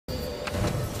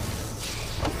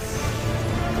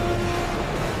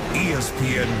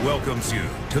ESPN welcomes you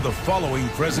to the following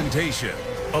presentation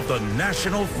of the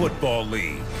National Football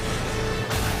League.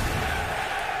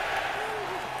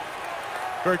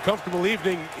 Very comfortable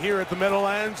evening here at the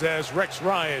Meadowlands as Rex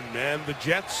Ryan and the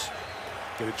Jets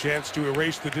get a chance to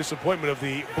erase the disappointment of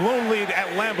the blown lead at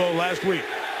Lambeau last week.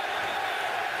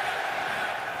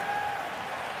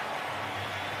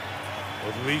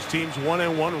 Both of these teams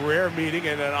 1-1, rare meeting,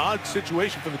 and an odd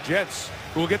situation for the Jets,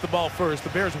 who will get the ball first.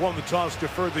 The Bears won the toss,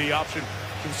 deferred the option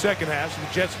to the second half, so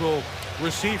the Jets will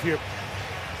receive here.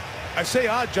 I say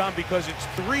odd, John, because it's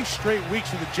 3 straight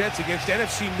weeks of the Jets against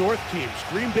NFC North teams.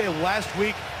 Green Bay last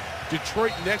week,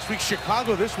 Detroit next week,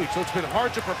 Chicago this week. So it's been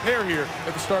hard to prepare here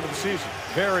at the start of the season.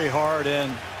 Very hard,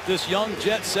 and this young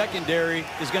Jets secondary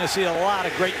is going to see a lot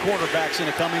of great quarterbacks in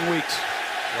the coming weeks.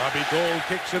 Robbie Gould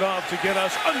kicks it off to get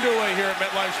us underway here at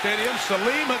MetLife Stadium.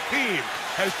 Salim Hakeem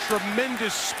has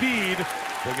tremendous speed,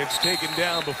 but gets taken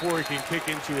down before he can kick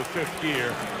into a 5th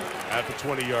gear at the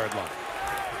 20-yard line.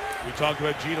 We talked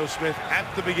about Geno Smith at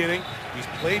the beginning. He's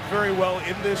played very well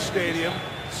in this stadium.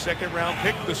 2nd round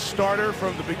pick, the starter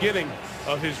from the beginning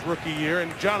of his rookie year.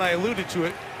 And John, I alluded to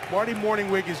it, Marty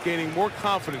Mornhinweg is gaining more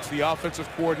confidence, the offensive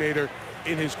coordinator,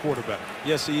 in his quarterback.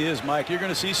 Yes, he is, Mike. You're going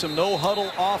to see some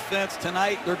no-huddle offense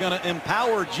tonight. They're going to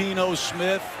empower Geno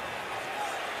Smith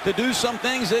to do some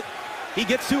things that he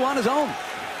gets to on his own.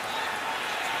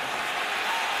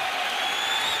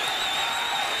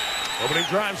 Opening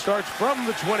drive starts from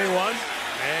the 21,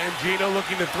 and Geno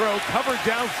looking to throw, covered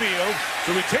downfield,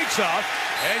 so he takes off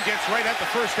and gets right at the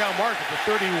first down mark at the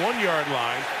 31-yard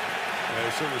line.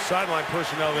 So the sideline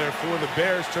personnel there for the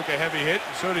Bears took a heavy hit,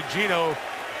 and so did Geno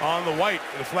on the white,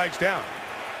 and the flag's down.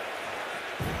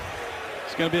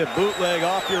 It's going to be a bootleg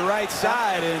off your right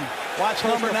side, and watch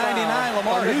number 99,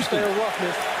 Lamar Houston.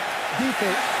 Roughness.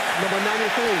 Defense, number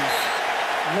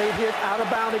 93, late hit out of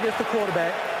bounds against the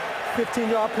quarterback.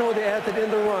 15-yard penalty at the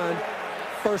end of the run.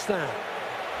 First down.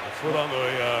 Foot on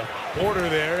the border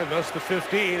there, and thus the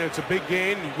 15. It's a big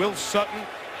gain. Will Sutton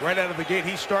right out of the gate.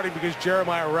 He's starting because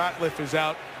Jeremiah Ratliff is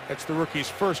out. That's the rookie's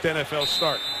first NFL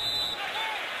start.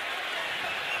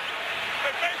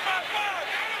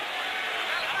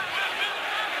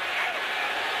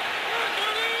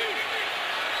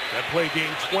 That play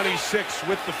gained 26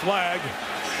 with the flag.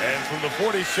 And from the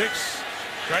 46,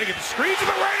 trying to get the screens,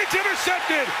 but right, it's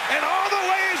intercepted. And all the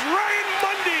way is Ryan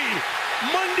Mundy.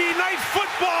 Monday Night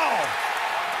Football.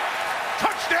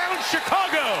 Touchdown,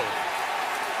 Chicago.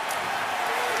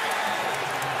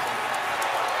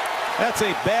 That's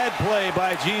a bad play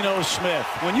by Geno Smith.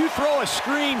 When you throw a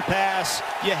screen pass,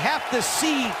 you have to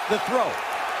see the throw.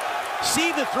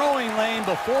 See the throwing lane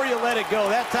before you let it go.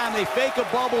 That time they fake a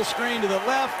bubble screen to the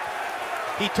left.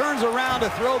 He turns around to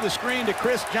throw the screen to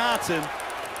Chris Johnson.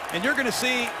 And you're going to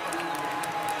see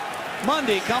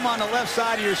Mundy come on the left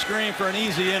side of your screen for an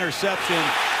easy interception.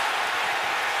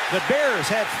 The Bears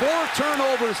had 4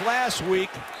 turnovers last week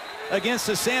against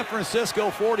the San Francisco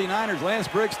 49ers. Lance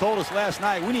Briggs told us last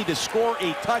night we need to score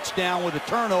a touchdown with a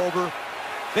turnover.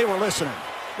 They were listening.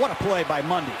 What a play by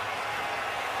Mundy.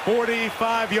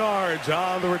 45 yards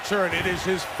on the return. It is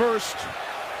his first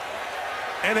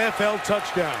NFL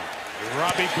touchdown.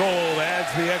 Robbie Gould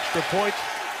adds the extra point.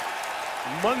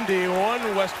 Mundy,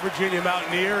 one West Virginia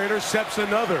Mountaineer, intercepts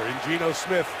another in Geno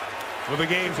Smith for the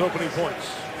game's opening points.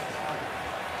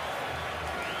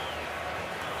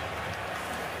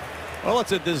 Well,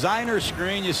 it's a designer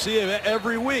screen. You see it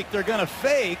every week. They're going to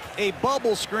fake a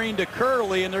bubble screen to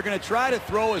Curley, and they're going to try to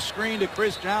throw a screen to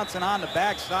Chris Johnson on the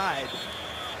backside.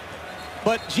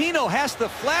 But Geno has to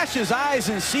flash his eyes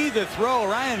and see the throw.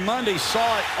 Ryan Mundy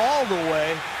saw it all the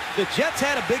way. The Jets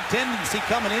had a big tendency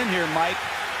coming in here, Mike.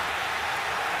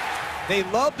 They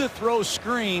love to throw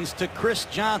screens to Chris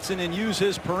Johnson and use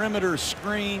his perimeter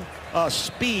screen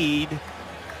speed.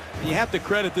 And you have to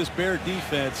credit this Bear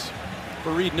defense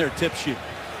for reading their tip sheet.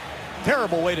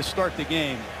 Terrible way to start the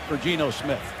game for Geno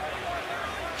Smith.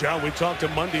 John, we talked to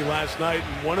Mundy last night,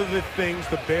 and one of the things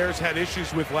the Bears had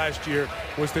issues with last year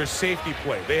was their safety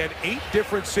play. They had 8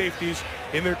 different safeties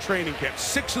in their training camp.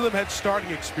 6 of them had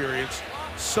starting experience.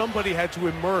 Somebody had to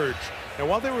emerge. And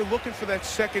while they were looking for that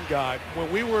second guy,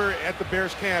 when we were at the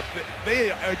Bears camp,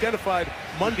 they identified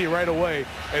Mundy right away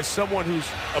as someone whose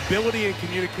ability and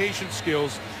communication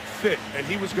skills fit, and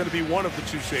he was going to be one of the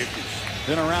 2 safeties.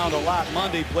 Been around a lot.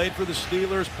 Mundy played for the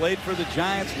Steelers, played for the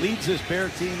Giants, leads his Bear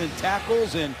team in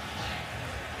tackles, and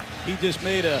he just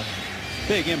made a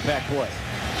big impact play.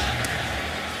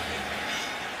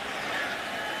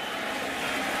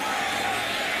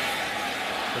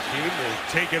 Hakeem will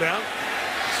take it out.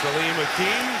 Salim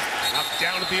Hakeem knocked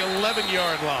down at the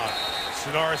 11-yard line.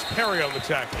 Sinaris Perry on the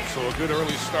tackle, so a good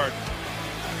early start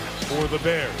for the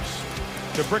Bears.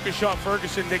 D'Brickashaw,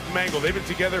 Ferguson, Nick Mangold, they've been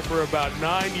together for about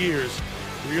 9 years.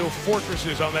 Real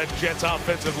fortresses on that Jets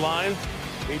offensive line.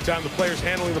 Anytime the player's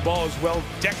handling the ball as well.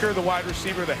 Decker, the wide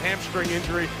receiver, the hamstring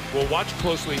injury. We'll watch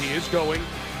closely. He is going.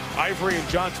 Ivory and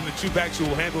Johnson, the two backs who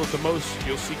will handle it the most.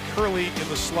 You'll see Curley in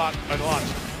the slot a lot,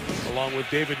 along with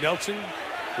David Nelson.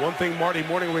 One thing Marty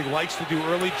Mornhinweg likes to do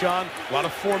early, John, a lot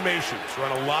of formations,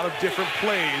 run a lot of different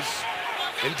plays,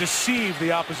 and deceive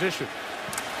the opposition.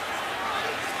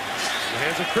 In the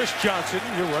hands of Chris Johnson,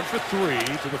 he'll run for 3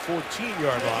 to the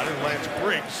 14-yard line, and Lance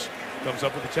Briggs comes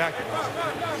up with the tackle.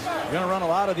 We're going to run a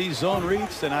lot of these zone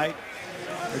reads tonight.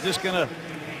 They're just going to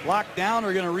lock down.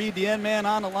 They're going to read the end man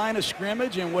on the line of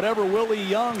scrimmage, and whatever Willie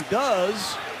Young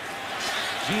does,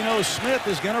 Geno Smith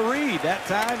is going to read. That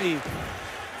time he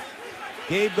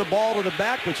gave the ball to the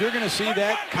back, but you're going to see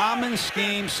that common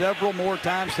scheme several more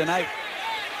times tonight.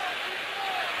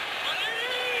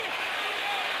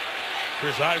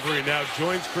 Chris Ivory now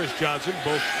joins Chris Johnson,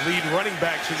 both lead running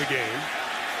backs in the game.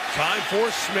 Time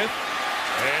for Smith,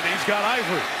 and he's got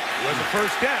Ivory, who has a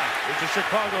first down into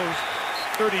Chicago's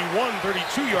 31,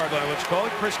 32-yard line, let's call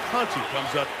it. Chris Conti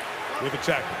comes up with a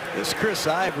tackle. This Chris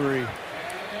Ivory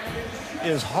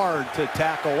is hard to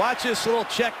tackle. Watch this little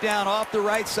check down off the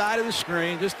right side of the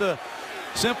screen. Just a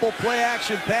simple play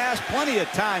action pass, plenty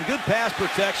of time, good pass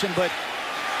protection, but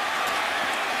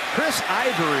Chris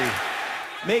Ivory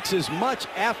makes as much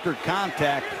after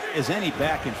contact as any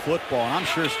back in football, and I'm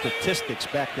sure statistics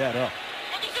back that up.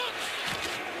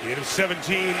 Gain of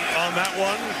 17 on that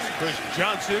one. Chris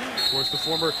Johnson, of course, the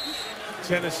former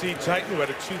Tennessee Titan, who had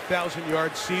a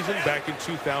 2,000-yard season back in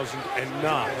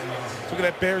 2009. Look at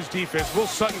that Bears defense. Will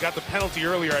Sutton got the penalty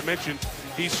earlier. I mentioned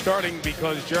he's starting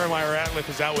because Jeremiah Ratliff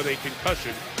is out with a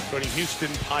concussion. Joining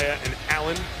Houston, Paya, and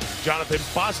Allen. Jonathan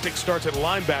Bostic starts at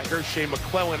linebacker. Shea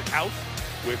McClellan out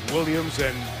with Williams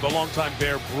and the longtime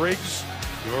Bear Briggs.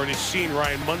 You've already seen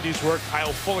Ryan Mundy's work.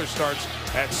 Kyle Fuller starts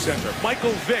at center.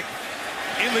 Michael Vick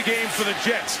in the game for the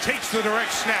Jets. Takes the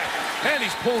direct snap, and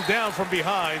he's pulled down from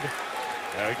behind.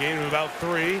 A gain of about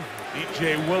 3.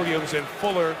 E.J. Williams and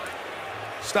Fuller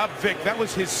stopped Vick. That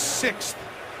was his 6th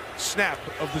snap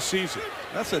of the season.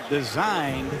 That's a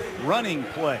designed running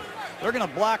play. They're going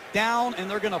to block down, and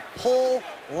they're going to pull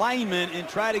linemen and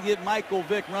try to get Michael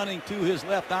Vick running to his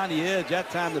left on the edge.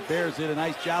 That time the Bears did a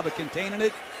nice job of containing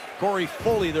it. Corey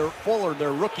Fuller,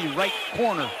 their rookie right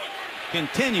corner,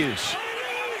 continues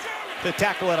to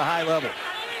tackle at a high level.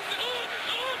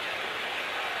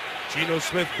 Geno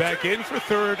Smith back in for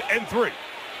 3rd and 3.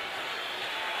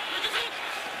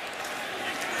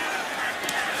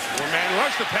 Four-man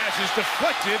rush. The pass is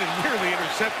deflected and nearly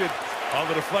intercepted on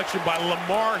the deflection by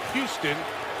Lamar Houston.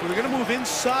 So they're going to move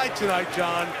inside tonight,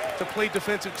 John, to play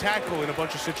defensive tackle in a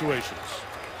bunch of situations.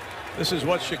 This is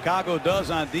what Chicago does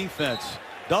on defense.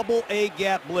 Double A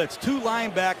gap blitz. 2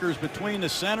 linebackers between the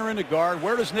center and the guard.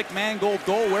 Where does Nick Mangold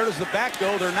go? Where does the back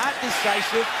go? They're not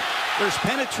decisive. There's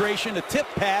penetration, a tip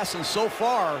pass, and so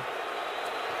far,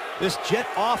 this Jet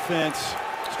offense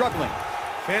struggling.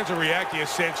 Fans are reacting as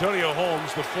Santonio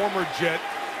Holmes, the former Jet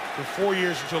for 4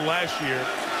 years until last year,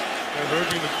 and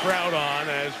urging the crowd on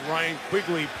as Ryan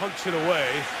Quigley punts it away.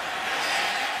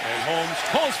 And Holmes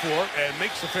calls for it and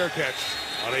makes the fair catch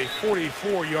on a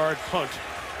 44-yard punt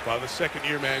by the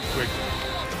second-year man Quigley.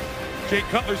 Jay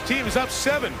Cutler's team is up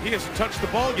 7. He hasn't touched the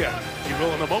ball yet. He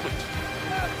will in a moment.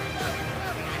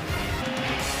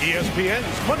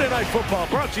 ESPN's Monday Night Football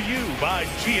brought to you by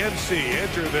GMC.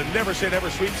 Enter the Never Say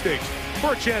Never sweepstakes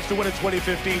for a chance to win a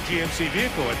 2015 GMC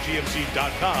vehicle at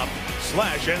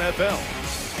gmc.com/NFL.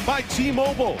 By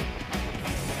T-Mobile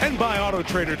and by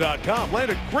Autotrader.com.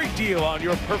 Land a great deal on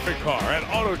your perfect car at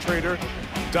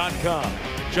Autotrader.com.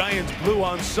 Giants blue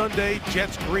on Sunday,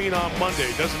 Jets green on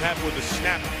Monday. Doesn't happen with the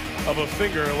snap of a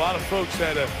finger. A lot of folks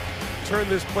had to turn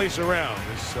this place around.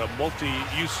 This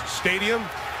multi-use stadium.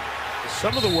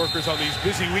 Some of the workers on these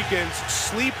busy weekends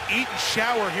sleep, eat, and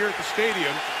shower here at the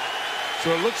stadium.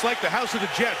 So it looks like the house of the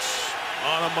Jets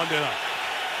on a Monday night.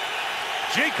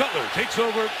 Jay Cutler takes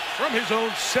over from his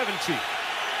own 17.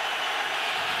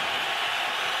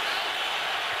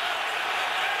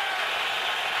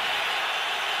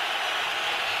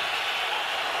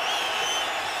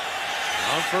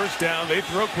 On first down, they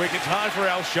throw quick. It's high for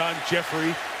Alshon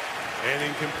Jeffrey and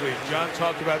incomplete. John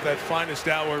talked about that finest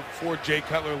hour for Jay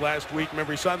Cutler last week.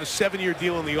 Remember, he signed the 7-year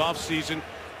deal in the offseason.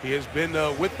 He has been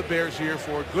with the Bears here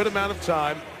for a good amount of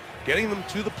time, getting them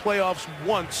to the playoffs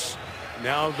once.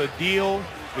 Now the deal,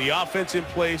 the offense in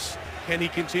place, can he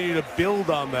continue to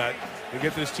build on that to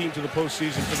get this team to the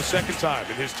postseason for the second time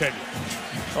in his tenure.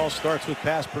 All starts with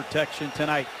pass protection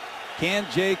tonight. Can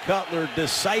Jay Cutler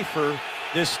decipher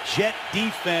this Jet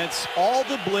defense, all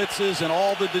the blitzes and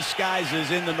all the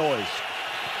disguises in the noise?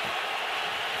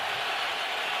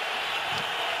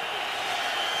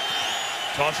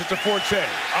 Toss it to Forte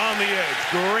on the edge.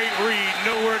 Great read,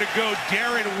 nowhere to go.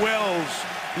 Darren Wells,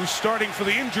 who's starting for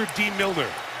the injured Dee Milner.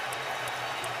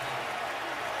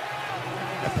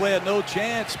 That play had no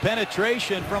chance.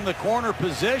 Penetration from the corner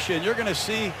position. You're going to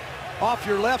see off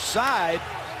your left side.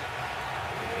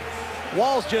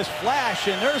 Walls just flash,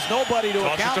 and there's nobody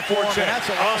to account for him, and that's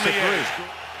a loss of 3.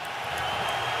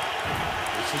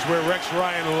 This is where Rex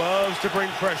Ryan loves to bring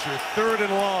pressure. 3rd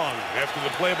and long after the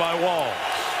play by Walls.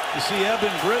 You see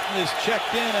Evan Britton is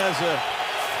checked in as a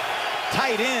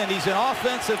tight end. He's an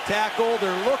offensive tackle.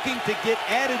 They're looking to get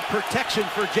added protection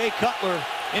for Jay Cutler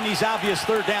in these obvious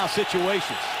 3rd down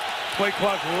situations. Play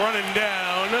clock running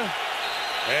down,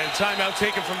 and timeout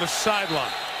taken from the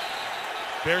sideline.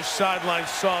 Bears sideline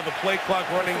saw the play clock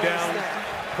running down.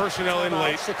 Personnel in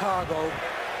late. Chicago,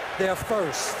 they're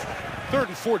first. 3rd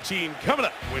and 14 coming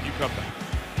up when you come back.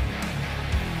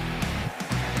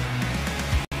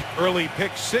 Early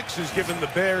pick 6 has given the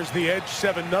Bears the edge,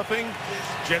 7-0.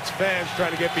 Jets fans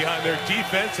trying to get behind their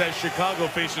defense as Chicago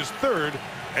faces 3rd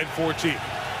and 14.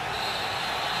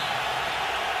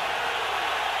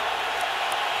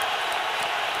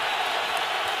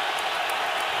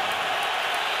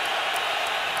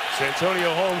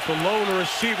 Santonio Holmes, the lone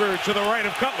receiver to the right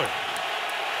of Cutler.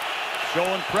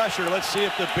 Showing pressure. Let's see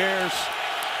if the Bears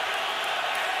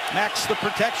max the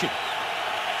protection.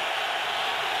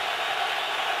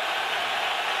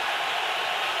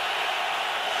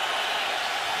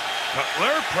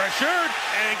 Cutler pressured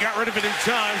and got rid of it in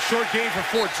time. Short gain for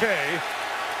Forte.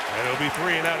 And it'll be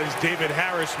 3 and out as David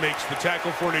Harris makes the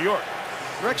tackle for New York.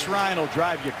 Rex Ryan will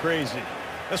drive you crazy.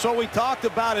 That's what we talked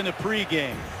about in the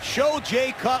pregame. Show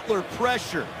Jay Cutler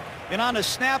pressure. And on the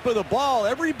snap of the ball,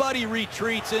 everybody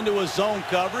retreats into a zone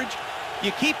coverage.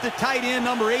 You keep the tight end,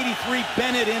 number 83,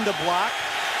 Bennett, in the block.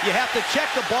 You have to check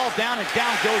the ball down, and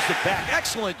down goes the back.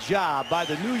 Excellent job by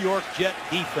the New York Jet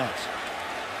defense.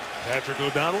 Patrick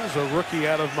O'Donnell's a rookie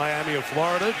out of Miami of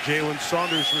Florida. Jalen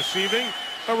Saunders receiving,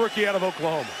 a rookie out of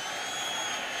Oklahoma.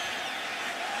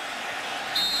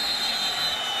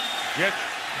 Jet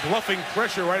bluffing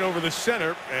pressure right over the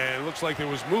center, and it looks like there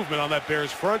was movement on that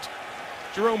Bears front.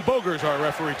 Jerome Boger's our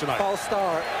referee tonight. False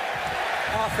start.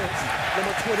 Offense,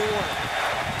 number 21.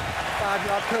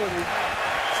 5-yard penalty.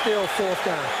 Still 4th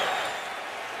down.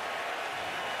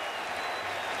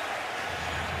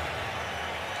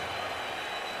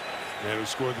 Man who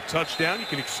scored the touchdown, you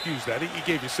can excuse that. He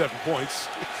gave you 7 points.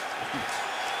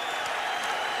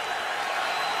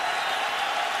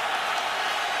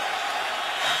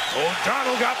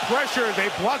 O'Donnell got pressure. They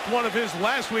blocked one of his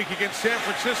last week against San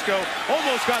Francisco.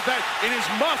 Almost got that. It is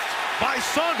muffed by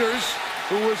Saunders,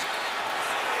 who was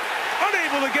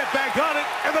unable to get back on it,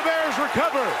 and the Bears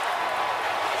recover.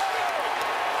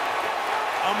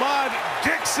 Ahmad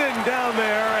Dixon down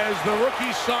there as the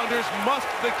rookie Saunders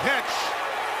muffed the catch.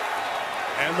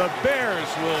 And the Bears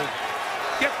will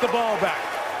get the ball back.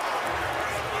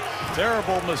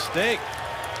 Terrible mistake.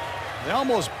 They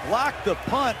almost blocked the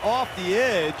punt off the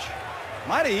edge.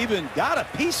 Might have even got a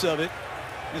piece of it.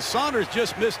 And Saunders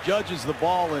just misjudges the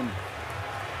ball. And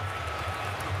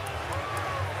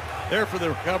there for the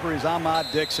recovery is Ahmad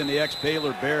Dixon, the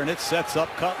ex-Baylor Bear. And it sets up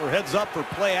Cutler. Heads up for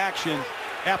play action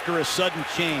after a sudden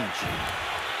change.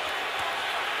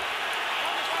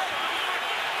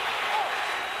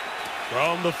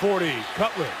 From the 40,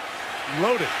 Cutler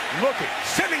loaded, looking,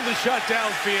 sending the shot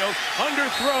downfield,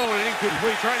 underthrown and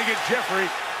incomplete, trying to get Jeffrey.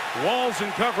 Walls in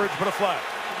coverage, but a flag.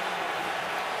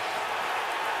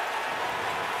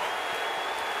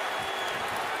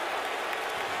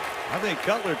 I think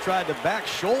Cutler tried to back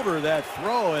shoulder that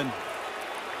throw, and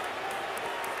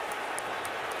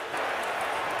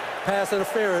Pass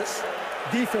interference.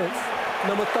 Defense,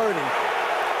 number 30.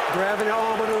 Grabbing the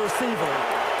arm of the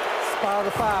receiver. Spot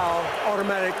the foul.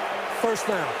 Automatic 1st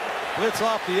down. blitz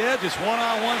off the edge. It's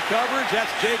one-on-one coverage.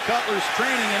 That's Jay Cutler's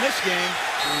training in this game.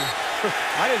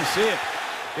 I didn't see it.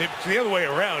 It's the other way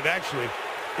around, actually.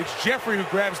 It's Jeffrey who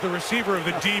grabs the receiver of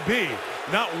the DB,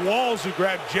 not Walls who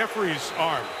grabbed Jeffrey's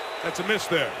arm. That's a miss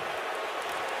there.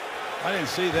 I didn't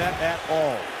see that at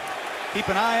all. Keep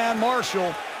an eye on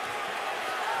Marshall.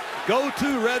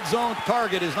 Go-to red zone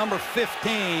target is number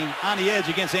 15 on the edge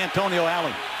against Antonio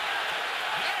Allen.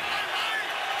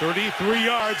 33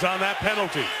 yards on that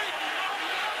penalty.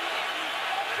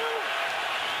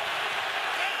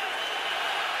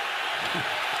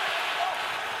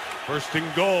 First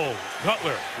and goal.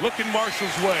 Cutler looking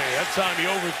Marshall's way. That time he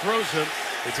overthrows him.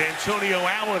 It's Antonio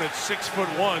Allen at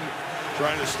 6'1",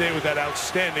 trying to stay with that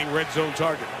outstanding red zone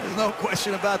target. There's no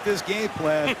question about this game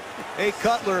plan. Hey,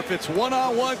 Cutler, if it's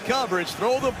one-on-one coverage,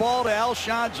 throw the ball to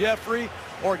Alshon Jeffrey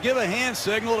or give a hand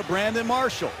signal to Brandon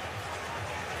Marshall.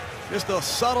 Just a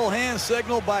subtle hand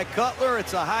signal by Cutler.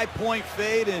 It's a high point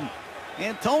fade, and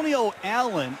Antonio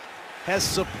Allen has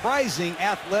surprising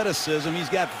athleticism. He's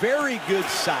got very good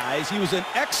size. He was an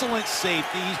excellent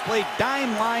safety. He's played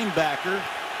dime linebacker.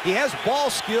 He has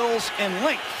ball skills and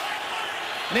length.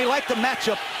 And they like to match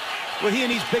up with he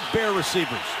and these big bear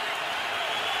receivers.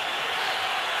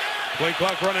 Play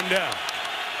clock running down.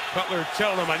 Cutler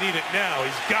telling him, I need it now.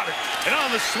 He's got it. And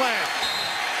on the slant,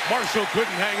 Marshall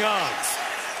couldn't hang on.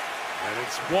 And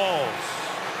it's Walls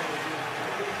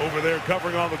over there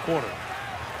covering on the corner.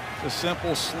 A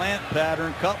simple slant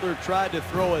pattern. Cutler tried to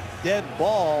throw a dead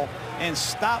ball and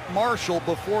stop Marshall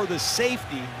before the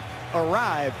safety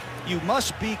arrived. You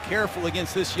must be careful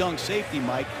against this young safety,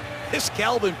 Mike. This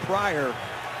Calvin Pryor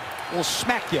will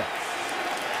smack you.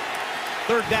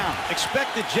 Third down.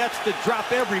 Expect the Jets to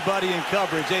drop everybody in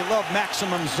coverage. They love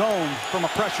maximum zone from a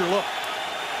pressure look.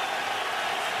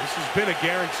 This has been a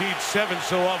guaranteed 7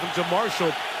 so often to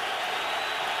Marshall.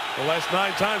 The last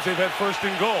 9 times they've had first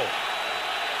and goal.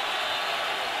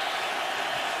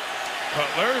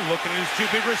 Cutler looking at his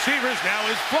 2 big receivers. Now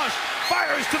is flushed.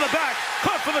 Fires to the back.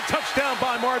 Caught for the touchdown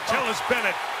by Martellus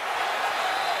Bennett.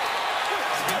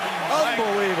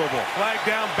 Unbelievable. Flag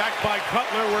down back by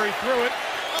Cutler where he threw it.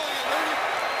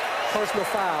 Personal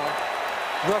foul.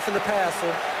 Roughing the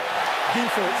passer.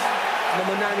 Defense,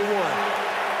 number 91.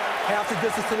 Half the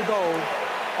distance to the goal.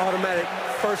 Automatic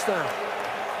first down.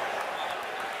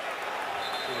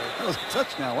 That was a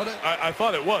touchdown, wasn't it? I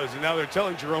thought it was, and now they're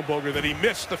telling Jerome Boger that he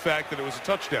missed the fact that it was a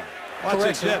touchdown. Watch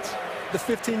it, Jets. The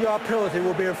 15-yard penalty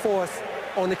will be enforced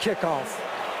on the kickoff.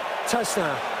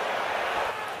 Touchdown.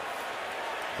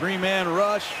 3-man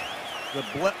rush.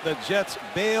 The Jets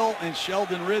bail, and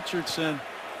Sheldon Richardson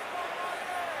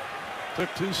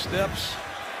took 2 steps.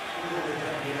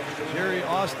 Jerry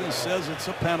Austin says it's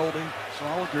a penalty, so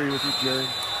I'll agree with you, Jerry.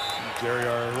 Jerry,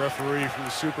 our referee from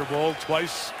the Super Bowl,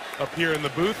 twice up here in the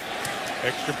booth.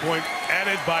 Extra point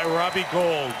added by Robbie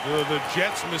Gould. The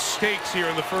Jets' mistakes here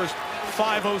in the first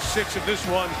 5:06 of this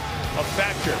one, a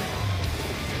factor.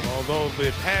 Although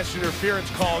the pass interference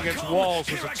call against Walls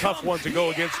was a tough one to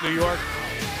go against New York,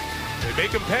 they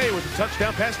make him pay with a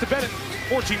touchdown pass to Bennett.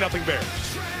 14-0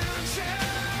 Bears.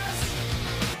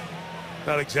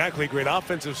 Not exactly a great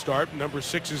offensive start. Number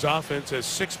 6's offense has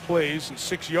 6 plays and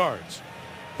 6 yards.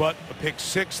 But a pick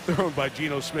 6 thrown by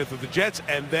Geno Smith of the Jets,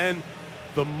 and then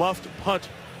the muffed punt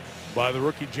by the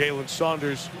rookie Jalen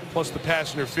Saunders, plus the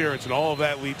pass interference, and all of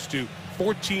that leads to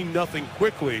 14-0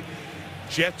 quickly.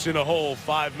 Jets in a hole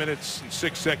 5 minutes and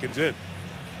 6 seconds in.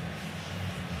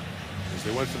 As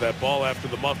they went for that ball after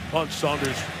the muffed punt,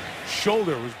 Saunders'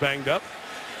 shoulder was banged up.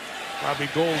 Robbie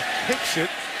Gould picks it,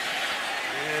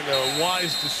 and a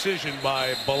wise decision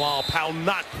by Bilal Powell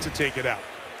not to take it out.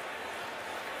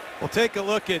 Well, take a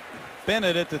look at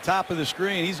Bennett at the top of the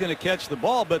screen. He's going to catch the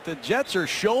ball, but the Jets are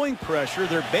showing pressure.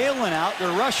 They're bailing out.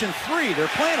 They're rushing 3. They're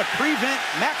playing a prevent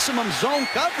maximum zone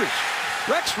coverage.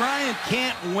 Rex Ryan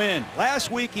can't win. Last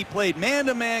week he played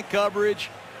man-to-man coverage,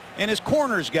 and his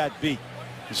corners got beat.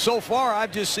 So far,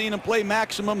 I've just seen him play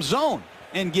maximum zone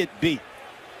and get beat.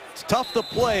 It's tough to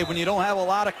play when you don't have a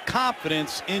lot of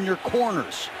confidence in your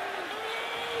corners.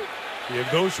 You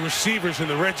have those receivers in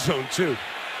the red zone, too.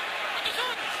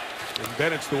 And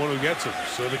Bennett's the one who gets him.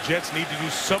 So the Jets need to do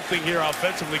something here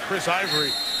offensively. Chris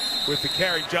Ivory with the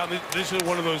carry. John, this is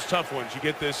one of those tough ones. You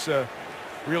get this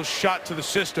real shot to the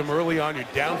system early on. You're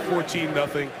down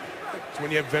 14-0. It's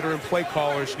when you have veteran play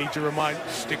callers. You need to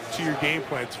stick to your game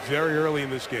plan. It's very early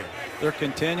in this game. They're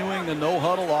continuing the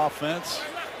no-huddle offense.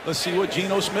 Let's see what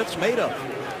Geno Smith's made of.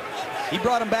 He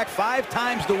brought him back 5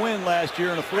 times to win last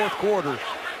year in the 4th quarter.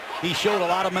 He showed a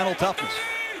lot of mental toughness.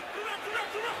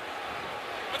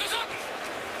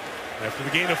 After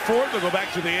the gain of 4, they'll go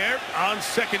back to the air on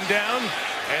 2nd down.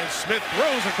 And Smith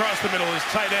throws across the middle. His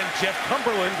tight end, Jeff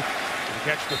Cumberland, will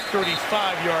catch the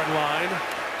 35-yard line.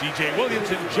 DJ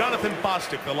Williams and Jonathan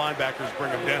Bostic, the linebackers,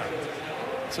 bring him down.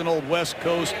 It's an old West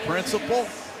Coast principle.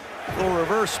 A little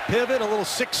reverse pivot, a little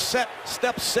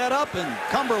 6-step setup, and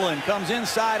Cumberland comes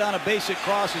inside on a basic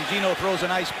cross, and Geno throws a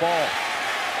nice ball.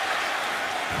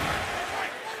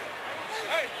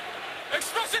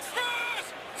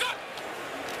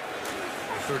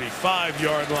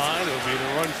 35-yard line. It'll be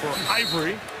the run for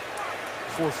Ivory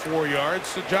for 4 yards.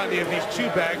 So, John, you have these 2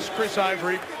 backs, Chris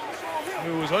Ivory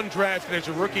who was undrafted as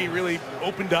a rookie, really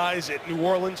opened eyes at New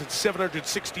Orleans at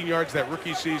 716 yards that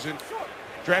rookie season.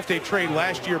 Draft day trade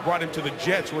last year brought him to the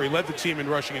Jets, where he led the team in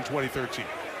rushing in 2013.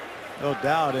 No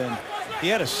doubt, and he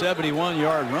had a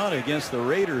 71-yard run against the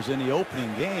Raiders in the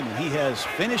opening game, and he has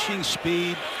finishing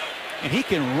speed, and he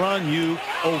can run you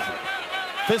over.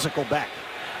 Physical back.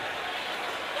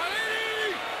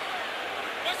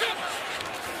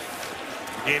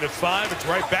 Gain of 5. It's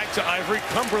right back to Ivory.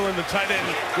 Cumberland, the tight end,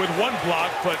 with one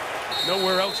block, but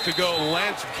nowhere else to go.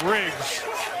 Lance Briggs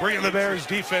bringing the Bears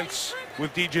defense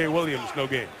with DJ Williams. No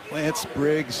gain. Lance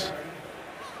Briggs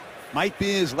might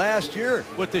be his last year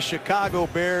with the Chicago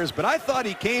Bears, but I thought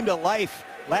he came to life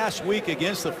last week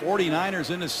against the 49ers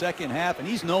in the second half, and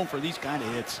he's known for these kind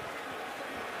of hits.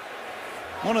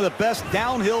 One of the best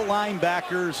downhill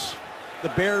linebackers the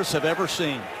Bears have ever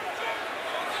seen.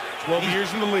 12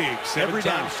 years in the league, 7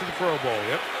 times to the Pro Bowl.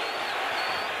 Yep.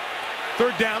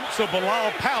 Third down, so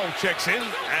Bilal Powell checks in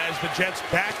as the Jets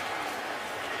back.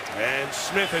 And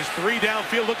Smith has 3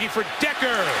 downfield looking for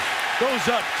Decker. Goes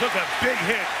up, took a big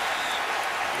hit.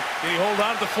 Did he hold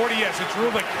on to the 40? Yes, it's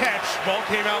ruled a catch. Ball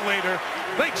came out later.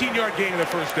 19-yard gain in the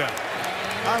first down.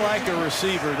 I like a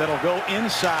receiver that'll go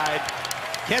inside,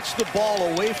 catch the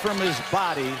ball away from his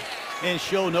body, and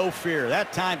show no fear.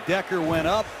 That time Decker went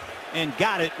up and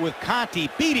got it with Conti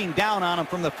beating down on him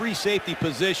from the free safety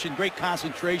position. Great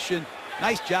concentration.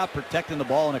 Nice job protecting the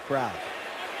ball in a crowd.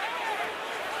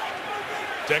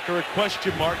 Decker a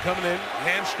question mark coming in.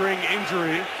 Hamstring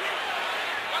injury.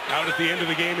 Out at the end of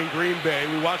the game in Green Bay.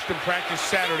 We watched him practice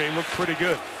Saturday. Looked pretty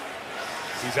good.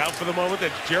 He's out for the moment.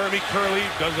 That's Jeremy Curley.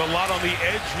 Does a lot on the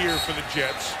edge here for the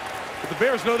Jets. But the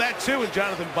Bears know that too, and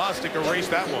Jonathan Bostic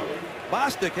erased that one.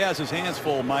 Bostic has his hands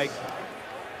full, Mike.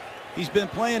 He's been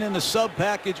playing in the sub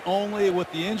package only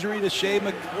with the injury to Shea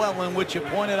McClellan, which you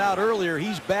pointed out earlier.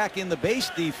 He's back in the base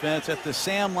defense at the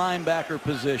Sam linebacker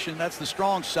position. That's the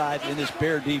strong side in this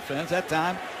Bear defense. That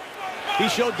time he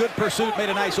showed good pursuit, made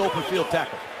a nice open field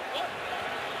tackle.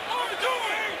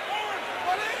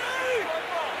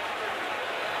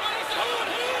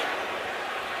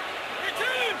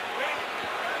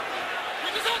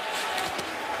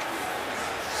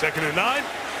 Second and 9.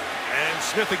 And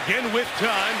Smith again with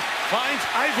time. Finds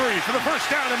Ivory for the first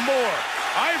down and more.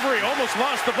 Ivory almost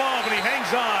lost the ball, but he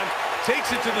hangs on.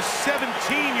 Takes it to the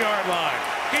 17-yard line.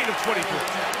 Gain of 23.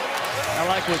 I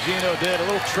like what Gino did. A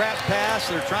little trap pass.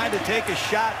 They're trying to take a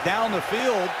shot down the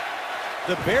field.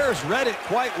 The Bears read it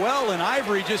quite well, and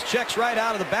Ivory just checks right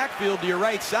out of the backfield to your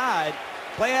right side.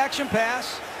 Play action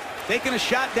pass. Taking a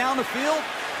shot down the field.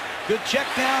 Good check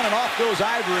down, and off goes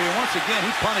Ivory. And once again,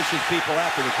 he punishes people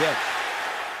after the catch.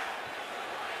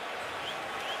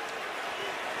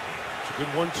 Good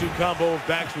 1-2 combo of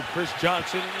backs with Chris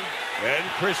Johnson and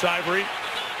Chris Ivory.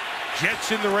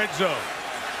 Jets in the red zone.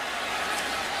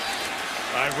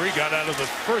 Ivory got out of the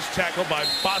first tackle by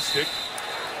Bostic.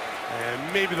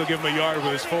 And maybe they'll give him a yard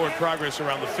with his forward progress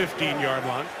around the 15-yard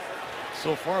line.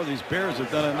 So far, these Bears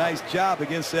have done a nice job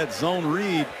against that zone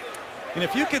read. And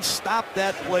if you could stop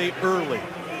that play early,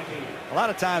 a lot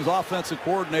of times offensive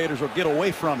coordinators will get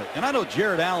away from it. And I know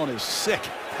Jared Allen is sick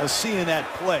of seeing that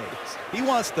play. He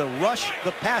wants to rush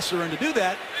the passer, and to do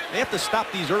that, they have to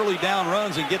stop these early down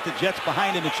runs and get the Jets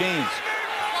behind in the chains.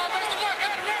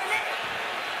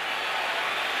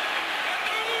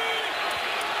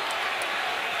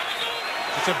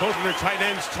 It's at both of their tight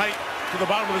ends tight to the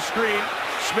bottom of the screen.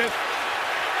 Smith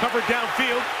covered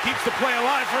downfield, keeps the play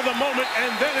alive for the moment,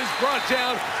 and then is brought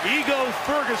down. Ego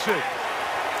Ferguson,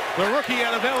 the rookie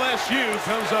out of LSU,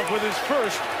 comes up with his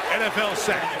first NFL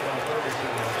sack.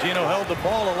 Gino held the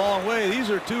ball a long way. These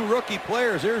are 2 rookie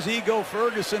players. There's Ego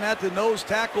Ferguson at the nose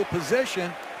tackle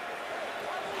position,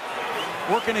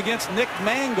 working against Nick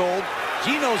Mangold.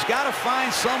 Gino's got to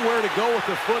find somewhere to go with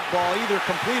the football, either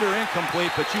complete or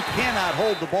incomplete, but you cannot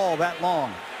hold the ball that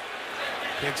long.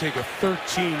 Can't take a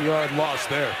 13-yard loss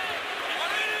there.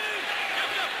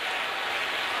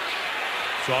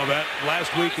 Saw that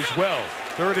last week as well.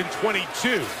 3rd and 22.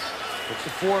 It's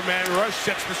the 4-man rush,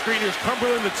 sets the screen. Here's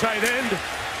Cumberland, the tight end.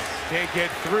 Can't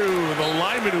get through the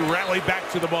lineman who rallied back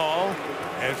to the ball.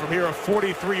 And from here, a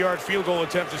 43-yard field goal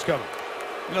attempt is coming.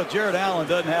 You know, Jared Allen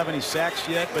doesn't have any sacks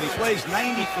yet, but he plays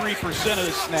 93% of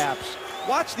the snaps.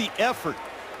 Watch the effort.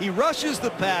 He rushes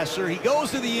the passer. He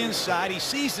goes to the inside. He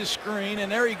sees the screen,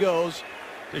 and there he goes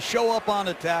to show up on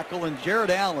the tackle. And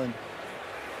Jared Allen,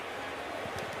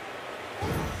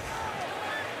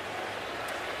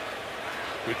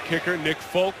 good kicker, Nick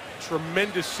Folk.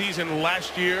 Tremendous season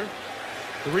last year.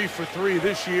 3 for 3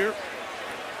 this year.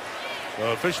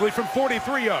 Officially from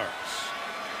 43 yards.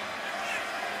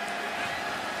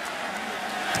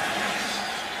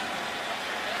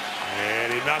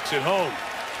 He knocks it home.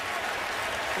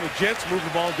 And the Jets move the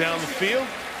ball down the field.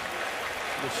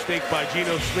 Mistake by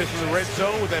Geno Smith in the red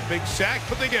zone with that big sack,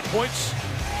 but they get points.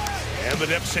 And the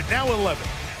deficit now 11.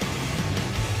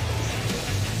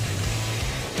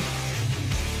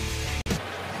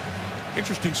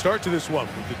 Interesting start to this one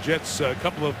with the Jets. A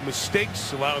couple of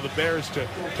mistakes allowing the Bears to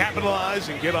capitalize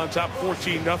and get on top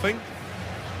 14-0.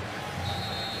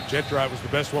 Jet drive was the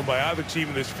best one by either team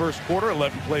in this first quarter.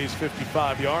 11 plays,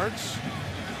 55 yards.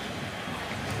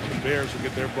 The Bears will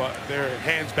get their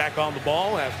hands back on the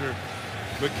ball after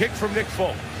the kick from Nick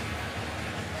Folk.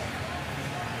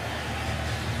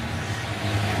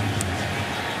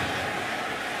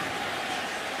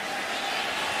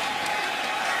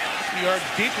 Yard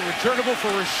deep and returnable for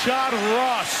Rashad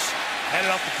Ross. Headed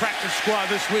off the practice squad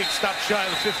this week. Stopped shy of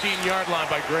the 15-yard line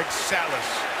by Greg Salas.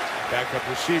 Backup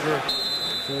receiver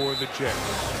for the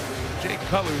Jets. Jay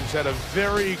Cutler's had a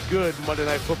very good Monday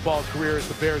Night Football career as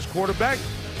the Bears quarterback.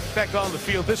 Back on the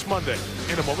field this Monday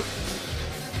in a moment.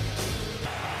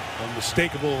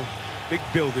 Unmistakable big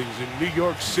buildings in New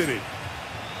York City.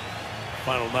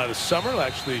 Final night of summer.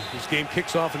 Actually, this game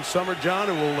kicks off in summer, John,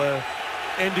 and will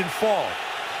end in fall.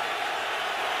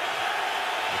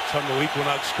 The autumnal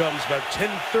equinox comes about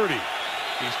 10:30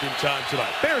 Eastern time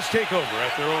tonight. Bears take over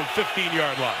at their own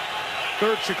 15-yard line.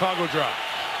 Third Chicago drive.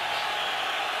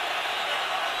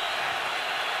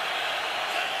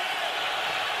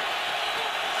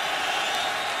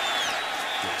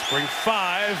 Spring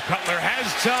 5. Cutler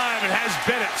has time and has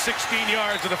Bennett 16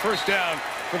 yards and a first down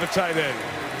for the tight end.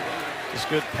 Just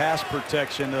good pass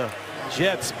protection. The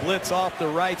Jets blitz off the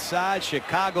right side.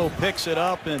 Chicago picks it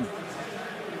up, and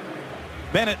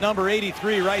Bennett, number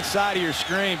 83, right side of your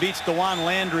screen, beats DeJuan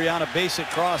Landry on a basic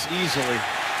cross easily.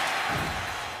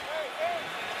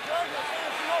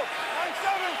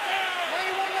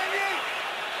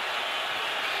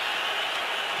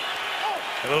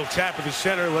 A little tap of the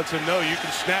center lets him know you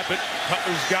can snap it.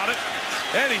 Cutler's got it.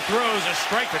 And he throws a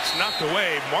strike that's knocked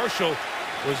away. Marshall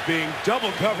was being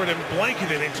double covered and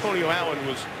blanketed. Antonio Allen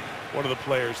was one of the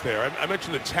players there. I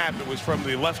mentioned the tap that was from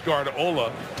the left guard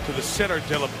Ola to the center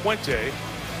De La Puente.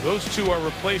 Those two are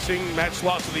replacing Matt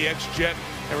Slauson, the ex-Jet,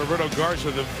 and Roberto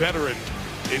Garza, the veteran,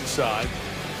 inside.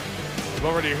 We've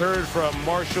already heard from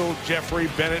Marshall, Jeffrey,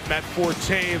 Bennett, Matt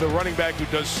Forte, the running back who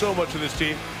does so much of this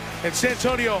team, and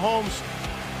Santonio Holmes,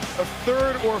 a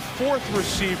third or fourth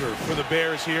receiver for the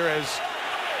Bears here, as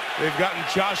they've gotten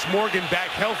Josh Morgan back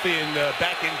healthy and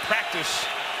back in practice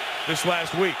this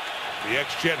last week. The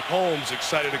ex-Jet Holmes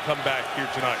excited to come back here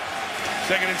tonight.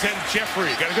 2nd and 10,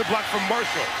 Jeffrey got a good block from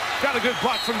Marshall. Got a good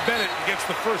block from Bennett and gets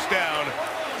the first down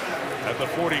at the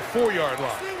 44-yard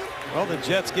line. Well, the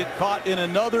Jets get caught in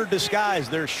another disguise.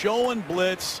 They're showing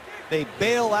blitz. They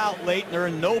bail out late, and they're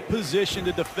in no position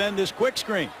to defend this quick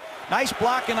screen. Nice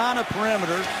blocking on a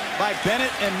perimeter by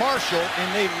Bennett and Marshall,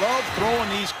 and they love throwing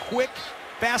these quick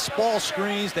fastball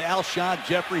screens to Alshon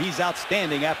Jeffrey. He's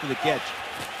outstanding after the catch.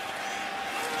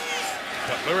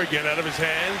 Cutler again out of his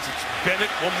hands. It's Bennett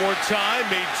one more time.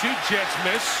 Made 2 Jets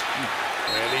miss.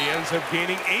 And he ends up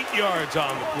gaining 8 yards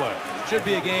on the play. Should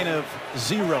be a gain of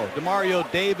 0. Demario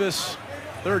Davis,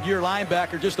 third-year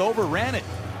linebacker, just overran it.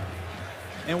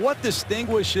 And what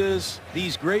distinguishes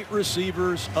these great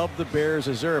receivers of the Bears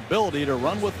is their ability to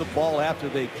run with the ball after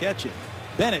they catch it.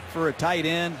 Bennett, for a tight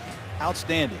end,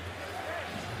 outstanding.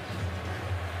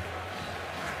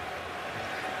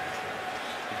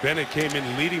 Bennett came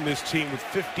in leading this team with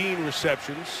 15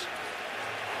 receptions.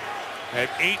 Had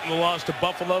 8 in the loss to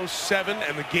Buffalo, 7,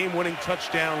 and the game-winning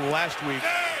touchdown last week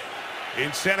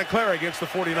in Santa Clara against the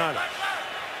 49ers.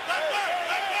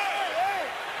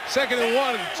 2nd and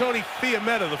 1, Tony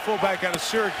Fiametta, the fullback out of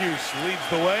Syracuse, leads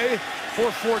the way for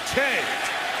Forte.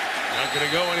 Not going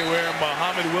to go anywhere.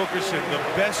 Muhammad Wilkerson, the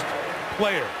best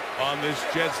player on this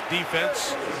Jets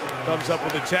defense, comes up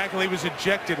with a tackle. He was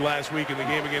ejected last week in the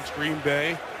game against Green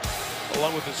Bay,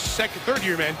 along with the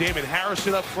third-year man, Damon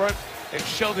Harrison up front, and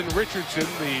Sheldon Richardson,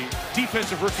 the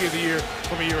defensive rookie of the year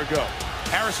from a year ago.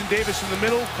 Harrison Davis in the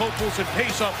middle, Copels and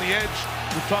Pace off the edge.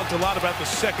 We've talked a lot about the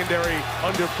secondary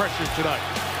under pressure tonight.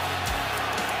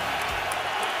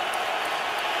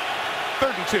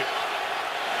 3rd and 2.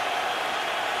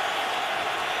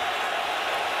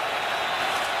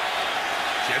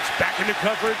 Jets back into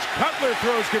coverage. Cutler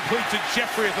throws complete to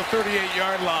Jeffrey at the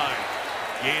 38-yard line.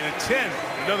 Gain of 10.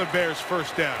 Another Bears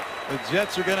first down. The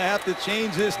Jets are going to have to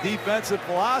change this defensive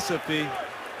philosophy.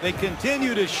 They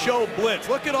continue to show blitz.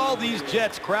 Look at all these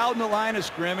Jets crowding the line of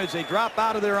scrimmage. They drop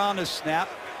out of there on the snap.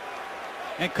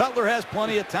 And Cutler has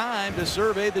plenty of time to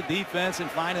survey the defense and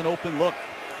find an open look.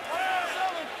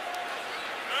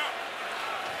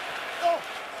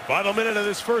 Final minute of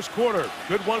this first quarter.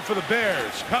 Good one for the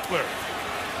Bears. Cutler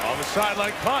on the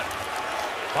sideline, caught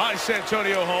by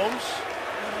Santonio Holmes.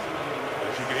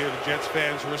 As you can hear the Jets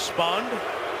fans respond.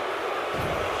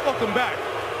 Welcome back.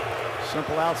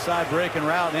 Simple outside breaking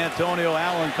route, and Antonio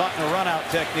Allen caught in a run out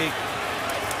technique.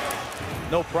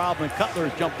 No problem. Cutler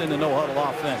has jumped into no huddle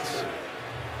offense.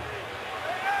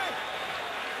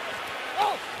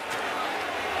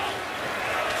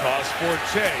 Toss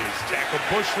Forte. Jack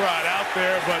a bush rod out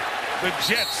there, but the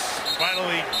Jets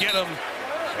finally get him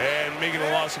and making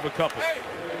a loss of a couple.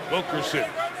 Wilkerson.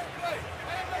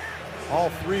 All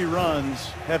three runs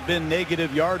have been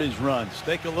negative yardage runs.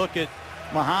 Take a look at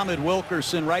Muhammad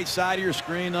Wilkerson, right side of your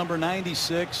screen, number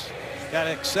 96. Got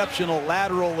exceptional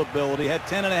lateral ability. Had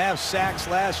 10.5 sacks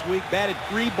last week. Batted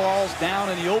 3 balls down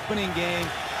in the opening game.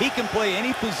 He can play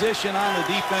any position on the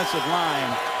defensive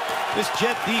line. This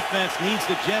Jet defense needs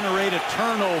to generate a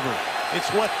turnover. It's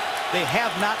what they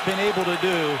have not been able to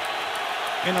do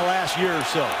in the last year or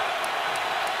so.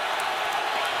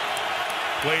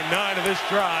 Play 9 of this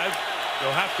drive.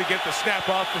 They'll have to get the snap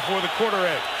off before the quarter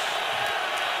ends.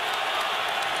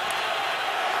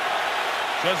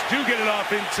 Just do get it off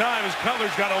in time as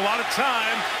Cutler's got a lot of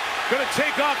time. Going to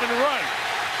take off and run.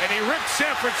 And he ripped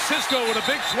San Francisco with a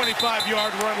big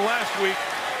 25-yard run last week.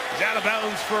 He's out of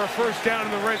bounds for a first down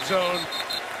in the red zone.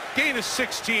 Gain of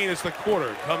 16 as the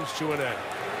quarter comes to an end.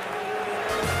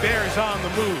 Bears on the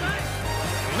move,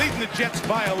 leading the Jets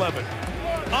by 11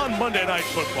 on Monday Night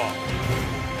Football.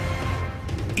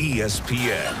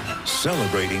 ESPN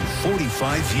celebrating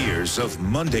 45 years of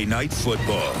Monday Night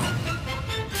Football.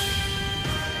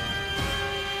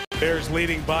 Bears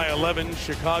leading by 11.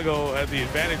 Chicago had the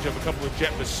advantage of a couple of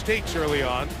Jet mistakes early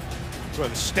on. That's why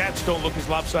the stats don't look as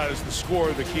lopsided as the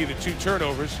score. The key to 2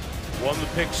 turnovers. One the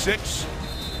pick 6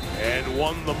 and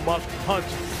one the muffed punt.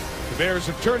 The Bears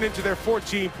have turned into their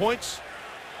 14 points.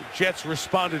 The Jets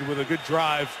responded with a good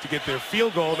drive to get their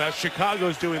field goal. Now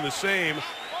Chicago's doing the same.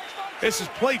 This is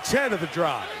play 10 of the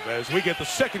drive as we get the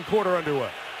second quarter underway.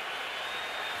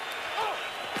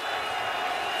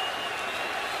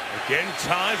 Again,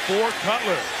 time for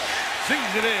Cutler.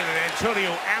 Sings it in, and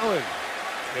Antonio Allen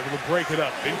able to break it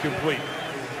up. Incomplete.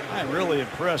 I'm really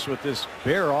impressed with this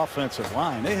Bear offensive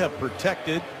line. They have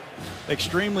protected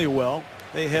extremely well.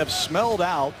 They have smelled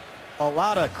out a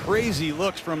lot of crazy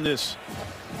looks from this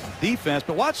defense.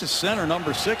 But watch the center,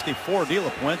 number 64, De La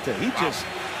Puente. He just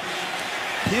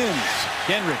pins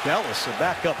Kendrick Ellis, a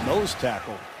backup nose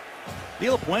tackle. De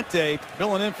La Puente,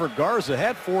 filling in for Garza,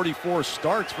 had 44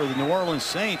 starts for the New Orleans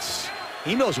Saints.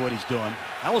 He knows what he's doing.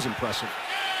 That was impressive.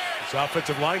 His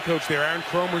offensive line coach there, Aaron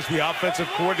Kromer's the offensive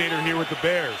coordinator here with the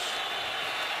Bears.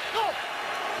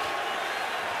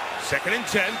 2nd and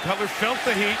 10. Cutler felt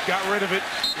the heat, got rid of it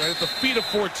right at the feet of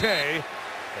Forte.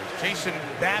 As Jason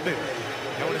Babin,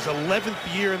 now in his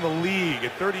 11th year in the league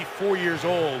at 34 years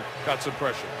old, got some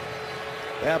pressure.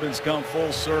 Babin's come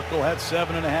full circle, had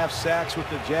 7.5 sacks with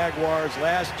the Jaguars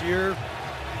last year.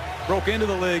 Broke into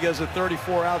the league as a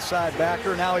 34 outside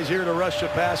backer. Now he's here to rush the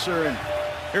passer, and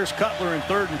here's Cutler in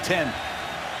 3rd and 10.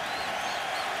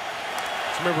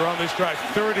 Remember on this drive,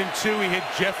 3rd and 2, he hit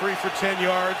Jeffrey for 10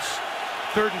 yards.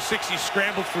 3rd and 6, he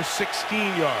scrambled for 16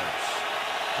 yards.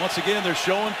 Once again, they're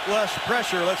showing less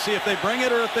pressure. Let's see if they bring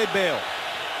it or if they bail.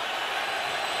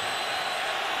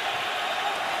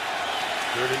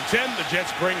 3rd and 10, the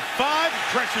Jets bring 5.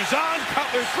 Pressure's on.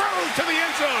 Cutler throws to the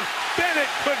end zone. Bennett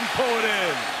couldn't pull it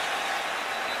in.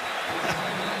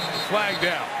 Flagged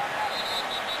out.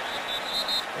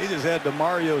 He just had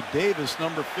DeMario Davis,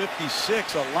 number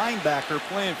 56, a linebacker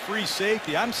playing free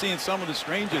safety. I'm seeing some of the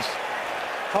strangest.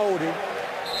 Holding.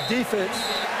 Defense,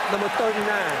 number 39.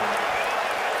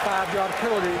 5-yard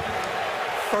penalty.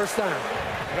 First down.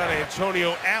 Got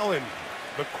Antonio Allen,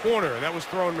 the corner. That was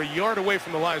thrown a yard away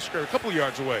from the line of scrimmage, a couple of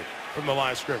yards away from the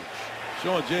line of scrimmage.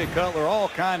 Showing Jay Cutler all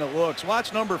kind of looks.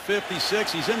 Watch number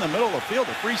 56. He's in the middle of the field,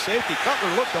 a free safety.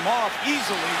 Cutler looked him off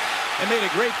easily and made a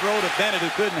great throw to Bennett, who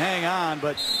couldn't hang on.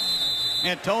 But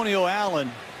Antonio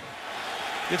Allen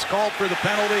gets called for the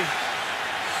penalty.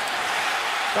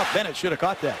 Thought Bennett should have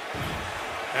caught that.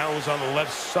 Allen was on the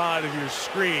left side of your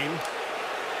screen.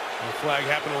 The flag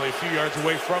happened only a few yards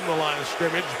away from the line of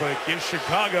scrimmage, but it gives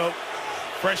Chicago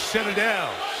fresh set of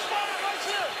downs.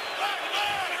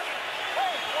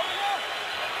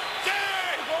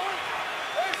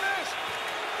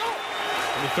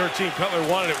 Number 13, Cutler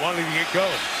wanted to get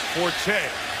going. Forte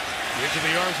into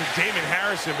the arms of Damon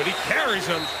Harrison, but he carries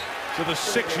him to the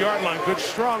 6-yard line. Good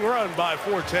strong run by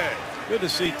Forte. Good to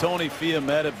see Tony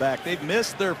Fiametta back. They've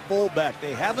missed their fullback.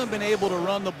 They haven't been able to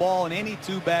run the ball in any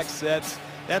 2-back sets.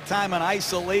 That time an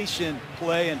isolation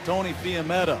play, and Tony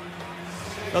Fiammetta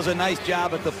does a nice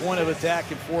job at the point of attack,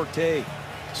 and Forte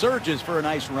surges for a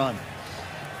nice run.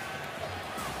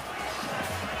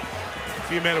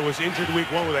 Fiammetta was injured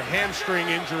week 1 with a hamstring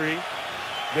injury.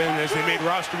 Then as they made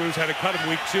roster moves, had to cut him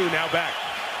week 2, now back.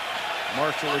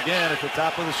 Marshall again at the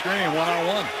top of the screen,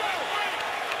 one-on-one.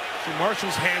 See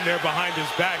Marshall's hand there behind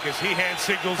his back as he hand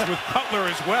signals with Cutler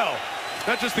as well.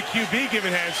 Not just the QB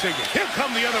giving hand signals. He'll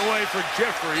come the other way for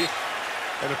Jeffrey,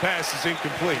 and the pass is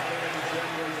incomplete.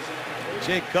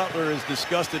 Jay Cutler is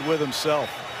disgusted with himself.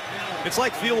 It's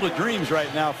like Field of Dreams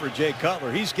right now for Jay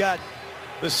Cutler. He's got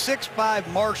the 6'5"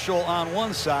 Marshall on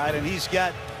one side, and he's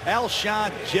got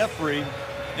Alshon Jeffrey,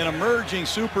 an emerging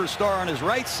superstar, on his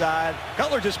right side.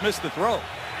 Cutler just missed the throw.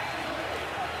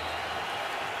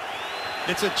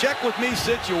 It's a check with me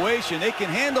situation. They can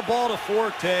hand the ball to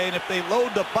Forte, and if they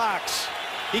load the box,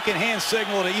 he can hand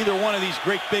signal to either one of these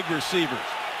great big receivers.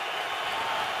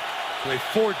 Play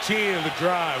 14 of the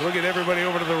drive. Look at everybody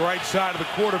over to the right side of the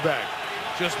quarterback.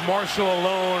 Just Marshall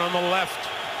alone on the left.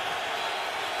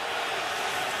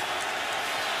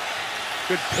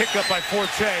 Good pickup by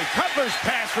Forte. Cutler's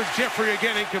pass for Jeffrey,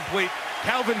 again incomplete.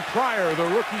 Calvin Pryor, the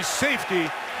rookie safety,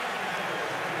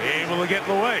 able to get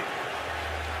in the way.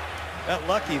 Got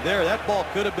lucky there. That ball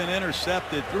could have been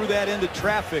intercepted. Threw that into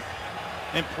traffic.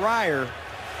 And Pryor,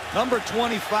 number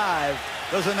 25,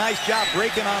 does a nice job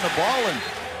breaking on the ball. And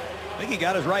I think he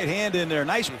got his right hand in there.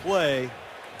 Nice play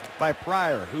by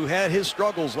Pryor, who had his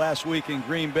struggles last week in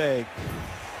Green Bay.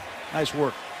 Nice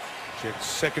work. Jets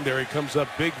secondary comes up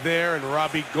big there, and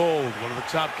Robbie Gould, one of the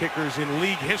top kickers in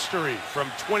league history,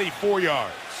 from 24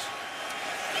 yards.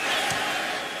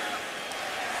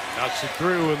 Knocks it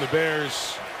through, and the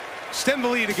Bears extend the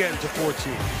lead again to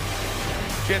 14.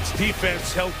 Jets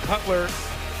defense held Cutler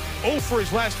 0 for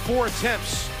his last 4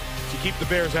 attempts to keep the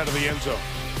Bears out of the end zone.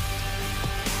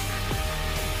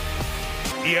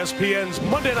 ESPN's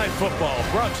Monday Night Football,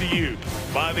 brought to you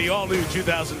by the all-new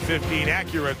 2015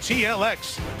 Acura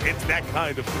TLX. It's that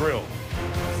kind of thrill.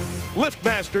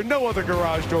 LiftMaster, no other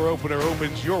garage door opener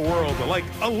opens your world like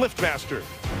a LiftMaster.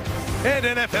 At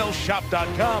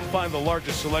NFLShop.com, find the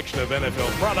largest selection of NFL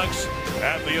products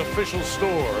at the official store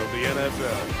of the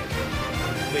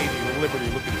NFL. Lady Liberty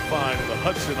looking fine in the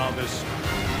Hudson on this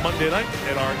Monday night,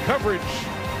 and our coverage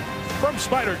from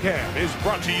Spider Cam is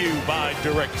brought to you by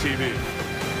DirecTV.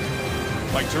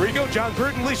 Mike Tirico, John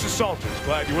Gruden, Lisa Salters,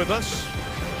 glad you're with us.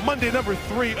 Monday number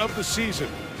 3 of the season,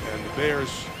 and the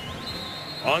Bears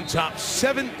on top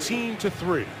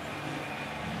 17-3.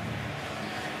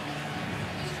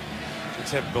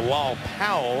 Let's have Bilal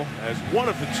Powell as one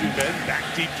of the 2 men back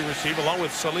deep to receive, along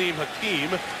with Salim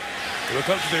Hakeem. It'll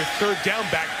come to their 3rd down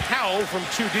back. Powell from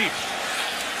 2 deep.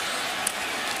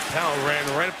 Powell ran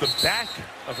right up the back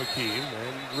of Hakeem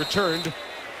and returned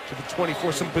to the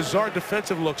 24. Some bizarre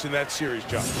defensive looks in that series,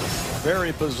 John.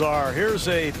 Very bizarre. Here's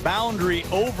a boundary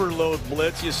overload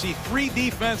blitz. You see 3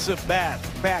 defensive back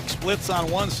splits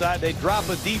on one side. They drop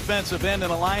a defensive end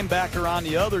and a linebacker on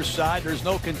the other side. There's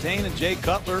no containing. Jay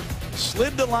Cutler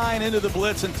slid the line into the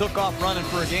blitz and took off running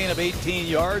for a gain of 18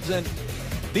 yards. And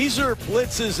these are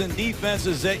blitzes and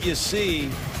defenses that you see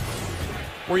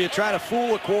where you try to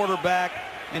fool a quarterback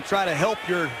and try to help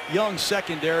your young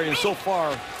secondary, and so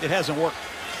far it hasn't worked.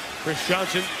 Chris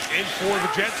Johnson in for the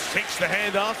Jets, takes the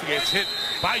handoff, gets hit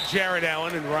by Jared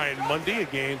Allen and Ryan Mundy, a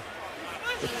gain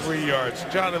of 3 yards.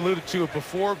 John alluded to it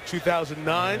before,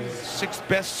 2009, 6th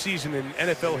best season in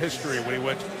NFL history when he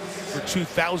went for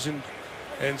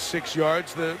 2,006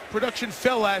 yards. The production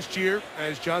fell last year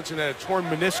as Johnson had a torn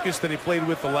meniscus that he played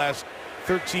with the last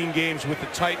 13 games with the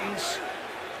Titans.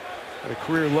 At a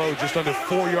career low, just under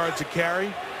 4 yards a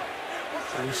carry.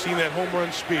 And we've seen that home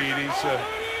run speed. He's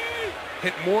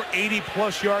hit more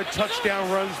 80-plus yard touchdown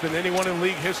runs than anyone in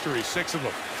league history, 6 of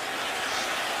them.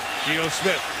 Geno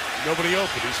Smith, nobody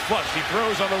open. He's flushed. He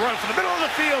throws on the run from the middle of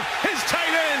the field. His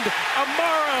tight end,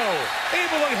 Amaro,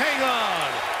 able to hang on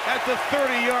at the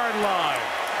 30-yard line.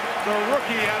 The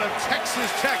rookie out of Texas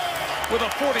Tech with a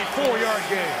 44-yard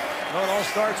gain. Well, it all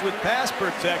starts with pass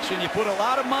protection. You put a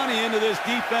lot of money into this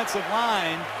defensive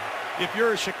line if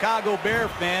you're a Chicago Bear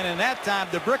fan, and that time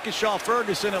D'Brickashaw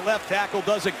Ferguson at left tackle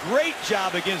does a great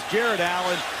job against Jared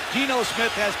Allen. Geno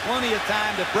Smith has plenty of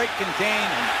time to break contain.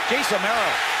 Jace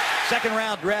Amaro,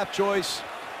 2nd-round draft choice,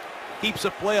 keeps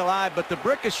the play alive, but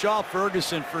D'Brickashaw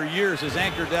Ferguson for years has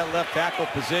anchored that left tackle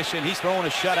position. He's throwing a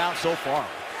shutout so far.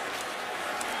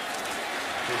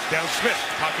 Goes down Smith,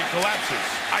 pocket collapses.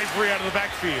 Ivory out of the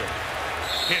backfield.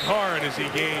 Hit hard as he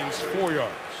gains 4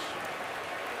 yards.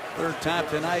 3rd time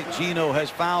tonight, Geno has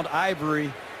found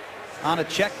Ivory on a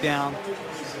check down.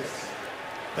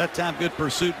 That time, good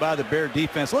pursuit by the Bear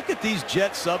defense. Look at these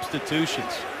Jet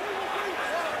substitutions.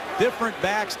 Different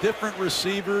backs, different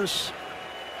receivers.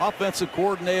 Offensive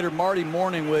coordinator Marty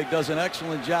Morningwig does an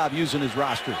excellent job using his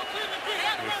roster.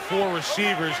 With 4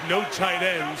 receivers, no tight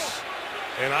ends,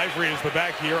 and Ivory is the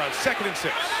back here on 2nd and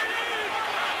 6.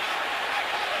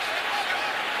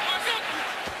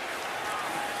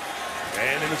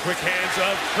 And in the quick hands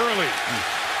of Curley.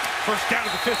 First down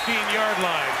at the 15-yard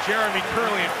line. Jeremy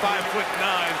Curley at 5'9"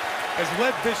 has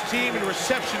led this team in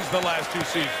receptions the last 2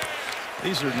 seasons.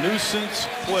 These are nuisance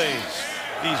plays.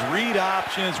 These read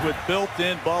options with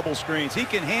built-in bubble screens. He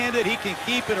can hand it, he can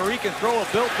keep it, or he can throw a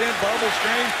built-in bubble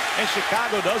screen, and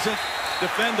Chicago doesn't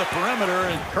defend the perimeter,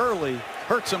 and Curley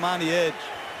hurts him on the edge.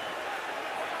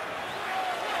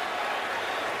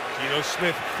 Geno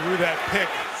Smith threw that pick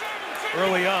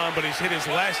early on, but he's hit his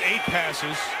last 8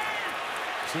 passes.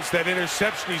 Since that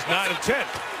interception, he's 9 of 10.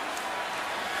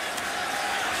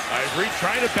 Ivory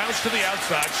trying to bounce to the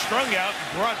outside, strung out,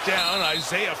 and brought down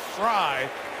Isaiah Fry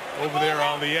over there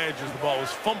on the edge as the ball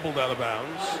was fumbled out of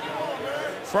bounds.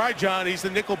 Fry, John, he's the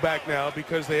nickel back now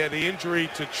because they had the injury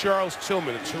to Charles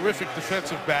Tillman, a terrific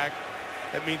defensive back.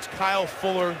 That means Kyle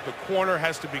Fuller, the corner,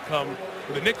 has to become,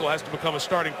 the nickel has to become a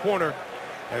starting corner,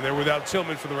 and they're without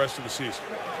Tillman for the rest of the season.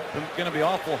 It's going to be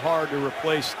awful hard to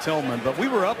replace Tillman, but we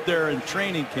were up there in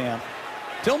training camp.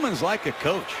 Tillman's like a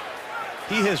coach.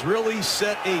 He has really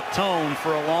set a tone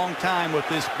for a long time with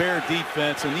this Bear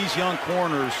defense, and these young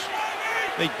corners,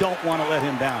 they don't want to let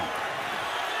him down.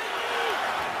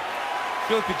 I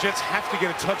feel like the Jets have to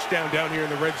get a touchdown down here in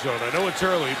the red zone. I know it's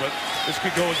early, but this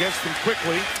could go against them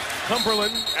quickly.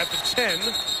 Cumberland at the 10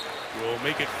 will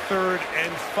make it 3rd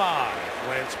and 5.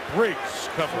 Lance Briggs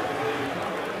covering.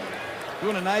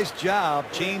 Doing a nice job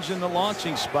changing the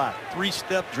launching spot.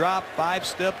 3-step drop,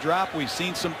 5-step drop. We've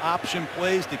seen some option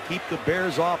plays to keep the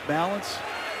Bears off balance.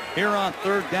 Here on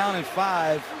 3rd down and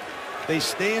 5, they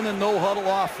stay in the no-huddle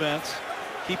offense.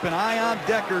 Keep an eye on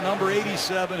Decker, number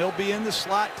 87. He'll be in the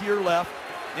slot to your left.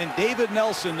 And David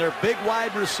Nelson, their big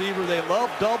wide receiver. They love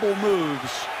double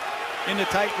moves in the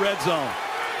tight red zone.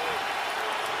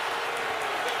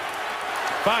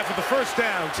 5 for the first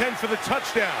down, 10 for the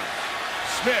touchdown.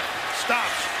 Smith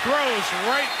stops, throws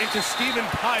right into Stephen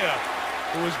Paya,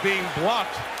 who was being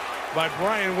blocked by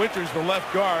Brian Winters, the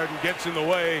left guard, and gets in the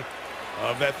way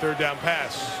of that 3rd down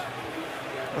pass.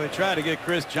 Well, they try to get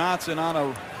Chris Johnson on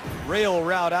a rail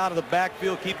route out of the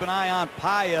backfield. Keep an eye on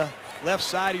Paya, left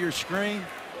side of your screen.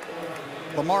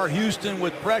 Lamar Houston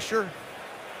with pressure.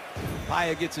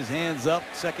 Paya gets his hands up.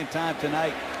 2nd time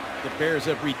tonight the Bears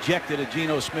have rejected a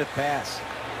Geno Smith pass.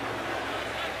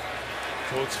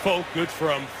 So it's Folk, good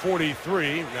from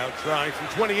 43, now trying from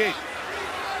 28.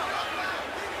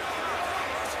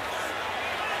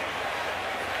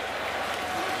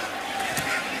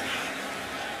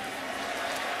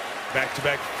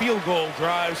 Back-to-back field goal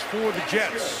drives for the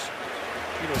Jets.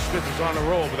 Geno Smith is on a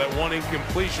roll with that one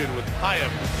incompletion with Paya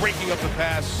breaking up the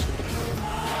pass.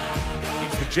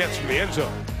 Keeps the Jets from the end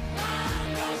zone.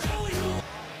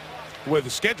 The way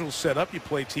the schedule's set up, you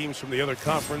play teams from the other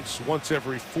conference once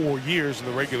every 4 years in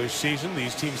the regular season.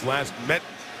 These teams last met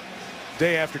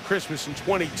day after Christmas in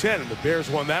 2010, and the Bears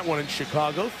won that one in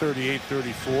Chicago,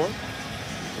 38-34.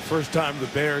 The first time the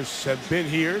Bears have been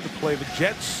here to play the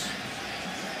Jets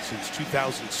since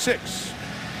 2006.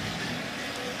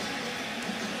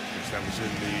 That was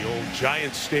in the old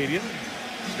Giants Stadium.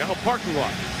 It's now a parking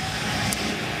lot.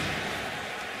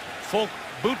 Folk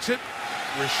boots it.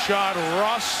 Rashad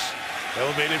Ross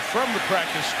elevated from the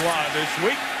practice squad this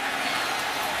week.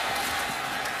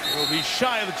 Will be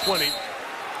shy of the 20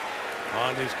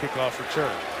 on his kickoff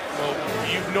return.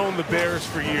 Well, you've known the Bears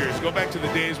for years. Go back to the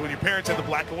days when your parents had the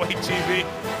black and white TV.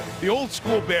 The old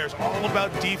school Bears, all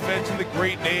about defense and the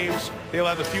great names. They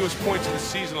allowed the fewest points in the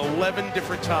season 11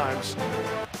 different times.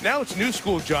 Now it's new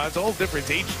school, John. It's all different.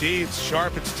 It's HD, it's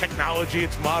sharp, it's technology,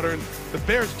 it's modern. The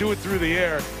Bears do it through the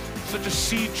air. Such a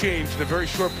sea change in a very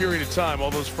short period of time.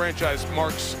 All those franchise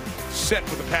marks set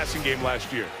with the passing game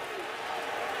last year.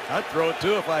 I'd throw it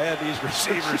too if I had these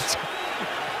receivers.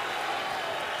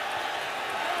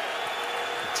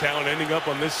 Talent ending up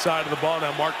on this side of the ball.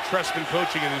 Now Mark Trestman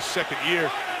coaching in his 2nd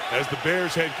year as the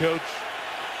Bears head coach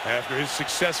after his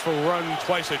successful run,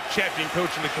 twice a champion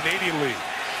coach in the Canadian League.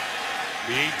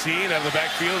 The 18 out of the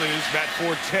backfield is Matt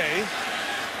Forte.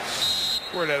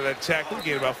 Squared out of that tackle,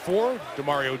 gained about 4.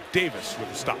 Demario Davis with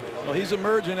a stop. Well, he's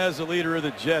emerging as the leader of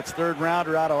the Jets. 3rd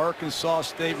rounder out of Arkansas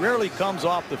State. Rarely comes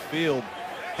off the field.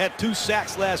 Had 2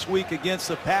 sacks last week against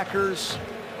the Packers.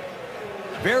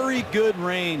 Very good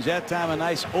range. That time a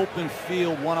nice open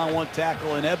field one-on-one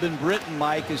tackle. And Eben Britton,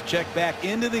 Mike, is checked back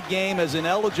into the game as an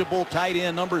eligible tight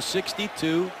end, number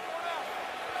 62.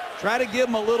 Try to give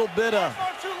him a little bit of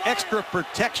extra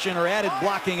protection or added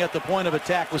blocking at the point of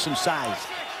attack with some size.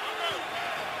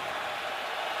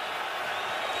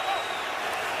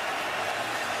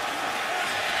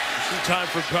 Some time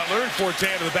for Cutler and Forte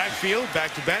out of the backfield.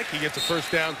 Back-to-back. He gets a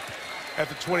first down at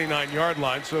the 29-yard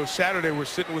line. So Saturday we're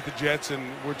sitting with the Jets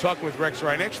and we're talking with Rex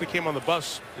Ryan. Actually came on the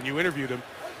bus and you interviewed him.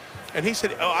 And he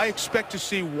said, I expect to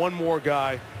see one more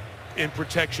guy in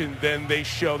protection than they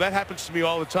show. That happens to me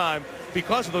all the time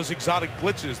because of those exotic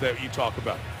blitzes that you talk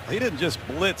about. He didn't just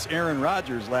blitz Aaron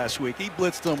Rodgers last week. He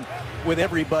blitzed him with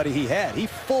everybody he had. He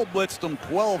full blitzed him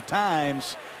 12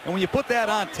 times. And when you put that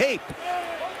on tape,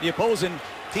 the opposing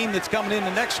team that's coming in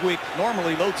the next week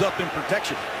normally loads up in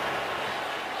protection.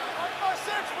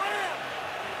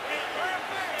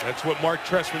 That's what Mark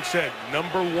Trestman said.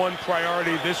 Number one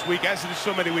priority this week, as it is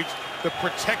so many weeks, the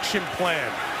protection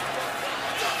plan.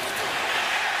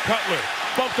 Cutler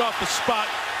bumped off the spot,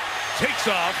 takes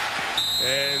off,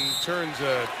 and turns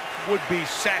a would-be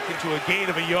sack into a gain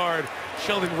of a yard.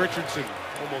 Sheldon Richardson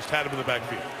almost had him in the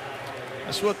backfield.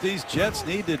 That's what these Jets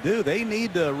need to do. They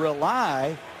need to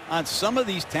rely on some of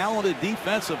these talented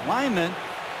defensive linemen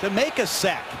to make a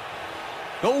sack.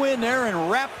 Go in there and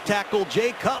wrap tackle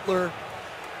Jay Cutler.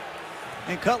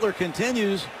 And Cutler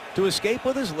continues to escape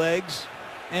with his legs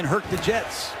and hurt the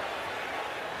Jets.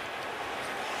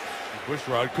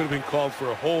 Bushrod could have been called for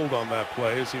a hold on that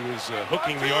play as he was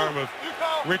hooking the arm of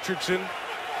Richardson,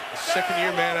 a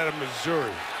second-year man out of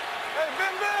Missouri.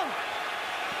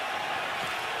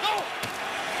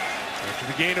 After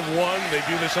the gain of one, they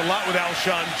do this a lot with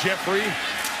Alshon Jeffrey.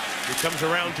 He comes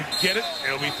around to get it.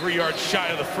 It'll be 3 yards shy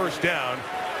of the first down.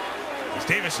 As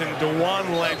Davis and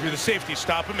DeJuan Landry, the safety,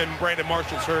 stop him, and Brandon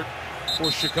Marshall's hurt for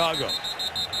Chicago.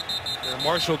 And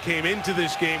Marshall came into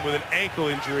this game with an ankle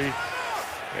injury,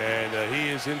 and he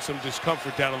is in some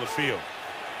discomfort down on the field.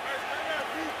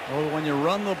 Well, when you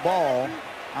run the ball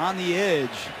on the edge,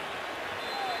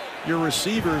 your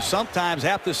receivers sometimes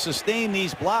have to sustain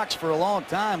these blocks for a long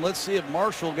time. Let's see if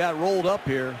Marshall got rolled up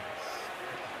here.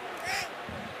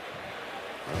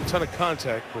 A ton of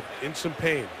contact, but in some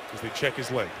pain as they check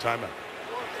his leg. Timeout.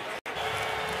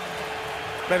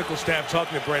 Medical staff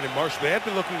talking to Brandon Marshall. They have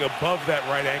been looking above that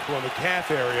right ankle in the calf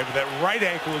area, but that right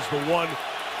ankle is the one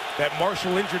that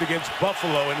Marshall injured against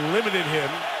Buffalo and limited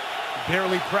him.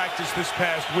 Barely practiced this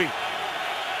past week.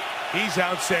 He's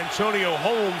out. Santonio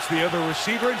Holmes, the other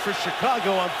receiver, and for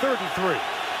Chicago on 3rd and 3.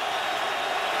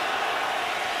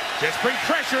 Jets bring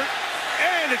pressure,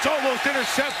 and it's almost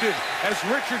intercepted as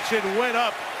Richardson went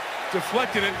up,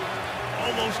 deflected it,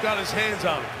 almost got his hands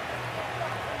on it.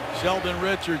 Sheldon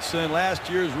Richardson, last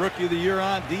year's Rookie of the Year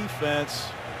on defense.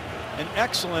 An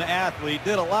excellent athlete,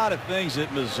 did a lot of things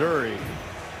at Missouri.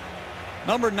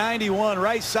 Number 91,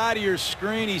 right side of your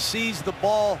screen. He sees the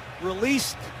ball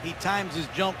released. He times his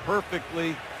jump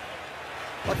perfectly.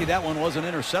 Lucky that one wasn't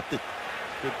intercepted.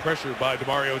 Good pressure by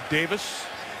Demario Davis.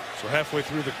 So halfway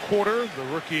through the quarter, the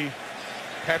rookie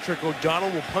Patrick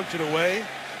O'Donnell will punch it away.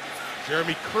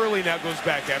 Jeremy Curley now goes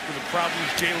back after the problems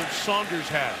Jalen Saunders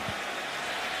had.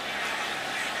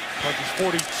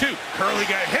 Punches 42. Curley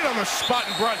got hit on the spot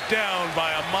and brought down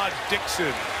by Ahmad Dixon,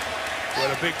 who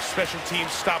had a big special team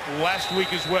stop last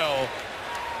week as well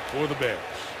for the Bears.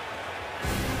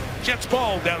 Jets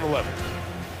ball down 11.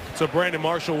 So Brandon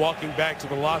Marshall walking back to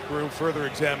the locker room, further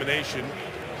examination.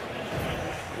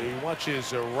 He watches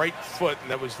his right foot,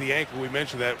 and that was the ankle we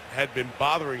mentioned that had been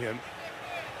bothering him.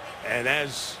 And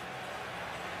as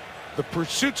the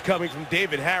pursuit's coming from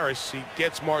David Harris, he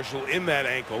gets Marshall in that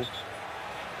ankle.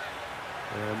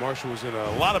 And Marshall was in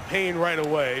a lot of pain right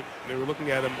away. They were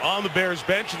looking at him on the Bears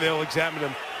bench, and they'll examine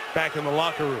him back in the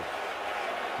locker room.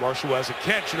 Marshall has a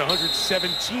catch in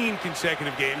 117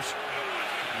 consecutive games.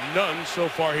 None so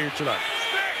far here tonight.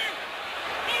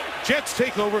 Jets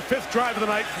take over, 5th drive of the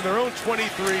night from their own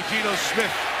 23. Geno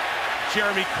Smith,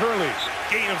 Jeremy Curley,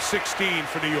 gain of 16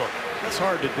 for New York. That's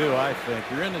hard to do, I think.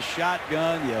 You're in the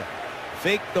shotgun, you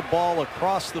fake the ball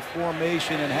across the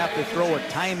formation and have to throw a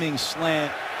timing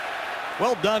slant.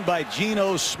 Well done by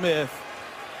Geno Smith.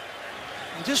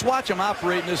 And just watch him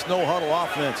operating this no-huddle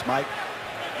offense, Mike.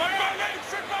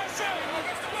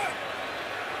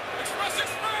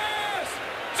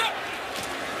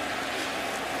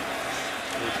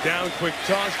 Down, quick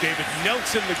toss. David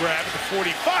Nelson the grab at the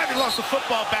 45. He lost the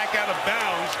football back out of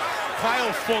bounds.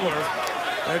 Kyle Fuller.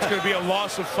 That's going to be a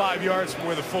loss of 5 yards from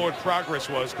where the forward progress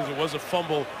was because it was a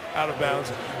fumble out of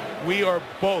bounds. We are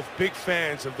both big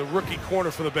fans of the rookie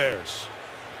corner for the Bears.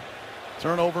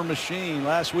 Turnover machine.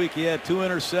 Last week he had 2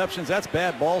 interceptions. That's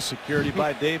bad ball security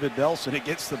by David Nelson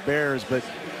against the Bears. But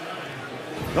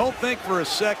don't think for a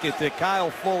second that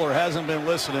Kyle Fuller hasn't been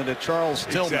listening to Charles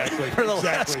Tillman for the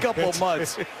last couple of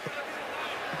months.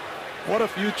 What a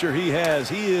future he has.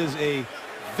 He is a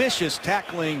vicious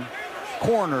tackling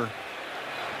corner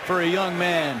for a young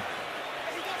man.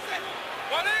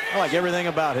 I like everything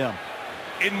about him.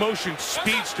 In motion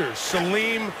speedster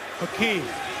Salim Hakeem.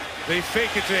 They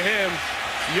fake it to him.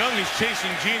 Young is chasing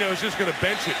Geno. Is just going to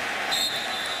bench it.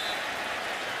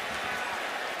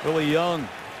 Willie Young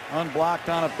unblocked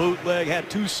on a bootleg. Had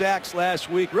 2 sacks last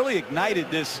week. Really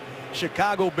ignited this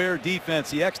Chicago Bear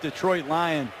defense. The ex-Detroit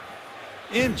Lion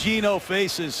in Geno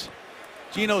Smith's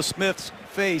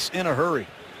face in a hurry.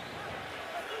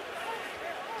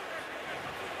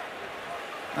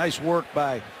 Nice work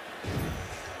by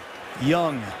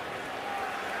Young.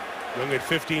 Young had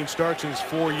 15 starts in his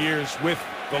 4 years with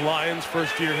the Lions.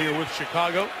 First year here with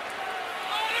Chicago.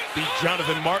 Beat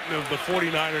Jonathan Martin of the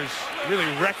 49ers. Really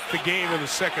wrecked the game in the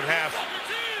second half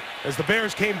as the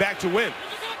Bears came back to win.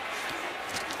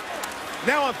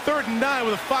 Now on 3rd and 9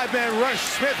 with a 5-man rush.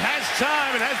 Smith has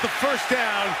time and has the first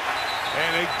down.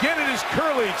 And again it is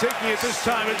Curley taking it this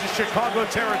time into Chicago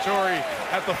territory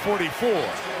at the 44.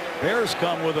 Bears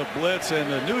come with a blitz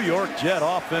and the New York Jet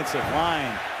offensive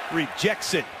line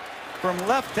rejects it. From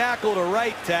left tackle to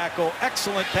right tackle,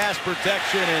 excellent pass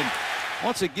protection, and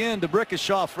once again,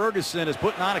 DeBrickashaw Ferguson is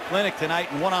putting on a clinic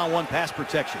tonight in one-on-one pass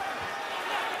protection.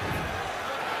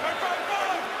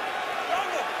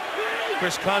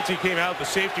 Chris Conte came out, the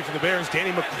safety for the Bears. Danny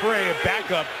McCray, a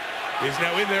backup, is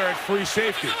now in there at free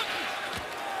safety.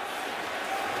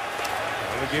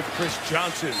 And they give Chris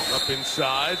Johnson up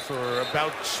inside for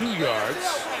about 2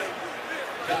 yards.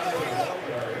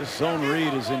 This zone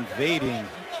read is invading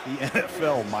the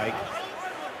NFL, Mike.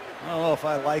 I don't know if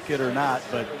I like it or not,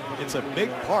 but it's a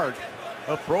big part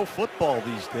of pro football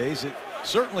these days. It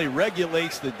certainly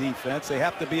regulates the defense. They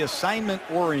have to be assignment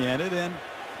oriented, and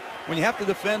when you have to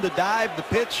defend the dive, the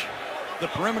pitch, the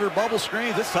perimeter bubble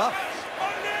screens, it's tough.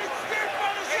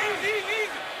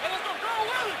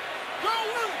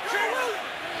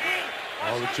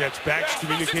 All the Jets backs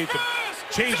communicate the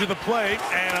change of the play,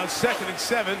 and on 2nd and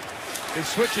 7, they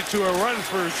switch it to a run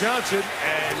for Johnson,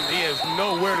 and he has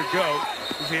nowhere to go.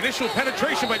 There's the initial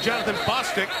penetration by Jonathan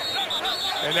Bostic,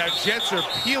 and now Jets are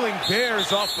peeling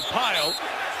Bears off the pile.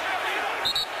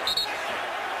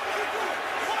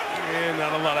 And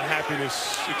not a lot of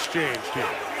happiness exchanged here.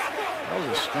 That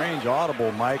was a strange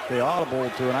audible, Mike. They audible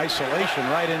to an isolation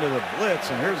right into the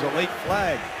blitz, and here's a late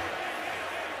flag.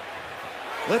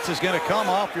 Blitz is going to come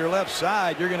off your left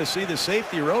side. You're going to see the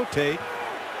safety rotate.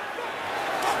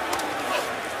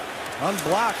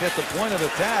 Unblocked at the point of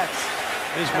attack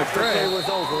is McCray. Play was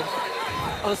over.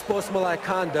 Unsportsmanlike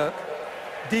conduct.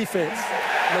 Defense,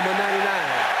 number 99.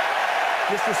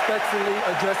 Disrespectfully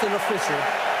addressing official.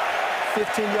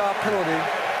 15-yard penalty.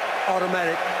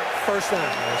 Automatic first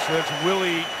down. So that's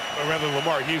Willie, or rather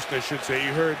Lamar Houston, I should say.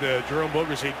 You heard Jerome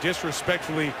Boger say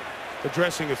disrespectfully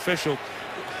addressing official.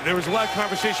 There was a lot of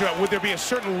conversation about would there be a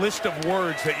certain list of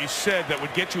words that you said that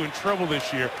would get you in trouble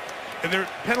this year. And they're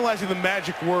penalizing the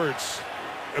magic words.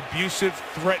 Abusive,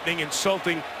 threatening,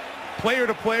 insulting, player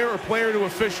to player or player to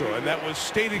official. And that was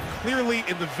stated clearly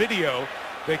in the video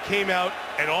that came out,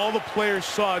 and all the players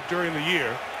saw it during the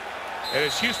year. And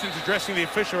as Houston's addressing the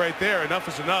official right there, enough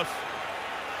is enough.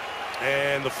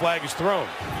 And the flag is thrown.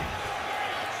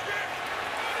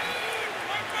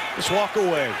 Just walk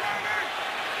away.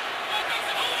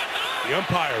 The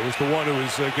umpire was the one who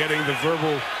was getting the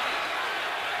verbal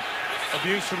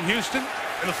abuse from Houston,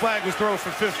 and the flag was thrown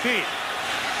for 15.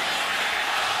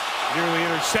 Nearly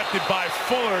intercepted by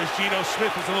Fuller as Geno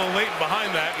Smith was a little late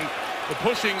behind that, and the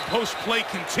pushing post-play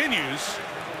continues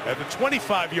at the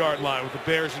 25-yard line with the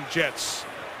Bears and Jets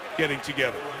getting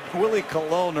together. Willie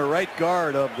Colon, the right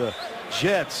guard of the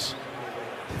Jets.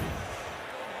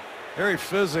 Very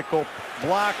physical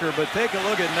blocker, but take a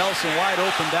look at Nelson wide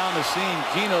open down the seam.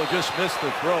 Geno just missed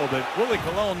the throw, but Willie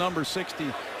Colon, number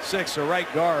 66, a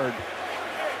right guard,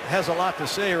 has a lot to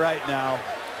say right now.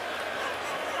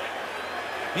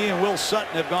 He and Will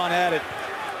Sutton have gone at it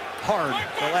hard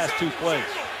the last 2 plays.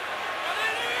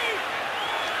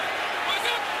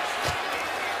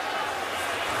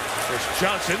 There's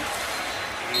Johnson.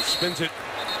 He spins it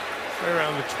right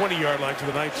around the 20-yard line to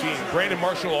the 19. Brandon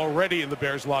Marshall already in the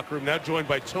Bears locker room, now joined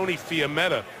by Tony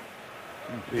Fiametta,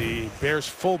 the Bears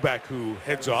fullback who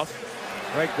heads off.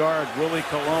 Right guard Willie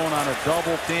Colon on a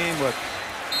double team with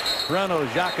Breno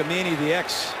Giacomini, the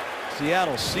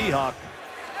ex-Seattle Seahawk.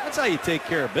 That's how you take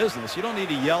care of business. You don't need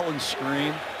to yell and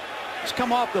scream. Just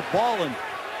come off the ball and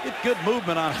get good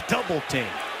movement on a double team.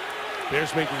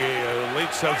 Bears making a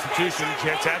late substitution.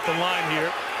 Jets at the line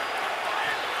here.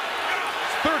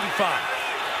 It's 3rd and 5.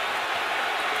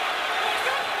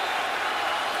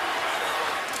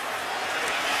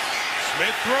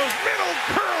 Smith throws middle.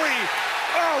 Curley.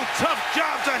 Oh, tough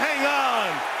job to hang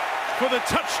on for the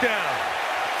touchdown.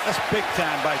 That's big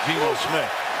time by Geno Smith.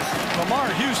 Lamar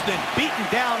Houston beaten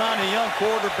down on a young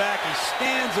quarterback. He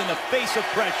stands in the face of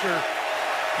pressure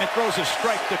and throws a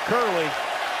strike to Curley.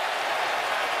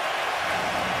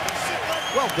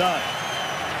 Well done.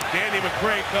 Danny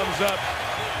McCray comes up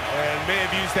and may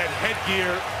have used that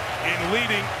headgear in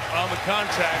leading on the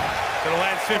contact. That'll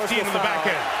land 15 in the back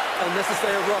end.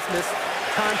 Unnecessary roughness.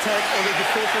 Contact on the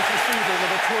defensive receiver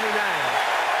with a 29.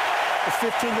 The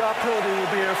 15-yard penalty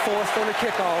will be enforced on the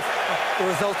kickoff. The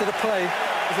result of the play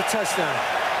is a touchdown.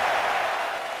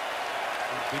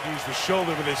 Did use the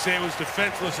shoulder, but they say it was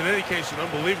defenseless. In any case, an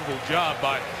unbelievable job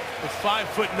by the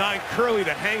 5'9" Curley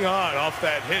to hang on off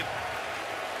that hit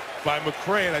by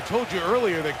McCray. And I told you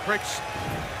earlier that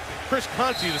Chris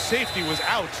Conte, the safety, was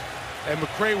out and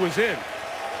McCray was in.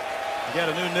 You got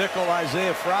a new nickel,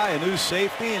 Isaiah Fry, a new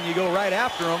safety, and you go right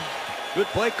after him. Good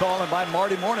play calling by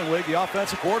Marty Morningwig, the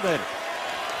offensive coordinator.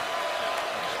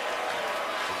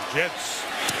 The Jets,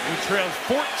 who trailed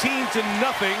 14-0,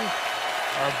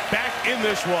 are back in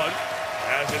this one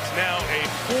as it's now a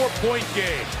 4-point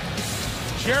game.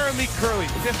 Jeremy Curley,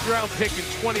 5th-round pick in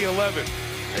 2011.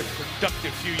 A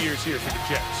productive few years here for the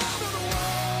Jets.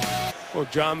 Well,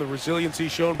 John, the resiliency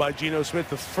shown by Geno Smith,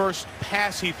 the first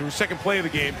pass he threw, second play of the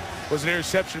game, was an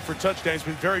interception for touchdown. He's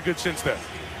been very good since then.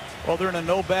 Well, they're in a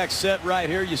no-back set right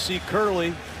here. You see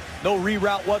Curley, no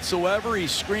reroute whatsoever.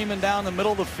 He's screaming down the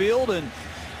middle of the field, and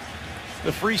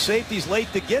the free safety's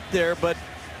late to get there, but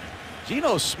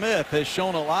Geno Smith has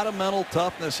shown a lot of mental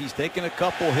toughness. He's taken a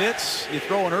couple hits. You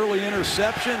throw an early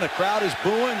interception, the crowd is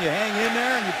booing, you hang in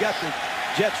there, and you've got the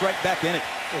Jets right back in it.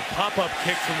 A pop-up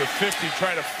kick from the 50,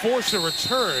 trying to force a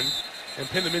return and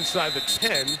pin them inside the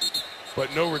 10,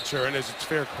 but no return as it's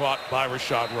fair caught by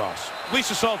Rashad Ross.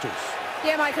 Lisa Salters.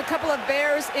 Yeah, Mike, a couple of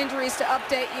Bears injuries to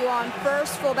update you on.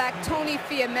 First, fullback Tony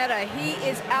Fiametta. He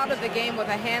is out of the game with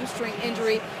a hamstring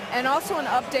injury. And also an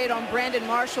update on Brandon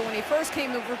Marshall. When he first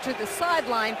came over to the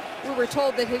sideline, we were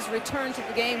told that his return to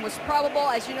the game was probable.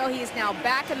 As you know, he is now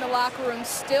back in the locker room,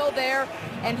 still there,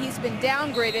 and he's been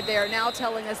downgraded. They are now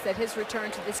telling us that his return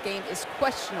to this game is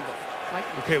questionable. Mike?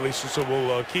 Okay, Lisa, so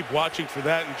we'll keep watching for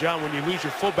that. And, John, when you lose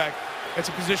your fullback, that's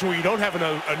a position where you don't have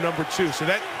a number 2, so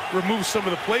that removes some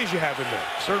of the plays you have in there.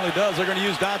 Certainly does. They're going to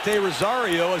use Dante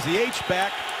Rosario as the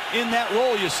H-back in that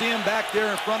role. You see him back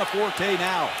there in front of Forte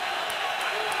now.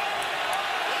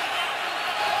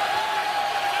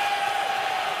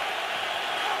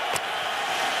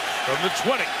 From the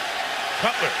 20,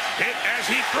 Cutler hit as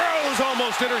he throws,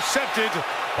 almost intercepted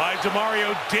by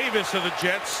Demario Davis of the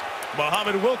Jets.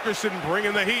 Muhammad Wilkerson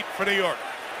bringing the heat for New York.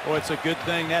 Well, it's a good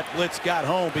thing that blitz got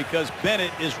home because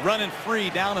Bennett is running free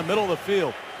down the middle of the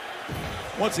field.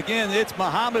 Once again, it's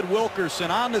Muhammad Wilkerson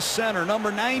on the center,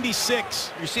 number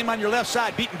 96. You see him on your left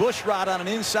side beating Bushrod on an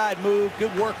inside move.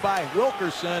 Good work by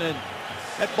Wilkerson, and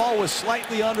that ball was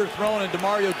slightly underthrown, and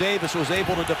Demario Davis was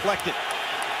able to deflect it.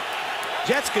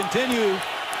 Jets continue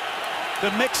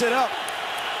to mix it up.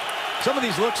 Some of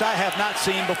these looks I have not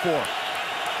seen before.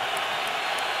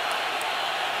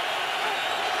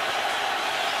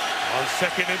 On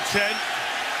 2nd and 10,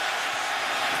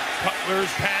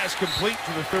 Cutler's pass complete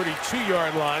to the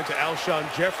 32-yard line to Alshon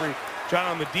Jeffrey. John,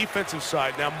 on the defensive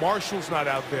side, now Marshall's not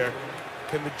out there.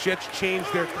 Can the Jets change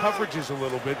their coverages a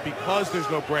little bit because there's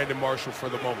no Brandon Marshall for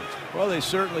the moment? Well, they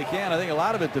certainly can. I think a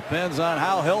lot of it depends on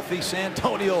how healthy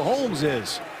Santonio Holmes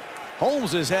is.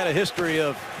 Holmes has had a history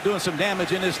of doing some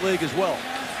damage in this league as well.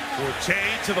 Forte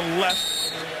to the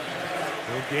left.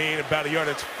 He'll gain about a yard.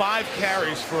 It's 5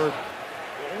 carries for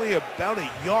only about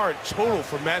a yard total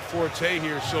for Matt Forte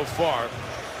here so far.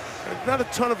 Not a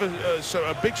ton of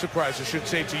a big surprise, I should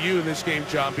say, to you in this game,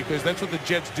 John, because that's what the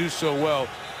Jets do so well.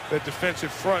 That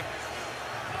defensive front.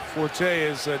 Forte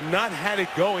has not had it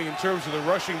going in terms of the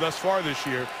rushing thus far this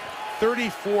year.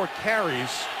 34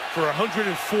 carries for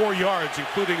 104 yards,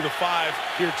 including the 5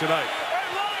 here tonight.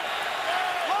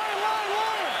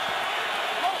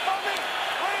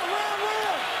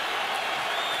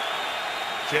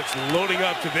 Jets loading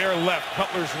up to their left,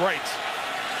 Cutler's right.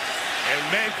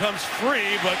 And man comes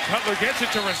free, but Cutler gets it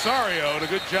to Rosario. And a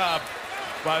good job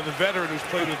by the veteran who's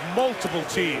played with multiple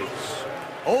teams.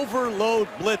 Overload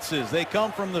blitzes. They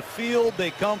come from the field. They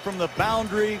come from the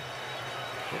boundary.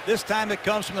 This time it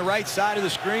comes from the right side of the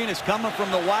screen. It's coming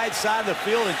from the wide side of the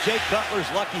field, and Jake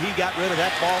Cutler's lucky he got rid of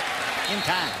that ball. in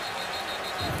time.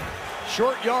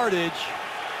 Short yardage.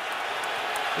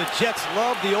 The Jets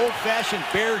love the old-fashioned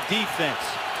Bear defense.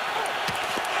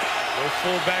 No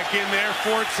fullback in there.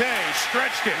 Forte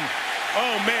stretched it.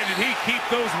 Oh, man, did he keep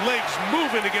those legs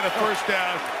moving to get a first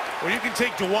down. Well, you can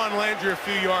take DeJuan Landry a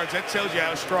few yards. That tells you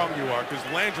how strong you are, because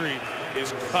Landry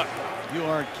is cut. You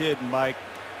aren't kidding, Mike.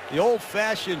 The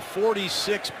old-fashioned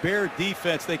 46 Bear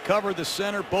defense. They covered the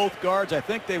center, both guards. I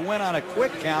think they went on a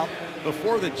quick count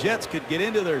before the Jets could get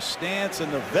into their stance,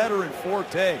 and the veteran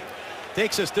Forte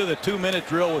takes us to the 2-minute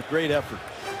drill with great effort.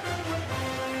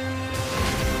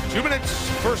 2 minutes,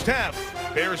 first half.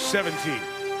 Bears 17,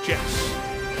 Jets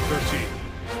 13.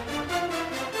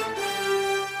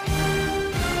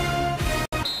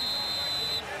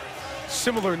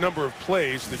 Similar number of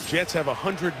plays. The Jets have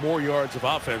 100 more yards of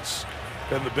offense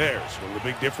than the Bears. One of the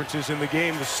big differences in the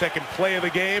game, the second play of the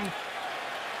game,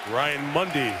 Ryan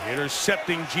Mundy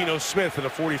intercepting Geno Smith in a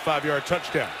 45-yard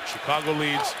touchdown. Chicago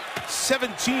leads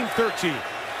 17-13.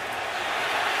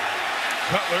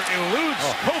 Cutler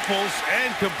eludes Coples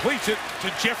and completes it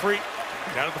to Jeffrey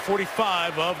down at the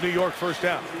 45 of New York, first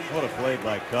down. What a play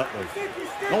by Cutler.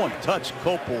 No one touched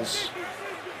Coples.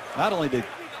 Not only did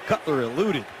Cutler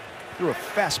elude it, threw a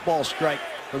fastball strike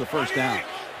for the first down.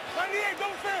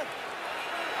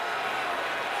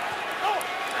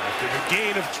 After the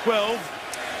gain of 12,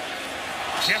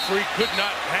 Jeffrey could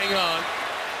not hang on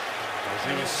as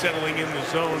he was settling in the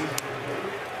zone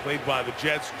played by the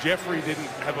Jets. Jeffrey didn't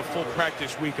have a full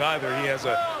practice week either. He has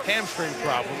a hamstring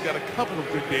problem. Got a couple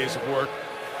of good days of work.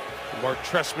 Mark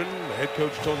Trestman, the head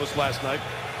coach, told us last night.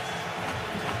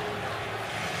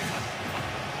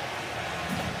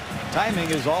 Timing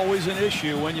is always an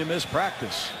issue when you miss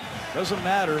practice. Doesn't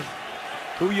matter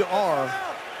who you are.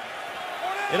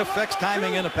 It affects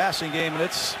timing in the passing game, and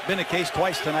it's been a case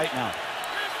twice tonight now.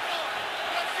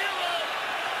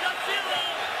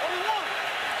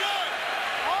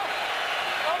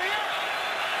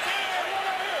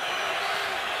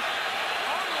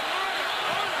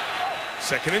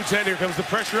 Second and 10. Here comes the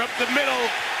pressure up the middle.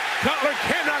 Cutler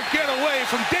cannot get away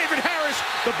from David Harris.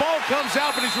 The ball comes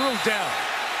out, but he's ruled down.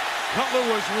 Cutler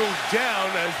was ruled down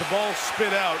as the ball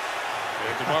spit out,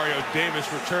 and Demario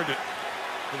Davis returned it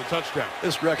for the touchdown.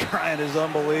 This Rex Ryan is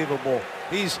unbelievable.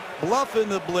 He's bluffing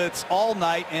the blitz all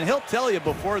night, and he'll tell you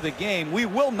before the game, we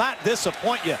will not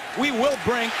disappoint you. We will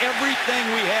bring everything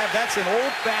we have. That's an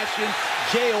old-fashioned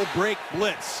jailbreak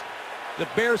blitz. The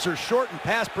Bears are short in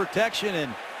pass protection,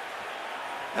 and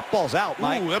that ball's out,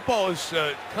 Mike. Ooh, that ball is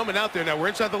coming out there. Now we're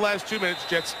inside the last 2 minutes.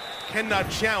 Jets cannot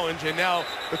challenge, and now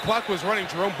the clock was running.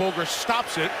 Jerome Boger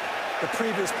stops it. The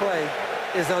previous play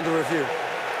is under review.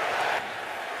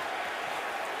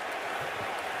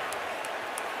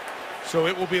 So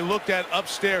it will be looked at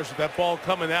upstairs with that ball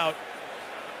coming out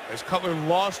as Cutler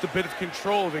lost a bit of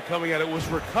control of it coming out. It was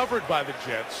recovered by the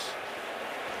Jets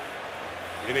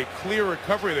in a clear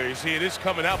recovery there. You see it is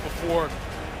coming out before.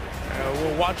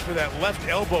 We'll watch for that left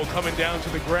elbow coming down to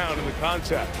the ground in the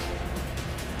contact.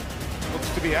 Looks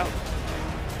to be out.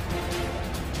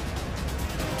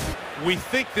 We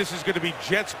think this is going to be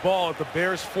Jets ball at the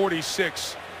Bears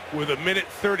 46 with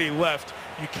 1:30 left.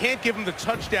 You can't give him the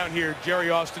touchdown here. Jerry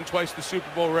Austin, twice the Super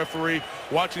Bowl referee,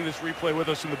 watching this replay with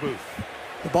us in the booth.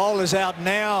 The ball is out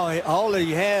now. All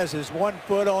he has is 1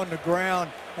 foot on the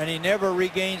ground, and he never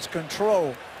regains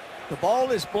control. The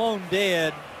ball is blown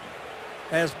dead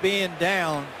as being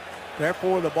down.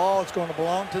 Therefore, the ball is going to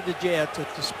belong to the Jets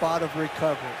at the spot of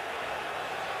recovery.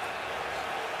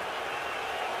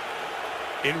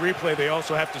 In replay, they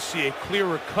also have to see a clear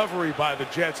recovery by the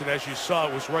Jets, and as you saw,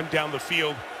 it was run down the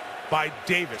field by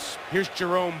Davis. Here's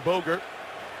Jerome Boger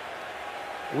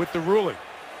with the ruling.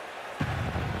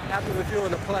 After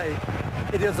reviewing the play,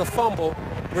 it is a fumble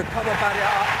recovered by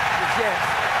the Jets.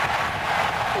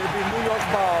 It will be New York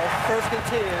ball, 1st and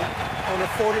 10 on the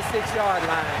 46-yard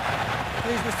line.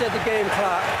 Please reset the game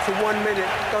clock to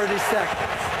 1:30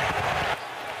 seconds.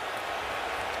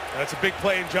 That's a big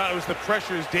play, and John, it was the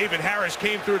pressure as David Harris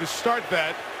came through to start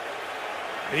that.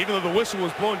 And even though the whistle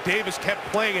was blown, Davis kept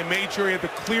playing and made sure he had the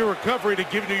clear recovery to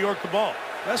give New York the ball.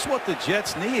 That's what the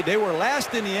Jets need. They were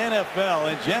last in the NFL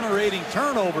in generating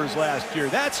turnovers last year.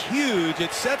 That's huge.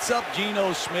 It sets up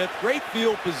Geno Smith. Great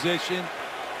field position.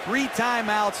 3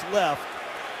 timeouts left.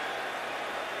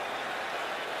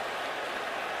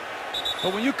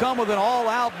 But when you come with an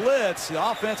all-out blitz, the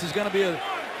offense is going to be a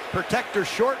protector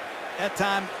short. That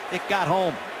time, it got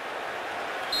home.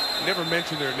 Never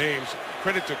mentioned their names.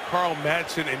 Credit to Carl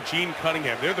Madsen and Gene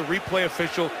Cunningham. They're the replay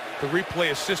official, the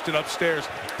replay assistant upstairs.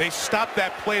 They stopped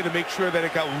that play to make sure that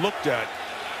it got looked at.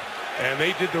 And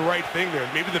they did the right thing there.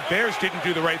 Maybe the Bears didn't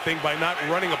do the right thing by not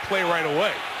running a play right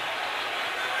away.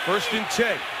 1st and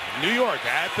 10. New York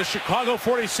at the Chicago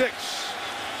 46.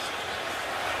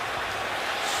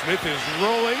 Smith is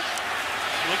rolling.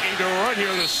 Looking to run here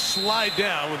with a slide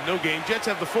down with no gain. Jets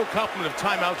have the full complement of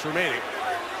timeouts remaining.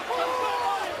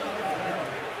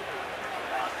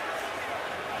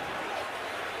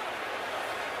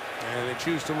 And they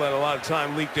choose to let a lot of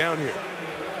time leak down here.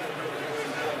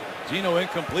 Geno in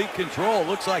complete control.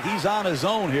 Looks like he's on his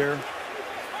own here.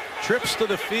 Trips to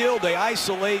the field. They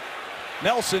isolate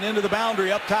Nelson into the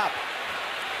boundary up top.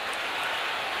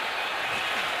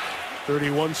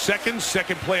 31 seconds.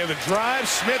 Second play of the drive.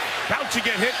 Smith about to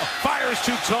get hit. Fires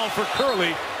too tall for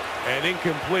Curley. And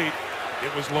incomplete.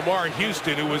 It was Lamar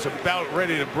Houston who was about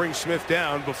ready to bring Smith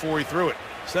down before he threw it.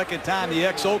 Second time the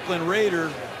ex-Oakland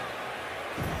Raider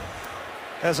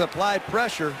has applied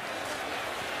pressure.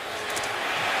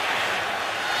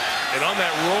 And on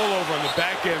that rollover on the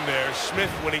back end there, Smith,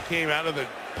 when he came out of the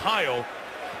pile,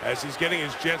 as he's getting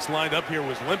his Jets lined up here,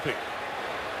 was limping.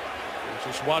 We'll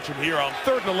just watch him here on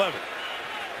 3rd and 11.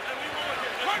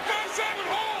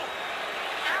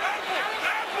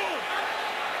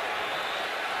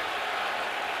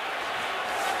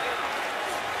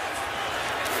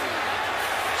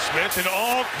 Smith in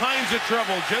all kinds of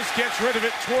trouble, just gets rid of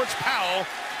it towards Powell.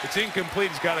 It's incomplete.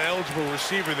 He's got an eligible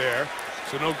receiver there,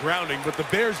 so no grounding. But the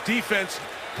Bears defense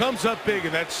comes up big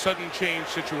in that sudden change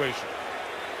situation.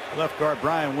 Left guard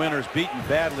Brian Winters beaten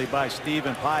badly by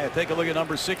Stephen Paya. Take a look at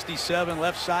number 67,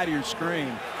 left side of your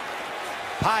screen.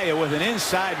 Paya with an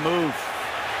inside move.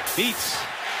 Beats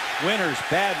Winters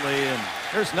badly, and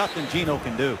there's nothing Geno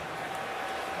can do.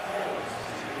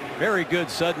 Very good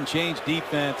sudden change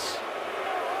defense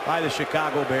by the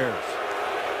Chicago Bears.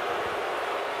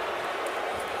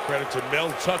 Credit to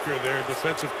Mel Tucker, their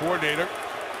defensive coordinator.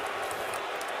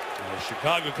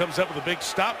 Chicago comes up with a big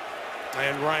stop,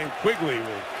 and Ryan Quigley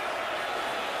will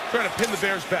try to pin the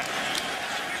Bears back.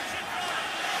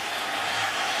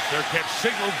 Their catch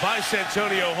signaled by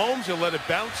Santonio Holmes. He'll let it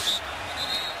bounce,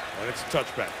 and it's a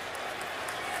touchback.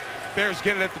 Bears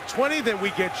get it at the 20. Then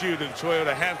we get you to the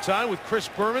Toyota halftime with Chris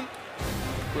Berman.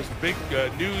 Of course, the big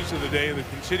news of the day, the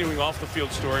continuing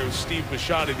off-the-field story, was Steve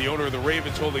Bisciotti, the owner of the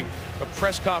Ravens, holding a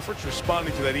press conference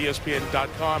responding to that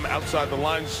ESPN.com Outside the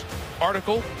Lines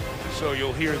article. So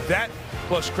you'll hear that,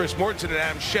 plus Chris Mortensen and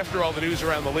Adam Schefter, all the news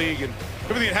around the league and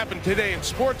everything that happened today in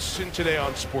sports and today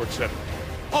on SportsCenter.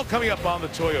 All coming up on the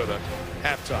Toyota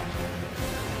halftime.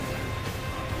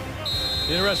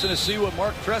 Interesting to see what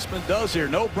Mark Trestman does here.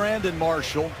 No Brandon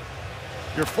Marshall.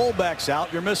 Your fullback's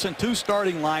out. You're missing 2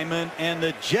 starting linemen, and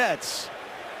the Jets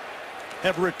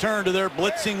have returned to their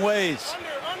blitzing ways.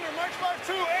 Under, March Mark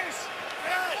 2, ace.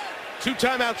 2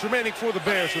 timeouts remaining for the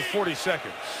Bears with 40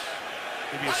 seconds.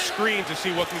 Maybe a screen to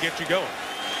see what can get you going.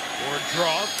 Or a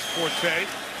draw, Forte.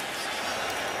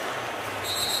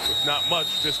 With not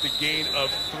much, just a gain of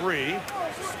 3.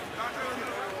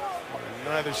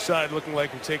 Neither side looking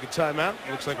like we'll take a timeout.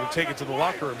 Looks like we'll take it to the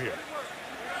locker room here.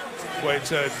 Boy,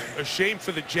 it's a shame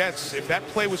for the Jets. If that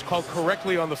play was called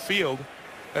correctly on the field,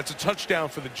 that's a touchdown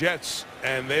for the Jets,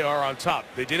 and they are on top.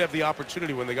 They did have the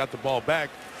opportunity when they got the ball back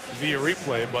via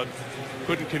replay, but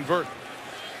couldn't convert.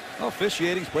 Well,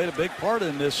 officiating's played a big part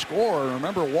in this score.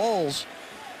 Remember, Walls,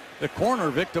 the corner,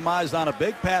 victimized on a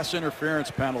big pass interference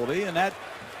penalty, and that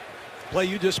play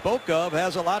you just spoke of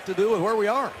has a lot to do with where we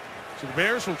are. So the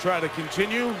Bears will try to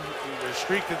continue their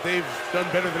streak that they've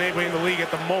done better than anybody in the league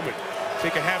at the moment.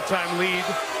 Take a halftime lead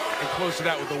and close it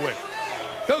out with a win.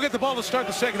 They'll get the ball to start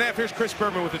the second half. Here's Chris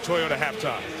Berman with the Toyota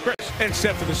halftime. Chris, and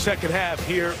set for the second half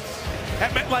here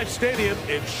at MetLife Stadium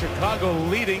in Chicago,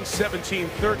 leading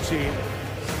 17-13.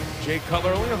 Jay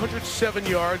Cutler only 107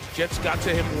 yards. Jets got to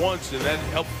him once, and that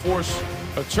helped force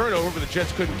a turnover, but the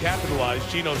Jets couldn't capitalize.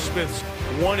 Geno Smith's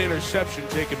 1 interception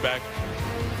taken back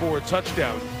for a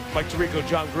touchdown. Mike Tirico,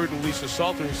 John Gruden, Lisa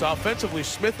Salters. Offensively,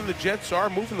 Smith and the Jets are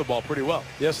moving the ball pretty well.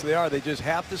 Yes, they are. They just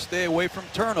have to stay away from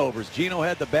turnovers. Geno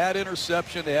had the bad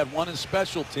interception. They had 1 in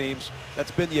special teams.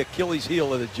 That's been the Achilles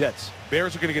heel of the Jets.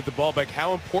 Bears are going to get the ball back.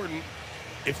 How important,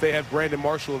 if they have Brandon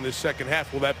Marshall in this second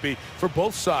half, will that be for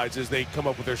both sides as they come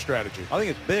up with their strategy? I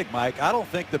think it's big, Mike. I don't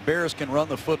think the Bears can run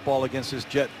the football against this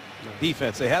Jet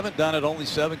defense. They haven't done it. Only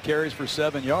 7 carries for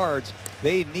 7 yards.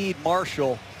 They need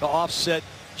Marshall to offset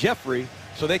Jeffrey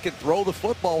so they can throw the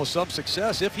football with some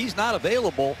success. If he's not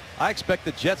available, I expect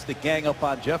the Jets to gang up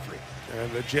on Jeffrey.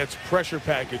 And the Jets' pressure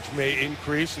package may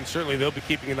increase, and certainly they'll be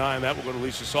keeping an eye on that. We'll go to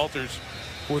Lisa Salters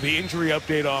for the injury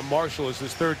update on Marshall as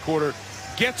this third quarter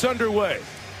gets underway.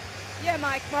 Yeah,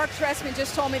 Mike, Mark Trestman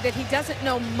just told me that he doesn't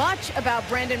know much about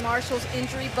Brandon Marshall's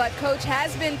injury, but Coach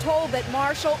has been told that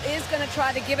Marshall is going to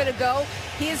try to give it a go.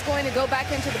 He is going to go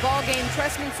back into the ball game.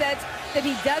 Trestman says that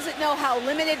he doesn't know how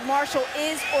limited Marshall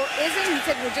is or isn't. He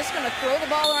said we're just going to throw the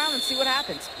ball around and see what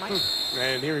happens. Mike?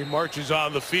 And here he marches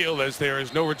on the field as there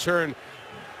is no return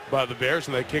by the Bears,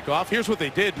 and they kick off. Here's what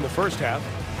they did in the first half.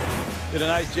 Did a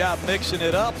nice job mixing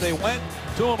it up. They went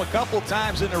to him a couple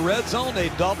times in the red zone. They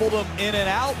doubled him in and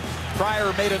out.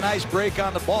 Pryor made a nice break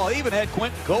on the ball. He even had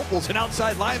Quentin Coples, an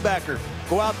outside linebacker,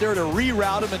 go out there to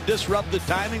reroute him and disrupt the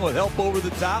timing with help over the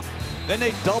top. Then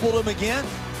they doubled him again.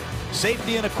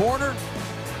 Safety in a corner,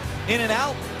 in and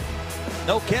out,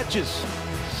 no catches.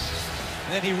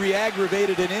 And then he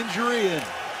re-aggravated an injury, and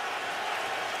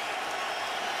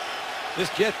this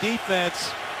Jet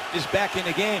defense is back in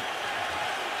the game.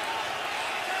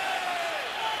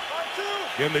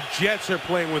 And the Jets are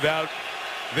playing without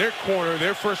their corner,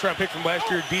 their first-round pick from last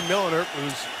year, D. Milliner,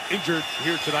 who's injured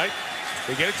here tonight.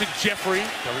 They get it to Jeffrey,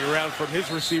 coming around from his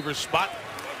receiver spot.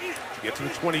 To get to the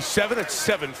 27, it's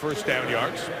 7 first-down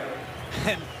yards.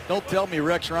 And don't tell me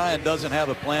Rex Ryan doesn't have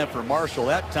a plan for Marshall.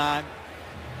 That time,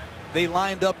 they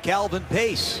lined up Calvin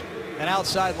Pace, an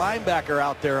outside linebacker,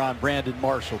 out there on Brandon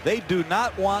Marshall. They do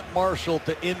not want Marshall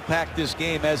to impact this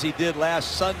game as he did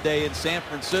last Sunday in San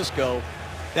Francisco.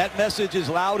 That message is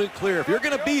loud and clear. If you're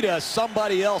going to beat us,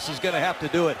 somebody else is going to have to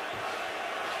do it.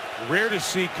 Rare to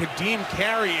see Kadeem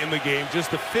Carey in the game,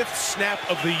 just the 5th snap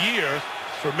of the year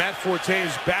for Matt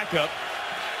Forte's backup.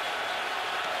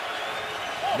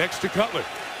 Next to Cutler.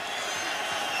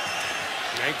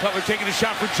 And Cutler taking a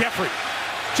shot for Jeffrey.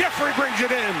 Jeffrey brings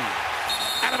it in.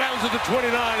 Out of bounds at the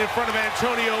 29 in front of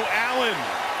Antonio Allen.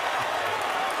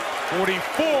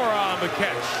 44 on the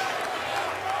catch.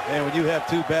 And when you have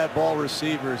two bad ball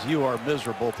receivers, you are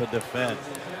miserable to defend.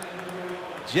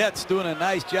 Jets doing a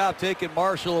nice job taking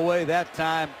Marshall away. That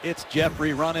time it's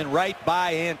Jeffrey running right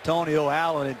by Antonio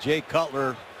Allen, and Jay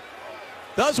Cutler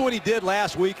does what he did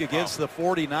last week against the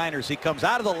 49ers. He comes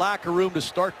out of the locker room to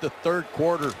start the third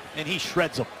quarter, and he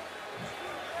shreds them.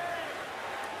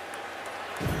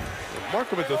 Mark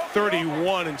him at the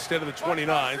 31 instead of the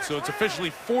 29, so it's officially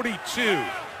 42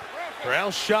 for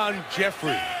Alshon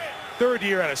Jeffrey. 3rd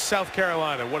year out of South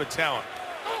Carolina. What a talent.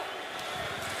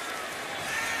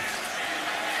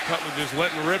 Cutler just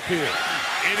letting rip here.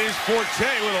 It is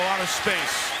Forte with a lot of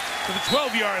space to the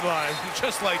 12-yard line.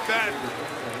 Just like that,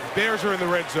 Bears are in the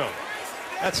red zone.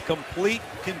 That's complete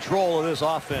control of this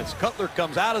offense. Cutler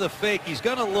comes out of the fake. He's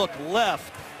going to look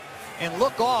left and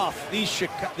look off these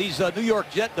New York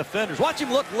Jet defenders. Watch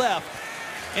him look left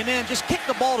and then just kick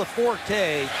the ball to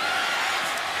Forte.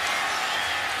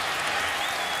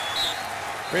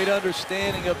 Great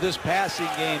understanding of this passing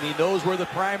game. He knows where the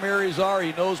primaries are.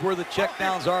 He knows where the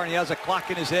checkdowns are, and he has a clock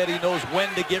in his head. He knows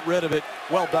when to get rid of it.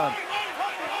 Well done.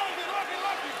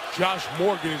 Josh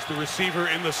Morgan is the receiver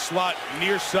in the slot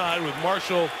near side with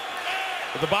Marshall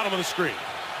at the bottom of the screen.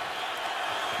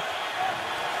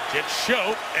 Jets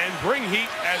show and bring heat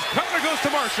as Cutler goes to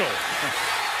Marshall.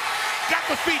 Got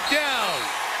the feet down.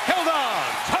 Held on.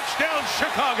 Touchdown,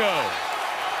 Chicago.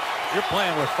 You're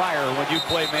playing with fire when you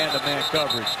play man-to-man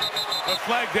coverage. A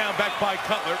flag down back by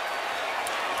Cutler.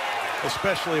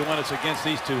 Especially when it's against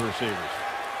these two receivers.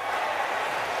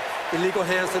 Illegal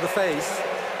hands to the face.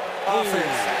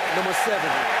 Offense, number 7.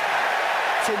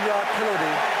 10-yard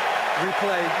penalty.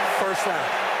 Replay, first down.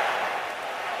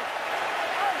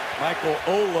 Michael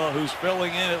Ola, who's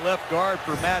filling in at left guard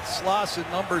for Matt Slauson,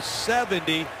 number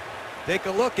 70. Take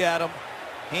a look at him.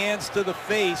 Hands to the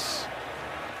face.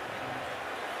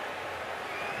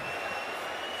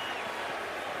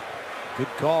 Good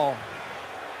call.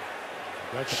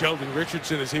 That's Sheldon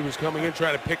Richardson as he was coming in,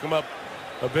 trying to pick him up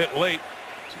a bit late.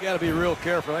 So you got to be real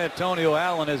careful. Antonio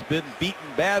Allen has been beaten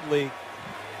badly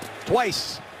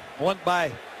twice. One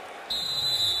by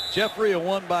Jeffrey and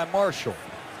one by Marshall.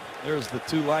 There's the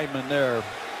two linemen there.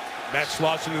 Matt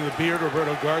Slauson in the beard,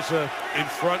 Roberto Garza in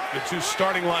front. The two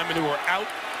starting linemen who are out,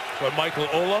 but Michael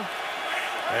Ola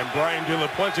and Brian De La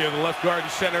Puente are the left guard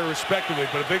and center respectively.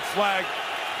 But a big flag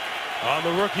on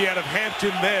the rookie out of Hampton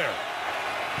there.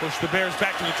 Push the Bears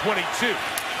back to the 22.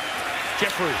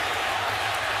 Jeffrey.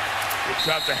 Good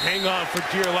job to hang on for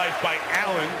dear life by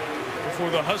Allen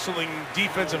before the hustling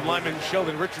defensive lineman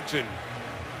Sheldon Richardson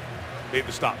made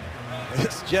the stop.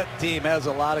 This Jet team has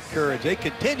a lot of courage. They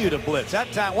continue to blitz.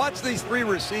 That time, watch these 3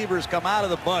 receivers come out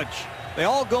of the bunch. They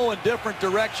all go in different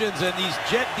directions, and these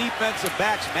Jet defensive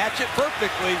backs match it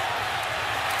perfectly.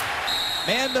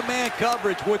 Man-to-man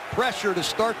coverage with pressure to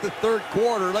start the third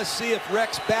quarter. Let's see if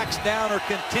Rex backs down or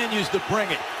continues to bring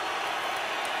it.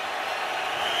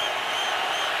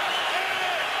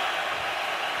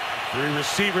 Three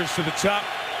receivers to the top.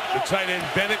 The tight end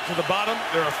Bennett to the bottom.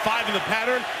 There are 5 in the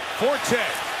pattern. Forte.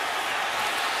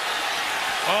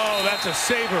 Oh, that's a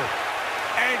saver.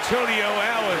 Antonio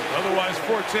Allen. Otherwise,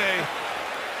 Forte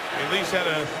at least had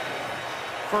a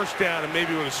first down and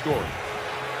maybe would have scored.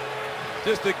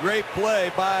 Just a great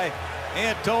play by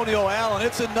Antonio Allen.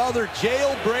 It's another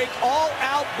jailbreak,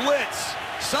 all-out blitz.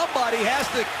 Somebody has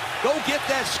to go get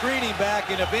that screening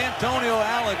back, and if Antonio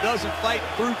Allen doesn't fight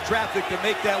through traffic to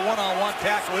make that one-on-one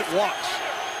tackle, it walks.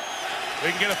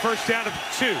 They can get a first down at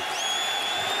 2.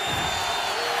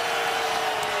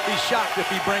 Be shocked if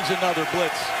he brings another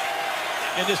blitz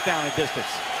in this down and distance.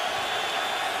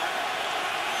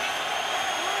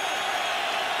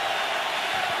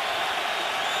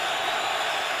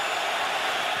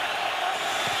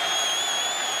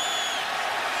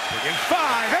 In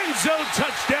 5, end zone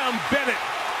touchdown, Bennett.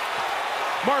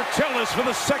 Martellus for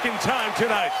the second time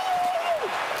tonight.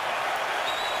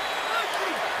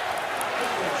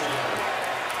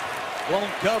 Blown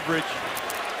coverage.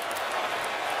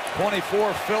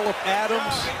 24, Phillip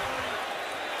Adams.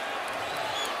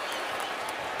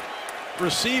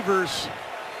 Receivers.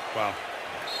 Wow.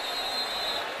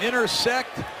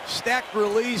 Intersect, stacked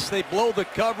release. They blow the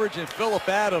coverage, and Phillip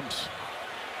Adams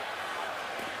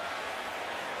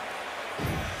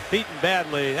beaten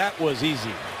badly. That was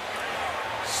easy.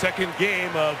 Second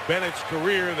game of Bennett's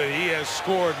career that he has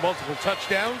scored multiple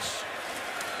touchdowns.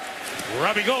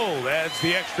 Robbie Gould adds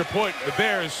the extra point. The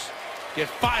Bears get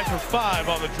 5 for 5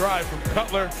 on the drive from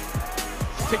Cutler.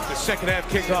 Take the second half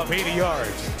kickoff 80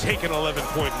 yards. Take an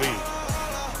 11-point lead.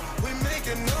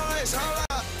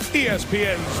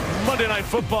 ESPN's Monday Night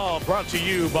Football brought to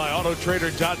you by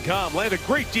Autotrader.com. Land a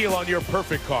great deal on your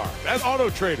perfect car at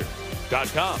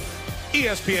Autotrader.com.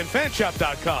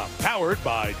 ESPNFanshop.com, powered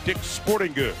by Dick's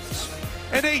Sporting Goods.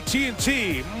 And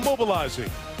AT&T, mobilizing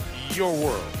your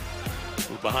world.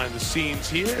 We're behind the scenes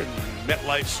here in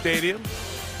MetLife Stadium.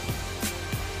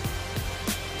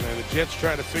 And the Jets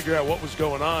trying to figure out what was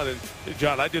going on. And,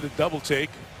 John, I did a double take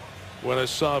when I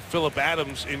saw Phillip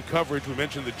Adams in coverage. We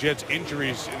mentioned the Jets'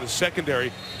 injuries in the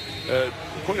secondary.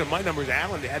 According to my numbers,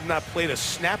 Allen had not played a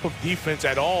snap of defense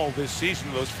at all this season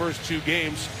in those first 2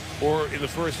 games. Or in the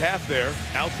first half there,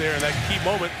 out there in that key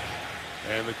moment.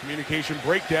 And the communication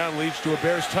breakdown leads to a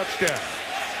Bears touchdown.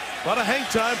 A lot of hang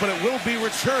time, but it will be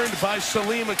returned by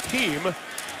Salim Akeem.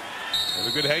 And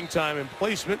a good hang time and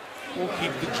placement will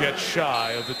keep the Jets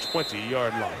shy of the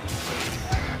 20-yard line.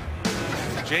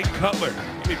 Jay Cutler,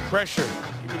 give me pressure.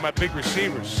 Give me my big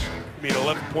receivers. Give me an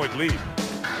 11-point lead.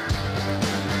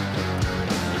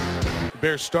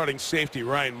 Bears starting safety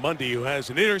Ryan Mundy, who has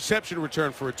an interception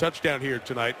return for a touchdown here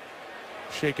tonight.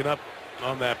 Shaken up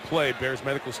on that play. Bears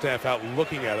medical staff out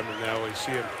looking at him, and now we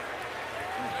see him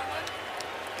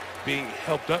being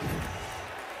helped up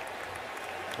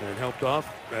and helped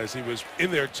off as he was in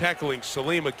there tackling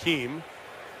Salim Akeem.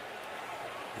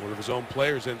 One of his own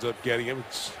players ends up getting him.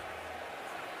 It's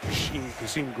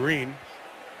Kasim Green.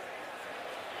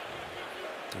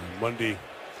 And Mundy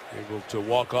able to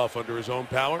walk off under his own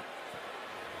power.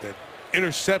 That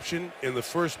interception in the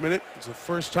first minute. It's the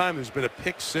first time there's been a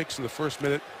pick 6 in the first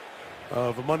minute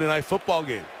of a Monday Night Football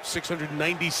game.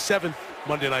 697th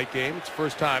Monday night game. It's the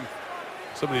first time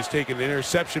somebody's taken an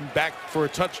interception back for a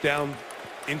touchdown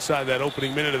inside that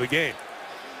opening minute of the game.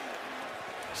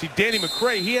 See, Danny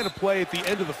McCray, he had to play at the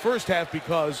end of the first half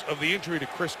because of the injury to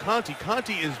Chris Conte.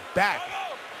 Conte is back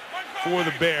for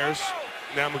the Bears.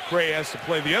 Now McCray has to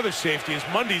play the other safety as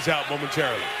Mundy's out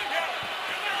momentarily.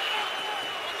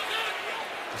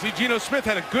 See, Geno Smith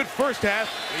had a good first half.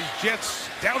 These Jets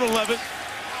down 11.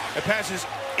 It passes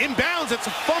inbounds. It's a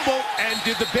fumble. And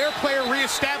did the Bear player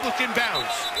reestablish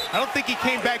inbounds? I don't think he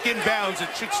came back inbounds.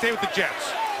 It should stay with the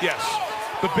Jets. Yes.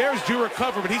 The Bears do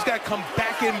recover, but he's got to come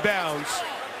back inbounds.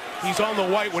 He's on the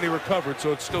white when he recovered,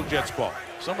 so it's still Jets ball.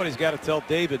 Somebody's got to tell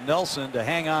David Nelson to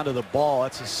hang on to the ball.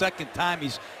 That's the second time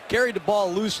he's carried the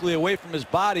ball loosely away from his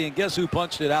body, and guess who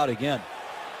punched it out again?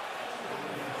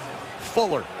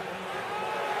 Fuller.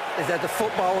 Is that the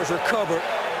football was recovered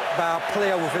by a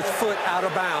player with his foot out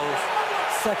of bounds.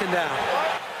 Second down.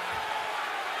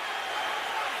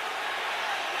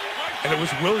 And it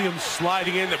was Williams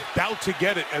sliding in, about to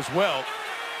get it as well.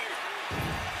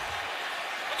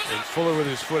 And Fuller with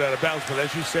his foot out of bounds. But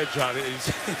as you said, John, it's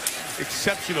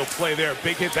exceptional play there.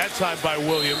 Big hit that time by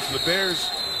Williams. The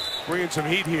Bears bringing some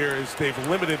heat here as they've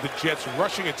limited the Jets'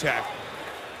 rushing attack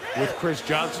with Chris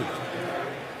Johnson.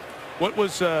 What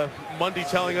was Mundy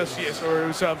telling us? Yes, or it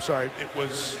was, I'm sorry, it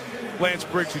was Lance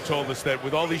Briggs who told us that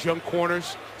with all these young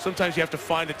corners, sometimes you have to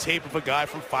find a tape of a guy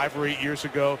from 5 or 8 years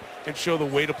ago and show the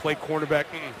way to play cornerback.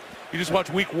 You just watch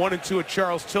week 1 and 2 of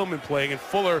Charles Tillman playing, and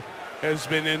Fuller has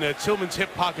been in Tillman's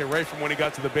hip pocket right from when he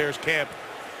got to the Bears camp.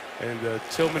 And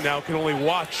Tillman now can only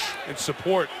watch and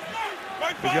support.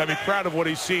 He's got to be proud of what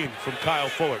he's seen from Kyle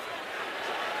Fuller.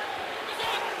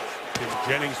 Tim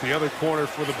Jennings, the other corner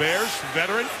for the Bears,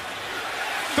 veteran.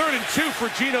 3rd and 2 for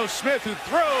Geno Smith, who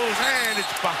throws, and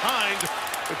it's behind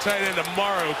the tight end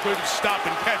Amaro. Couldn't stop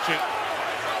and catch it.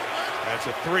 That's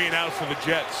a 3 and out for the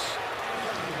Jets.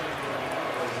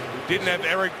 We didn't have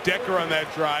Eric Decker on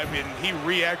that drive, and he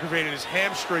re-aggravated his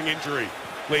hamstring injury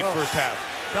late first half.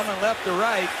 Coming left to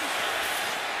right.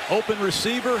 Open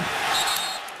receiver.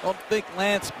 Don't think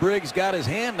Lance Briggs got his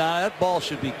hand on it. That ball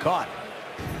should be caught.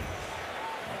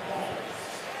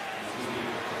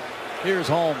 Here's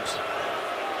Holmes.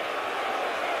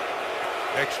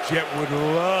 Ex-Jet would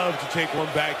love to take one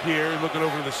back here. Looking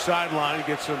over to the sideline to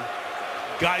get some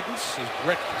guidance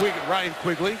as Ryan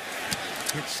Quigley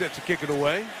gets set to kick it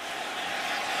away.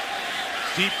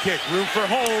 Deep kick, room for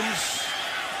Holmes.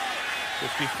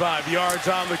 55 yards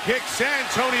on the kick.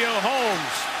 Santonio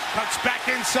Holmes cuts back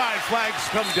inside. Flags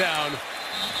come down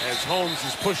as Holmes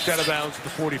is pushed out of bounds at the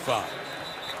 45.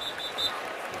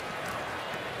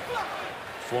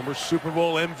 Former Super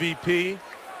Bowl MVP.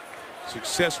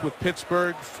 Success with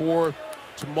Pittsburgh. 4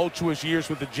 tumultuous years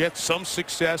with the Jets. Some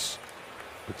success,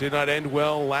 but did not end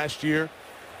well last year.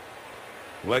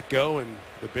 Let go, and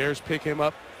the Bears pick him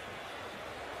up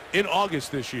in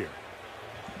August this year.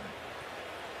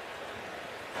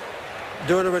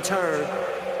 During the return,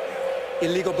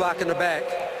 illegal block in the back.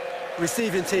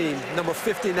 Receiving team, number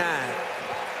 59.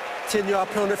 10-yard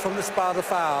penalty from the spot of the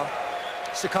foul.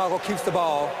 Chicago keeps the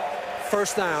ball.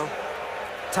 First down,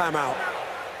 timeout.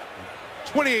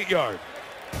 28-yard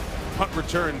punt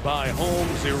return by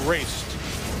Holmes, erased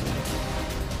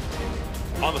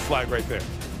on the flag right there.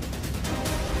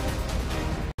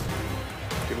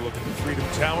 Get a look at the Freedom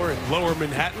Tower in Lower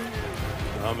Manhattan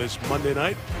on this Monday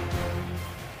night.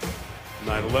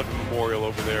 9/11 Memorial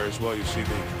over there as well. You see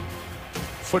the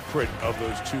footprint of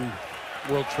those 2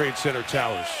 World Trade Center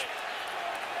towers.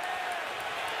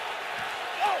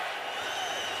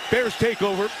 Bears take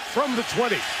over from the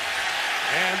 20.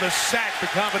 And the sack, the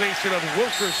combination of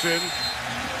Wilkerson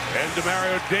and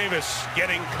Demario Davis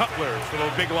getting Cutler for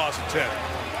the big loss of 10.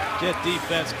 Jet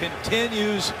defense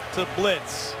continues to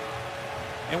blitz.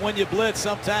 And when you blitz,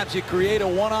 sometimes you create a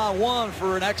one-on-one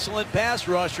for an excellent pass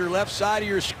rusher left side of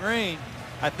your screen.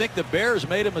 I think the Bears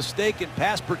made a mistake in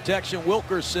pass protection.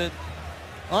 Wilkerson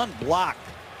unblocked.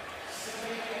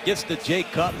 Gets to Jay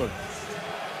Cutler.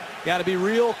 Got to be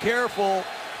real careful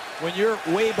when you're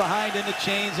way behind in the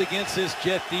chains against this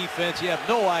Jet defense. You have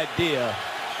no idea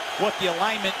what the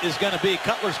alignment is going to be.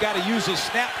 Cutler's got to use his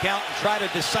snap count and try to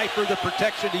decipher the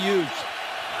protection to use.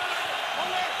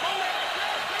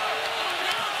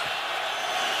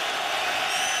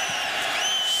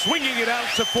 Swinging it out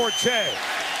to Forte.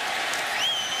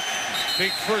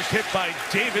 Big first hit by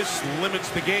Davis limits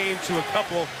the gain to a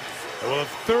couple. Well, a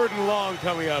 3rd and long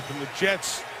coming up, and the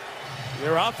Jets,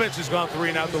 their offense has gone 3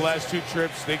 and out the last 2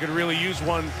 trips. They could really use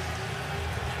one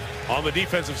on the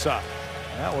defensive side.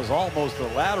 That was almost a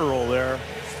lateral there.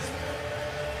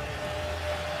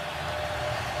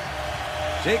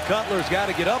 Jay Cutler's got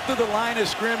to get up to the line of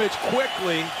scrimmage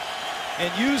quickly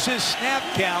and use his snap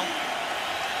count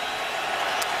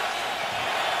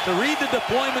to read the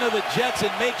deployment of the Jets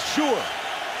and make sure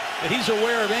that he's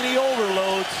aware of any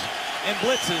overloads and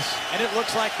blitzes. And it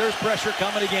looks like there's pressure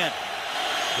coming again.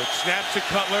 Good snap to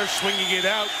Cutler, swinging it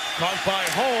out, caught by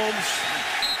Holmes,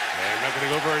 and not going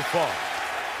to go very far.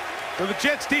 So the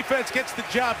Jets defense gets the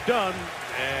job done,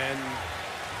 and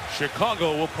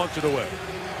Chicago will punch it away.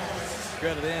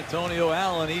 Credit to Antonio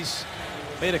Allen. He's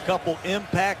made a couple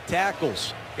impact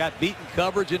tackles. Got beaten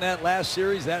coverage in that last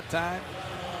series that time.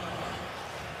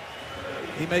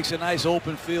 He makes a nice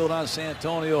open field on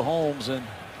Santonio Holmes, and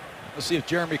let's see if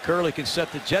Jeremy Curley can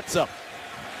set the Jets up.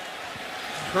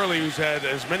 Curley, who's had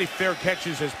as many fair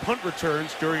catches as punt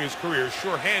returns during his career,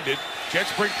 sure-handed.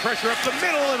 Jets bring pressure up the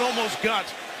middle and almost got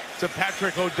to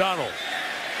Patrick O'Donnell.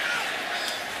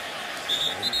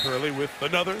 And Curley with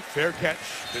another fair catch.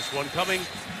 This one coming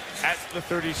at the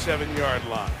 37-yard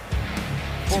line.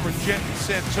 Former Jet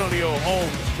Santonio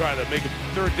Holmes trying to make a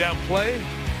 3rd down play.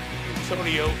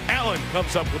 Antonio Allen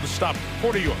comes up with a stop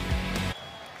for New York.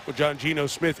 Well, John, Geno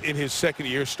Smith in his 2nd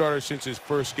year, starter since his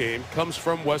first game, comes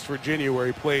from West Virginia where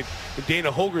he played in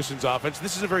Dana Holgerson's offense.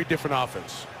 This is a very different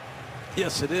offense.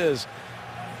 Yes, it is.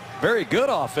 Very good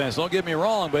offense, don't get me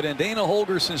wrong, but in Dana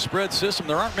Holgerson's spread system,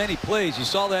 there aren't many plays. You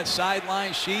saw that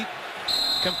sideline sheet.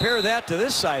 Compare that to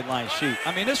this sideline sheet.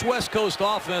 I mean, this West Coast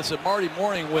offense that Marty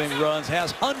Morningwing runs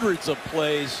has hundreds of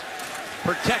plays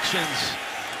protections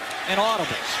and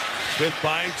audibles. Smith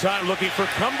buying time, looking for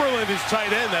Cumberland, his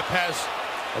tight end. That pass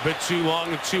a bit too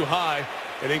long and too high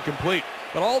and incomplete.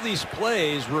 But all these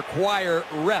plays require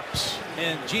reps,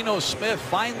 and Geno Smith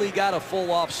finally got a full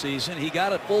off season. He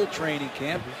got a full training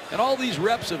camp, and all these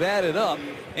reps have added up,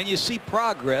 and you see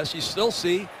progress. You still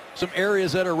see some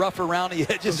areas that are rough around the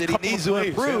edges that he needs to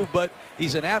improve, but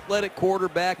he's an athletic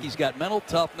quarterback. He's got mental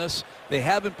toughness. They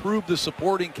have improved the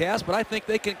supporting cast, but I think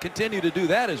they can continue to do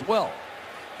that as well.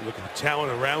 Look at the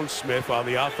talent around Smith on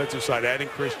the offensive side, adding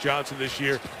Chris Johnson this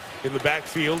year in the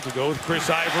backfield to go with Chris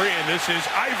Ivory, and this is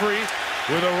Ivory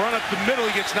with a run up the middle.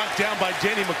 He gets knocked down by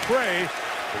Danny McCray,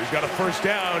 but he's got a first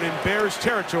down in Bears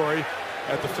territory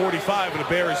at the 45, and the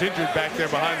Bear is injured back there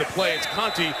behind the play. It's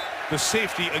Conti, the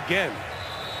safety, again.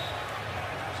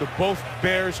 So both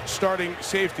Bears starting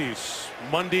safeties,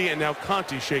 Mundy and now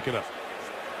Conti, shaken up.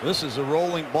 This is a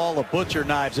rolling ball of butcher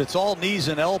knives. It's all knees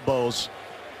and elbows.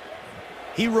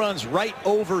 He runs right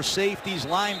over safeties,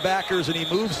 linebackers, and he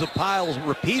moves the piles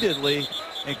repeatedly.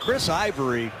 And Chris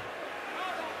Ivory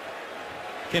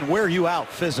can wear you out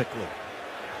physically.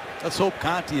 Let's hope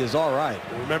Conti is all right.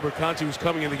 Remember, Conti was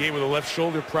coming in the game with a left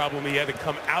shoulder problem. He had to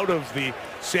come out of the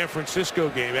San Francisco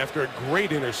game after a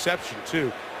great interception,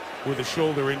 too, with a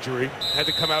shoulder injury. Had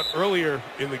to come out earlier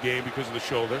in the game because of the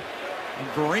shoulder. And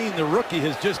Vereen, the rookie,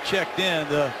 has just checked in.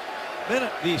 The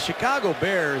Chicago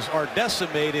Bears are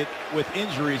decimated with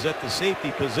injuries at the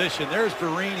safety position. There's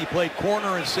Vereen. He played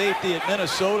corner and safety at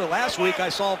Minnesota. Last week I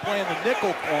saw him playing the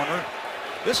nickel corner.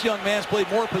 This young man's played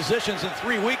more positions in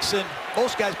 3 weeks than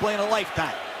most guys play in a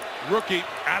lifetime. Rookie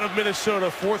out of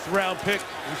Minnesota, 4th-round pick,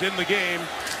 who's in the game.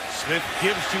 Smith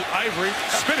gives to Ivory,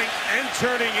 spinning and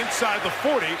turning inside the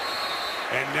 40.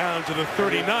 And down to the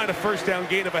 39, a first down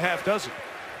gain of a half dozen.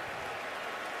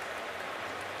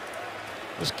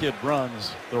 This kid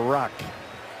runs the rock.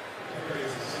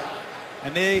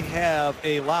 And they have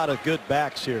a lot of good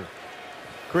backs here.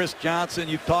 Chris Johnson,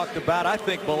 you've talked about. I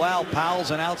think Bilal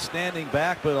Powell's an outstanding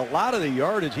back, but a lot of the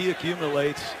yardage he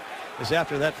accumulates is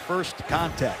after that first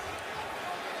contact.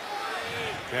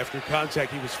 After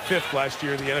contact, he was 5th last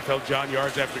year in the NFL John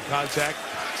yards after contact.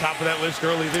 Top of that list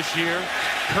early this year.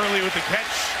 Curley with the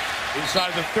catch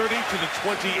inside the 30 to the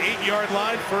 28-yard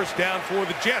line. First down for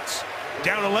the Jets.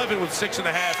 Down 11 with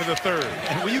 6.5 in the third.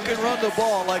 And when you can run the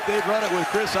ball like they've run it with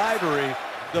Chris Ivory,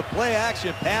 the play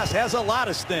action pass has a lot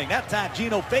of sting. That time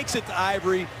Geno fakes it to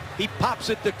Ivory. He pops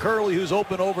it to Curley, who's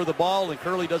open over the ball, and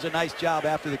Curley does a nice job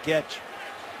after the catch.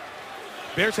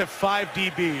 Bears have 5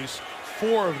 DBs.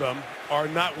 4 of them are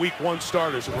not week 1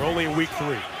 starters, and we're only in week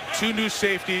 3. 2 new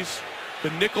safeties. The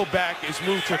nickel back is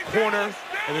moved to corner,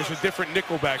 and there's a different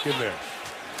nickel back in there.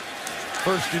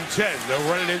 1st and 10.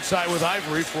 They'll run it inside with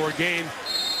Ivory for a gain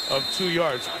of 2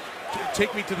 yards.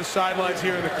 Take me to the sidelines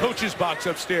here in the coach's box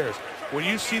upstairs. When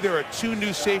you see there are 2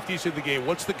 new safeties in the game,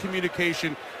 what's the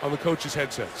communication on the coach's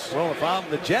headsets? Well, if I'm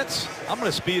the Jets, I'm going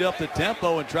to speed up the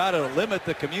tempo and try to limit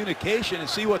the communication and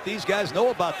see what these guys know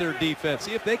about their defense.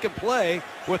 See if they can play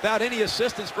without any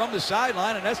assistance from the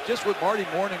sideline, and that's just what Marty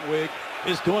Morningwig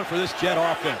is doing for this Jet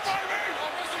offense.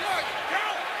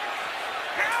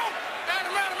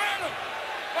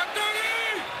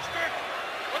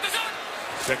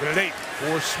 2nd and 8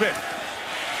 for Smith.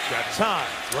 Got time,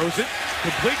 throws it,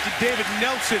 complete to David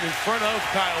Nelson in front of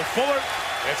Kyle Fuller.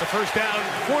 That's a first down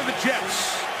for the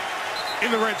Jets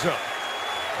in the red zone.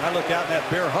 I look out in that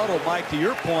Bear huddle, Mike, to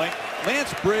your point.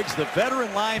 Lance Briggs, the veteran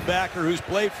linebacker who's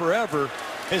played forever,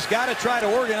 has got to try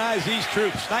to organize these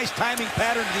troops. Nice timing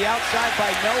pattern to the outside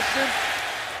by Nelson.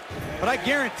 But I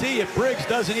guarantee you, Briggs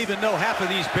doesn't even know half of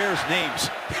these Bears names.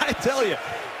 I tell you,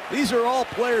 these are all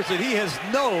players that he has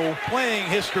no playing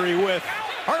history with,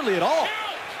 hardly at all.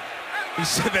 He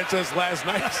said that to us last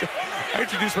night. I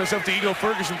introduced myself to Ego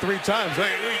Ferguson 3 times.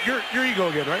 You're Ego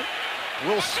again, right?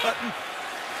 Will Sutton.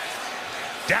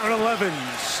 Down 11.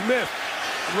 Smith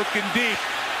looking deep.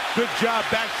 Good job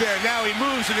back there. Now he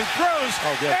moves and he throws.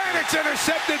 And it's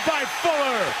intercepted by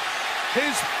Fuller.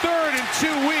 His 3rd in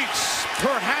 2 weeks.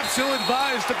 Perhaps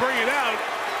ill-advised to bring it out.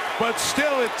 But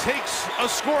still, it takes a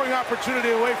scoring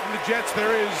opportunity away from the Jets.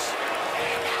 There is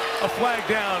a flag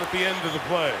down at the end of the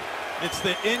play. It's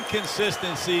the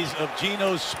inconsistencies of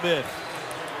Geno Smith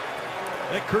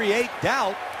that create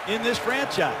doubt in this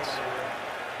franchise.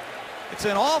 It's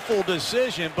an awful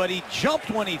decision, but he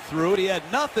jumped when he threw it. He had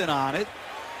nothing on it.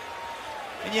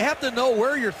 And you have to know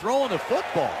where you're throwing the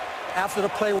football. After the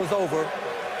play was over,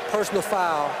 personal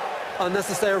foul,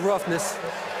 unnecessary roughness.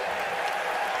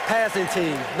 Passing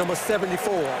team, number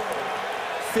 74.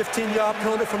 15-yard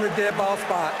penalty from the dead ball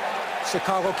spot.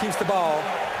 Chicago keeps the ball.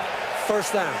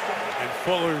 First down. And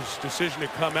Fuller's decision to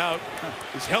come out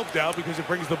is helped out because it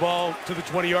brings the ball to the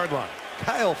 20-yard line.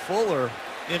 Kyle Fuller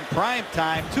in prime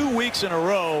time 2 weeks in a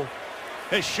row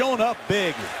has shown up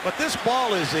big, but this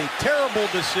ball is a terrible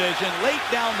decision late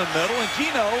down the middle, and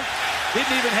Gino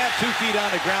didn't even have 2 feet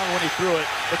on the ground when he threw it.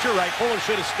 But you're right, Fuller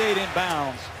should have stayed in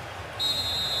bounds.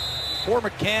 Poor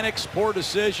mechanics, poor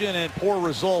decision, and poor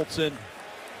results, and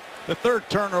the third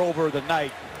turnover of the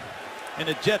night. And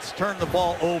the Jets turned the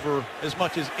ball over as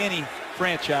much as any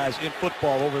franchise in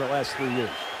football over the last 3 years.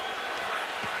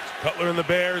 Cutler and the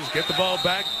Bears get the ball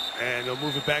back, and they'll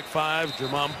move it back 5.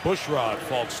 Jermon Bushrod,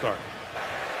 false start.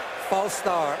 False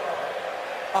start.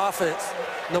 Offense,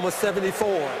 number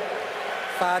 74.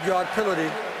 5-yard penalty.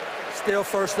 Still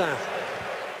first down.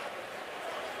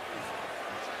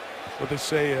 What they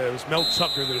say, it was Mel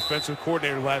Tucker, the defensive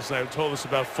coordinator last night, who told us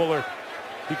about Fuller.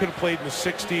 He could have played in the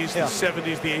 60s, the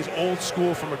 70s, the 80s, old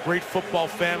school, from a great football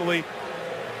family.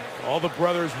 All the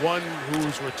brothers, one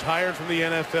who's retired from the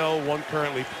NFL, one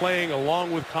currently playing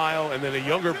along with Kyle, and then a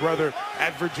younger brother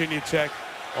at Virginia Tech.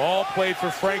 All played for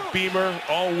Frank Beamer,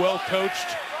 all well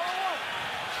coached.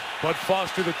 Bud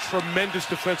Foster, the tremendous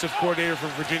defensive coordinator for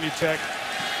Virginia Tech,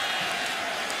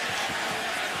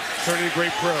 turning a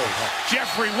great pro.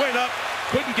 Jeffrey went up,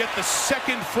 couldn't get the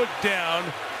second foot down.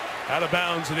 Out of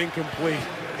bounds and incomplete.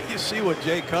 You see what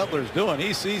Jay Cutler's doing.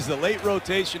 He sees the late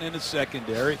rotation in the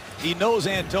secondary. He knows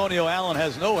Antonio Allen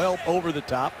has no help over the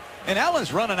top. And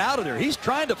Allen's running out of there. He's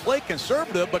trying to play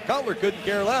conservative, but Cutler couldn't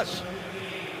care less.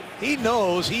 He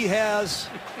knows he has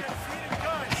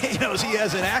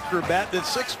an acrobat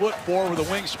that's 6'4" with a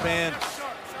wingspan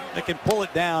that can pull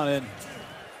it down. And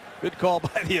good call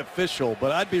by the official,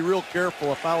 but I'd be real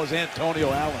careful if I was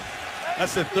Antonio Allen.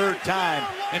 That's the third time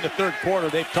in the third quarter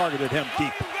they've targeted him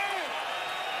deep.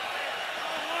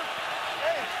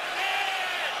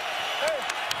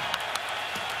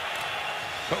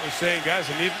 Cutler saying, guys,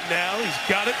 I need it now. He's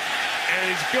got it, and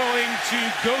he's going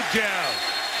to go down.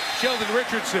 Sheldon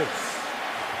Richardson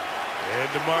and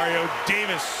Demario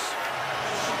Davis.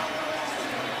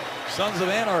 Sons of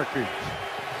Anarchy.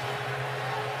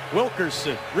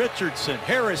 Wilkerson, Richardson,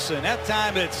 Harrison. That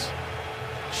time it's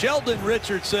Sheldon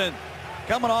Richardson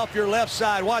coming off your left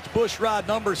side. Watch Bushrod,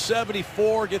 number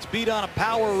 74, gets beat on a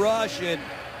power rush, and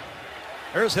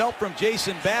there's help from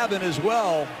Jason Babin as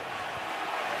well.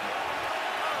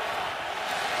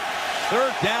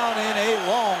 Third down and a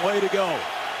long way to go.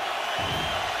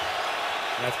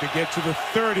 Have to get to the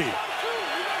 30.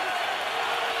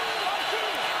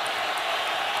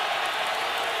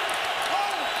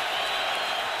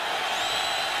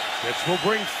 Jets will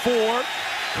bring 4.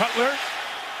 Cutler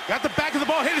got the back of the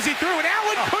ball hit as he threw it.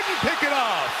 Allen couldn't pick it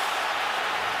off.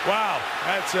 Wow,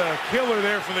 that's a killer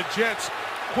there for the Jets.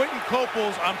 Quentin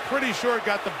Coples, I'm pretty sure,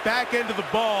 got the back end of the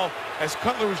ball as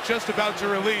Cutler was just about to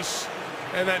release,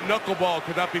 and that knuckleball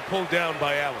could not be pulled down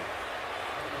by Allen.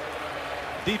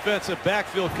 Defensive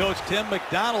backfield coach Tim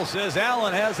McDonald says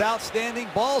Allen has outstanding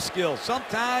ball skills.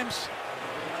 Sometimes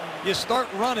you start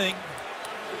running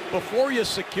before you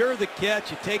secure the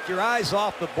catch, you take your eyes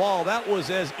off the ball. That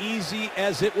was as easy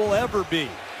as it will ever be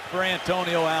for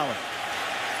Antonio Allen.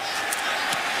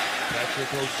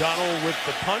 Patrick O'Donnell with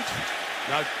the punt.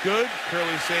 Not good.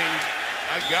 Curley saying,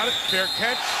 I got it. Fair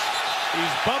catch.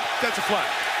 He's bumped. That's a flag.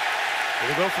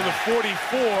 It'll go from the 44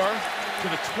 to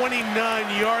the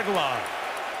 29-yard line.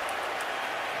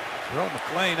 Terrell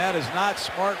McClain, that is not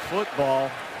smart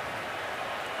football.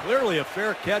 Clearly a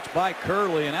fair catch by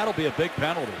Curley, and that'll be a big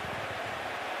penalty.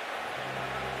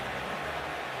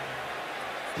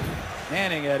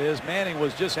 Manning, that is. Manning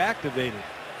was just activated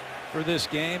for this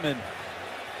game, and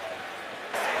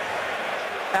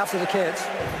after the catch,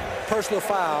 personal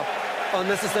foul,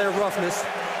 unnecessary roughness,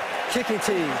 kicking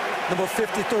team, number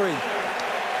 53,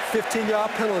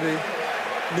 15-yard penalty.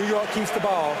 New York keeps the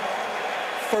ball.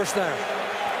 First down.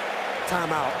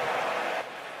 Timeout.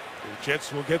 The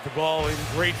Jets will get the ball in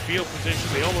great field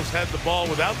position. They almost had the ball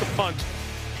without the punt,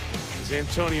 as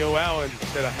Antonio Allen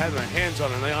said, I had my hands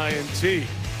on an INT.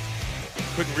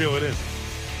 Couldn't reel it in.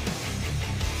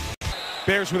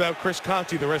 Bears without Chris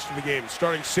Conte the rest of the game.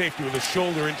 Starting safety with a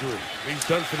shoulder injury. He's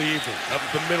done for the evening. Up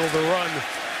the middle of the run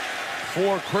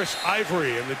for Chris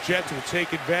Ivory, and the Jets will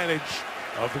take advantage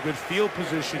of the good field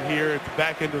position here at the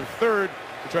back end of the third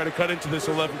to try to cut into this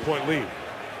 11-point lead.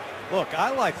 Look,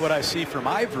 I like what I see from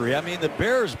Ivory. I mean, the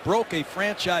Bears broke a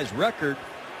franchise record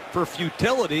for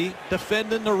futility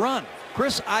defending the run.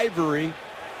 Chris Ivory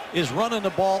is running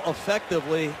the ball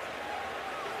effectively.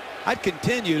 I'd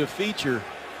continue to feature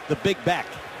the big back.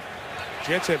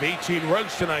 Jets have 18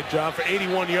 runs tonight, John, for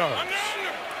 81 yards.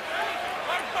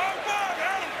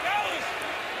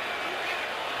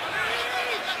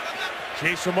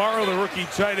 Chase Amaro, the rookie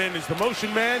tight end, is the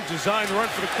motion man. Designed run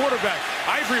for the quarterback.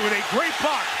 Ivory with a great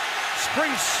block.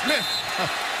 Springs Smith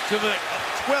to the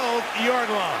 12-yard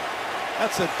line.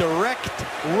 That's a direct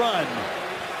run.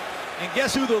 And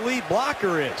guess who the lead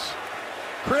blocker is?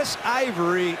 Chris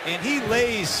Ivory, and he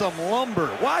lays some lumber.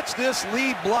 Watch this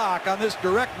lead block on this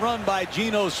direct run by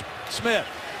Geno Smith.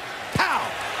 Pow!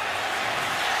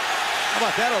 How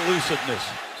about that elusiveness?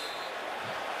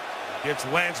 Gets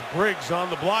Lance Briggs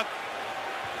on the block.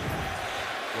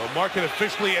 We'll mark it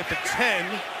officially at the 10.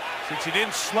 Since he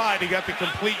didn't slide, he got the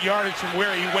complete yardage from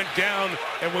where he went down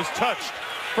and was touched.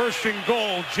 First and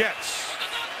goal, Jets.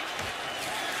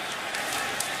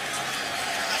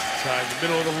 Inside the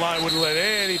middle of the line, wouldn't let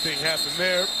anything happen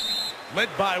there. Led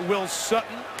by Will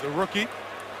Sutton, the rookie.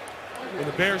 And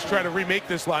the Bears try to remake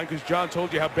this line because John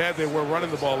told you how bad they were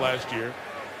running the ball last year.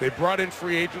 They brought in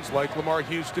free agents like Lamar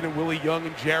Houston and Willie Young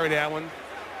and Jared Allen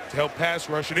to help pass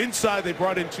rush. And inside, they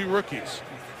brought in 2 rookies.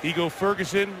 Ego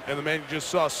Ferguson and the man you just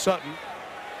saw, Sutton.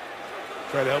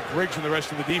 Try to help Briggs and the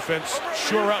rest of the defense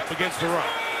shore up against the run.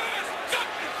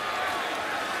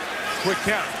 Quick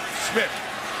count. Smith,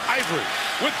 Ivory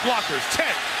with blockers. 10,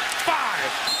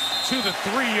 5 to the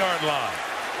 3-yard line.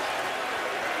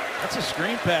 That's a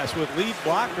screen pass with lead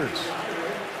blockers.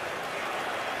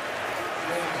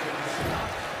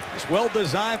 This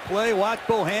well-designed play. Watch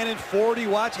Bohannon 40.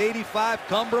 Watch 85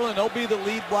 Cumberland. They'll be the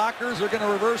lead blockers. They're going to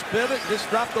reverse pivot. Just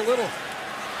dropped a little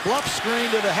bluff screen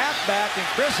to the halfback, and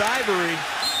Chris Ivory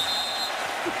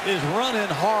is running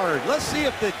hard. Let's see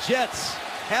if the Jets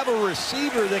have a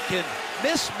receiver that can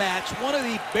mismatch one of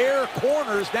the Bear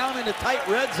corners down in the tight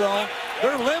red zone.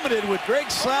 They're limited with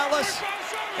Greg Salas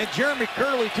and Jeremy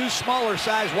Curley, 2 smaller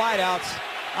size wideouts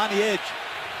on the edge.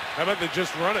 How about they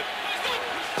just run it?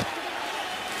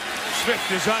 Smith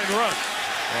designed run.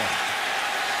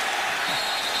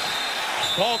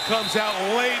 Ball comes out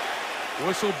late.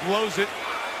 Whistle blows it,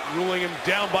 ruling him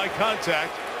down by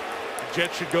contact. The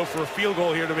Jets should go for a field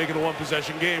goal here to make it a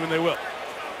 1-possession game, and they will.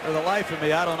 For the life of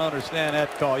me, I don't understand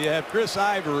that call. You have Chris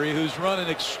Ivory, who's running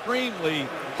extremely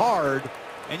hard,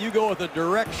 and you go with a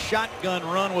direct shotgun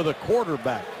run with a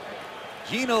quarterback.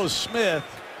 Geno Smith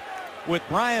with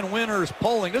Brian Winters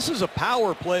pulling. This is a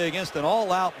power play against an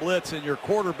all-out blitz, and your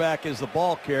quarterback is the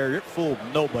ball carrier. It fooled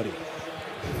nobody.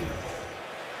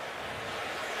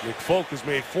 Nick Folk has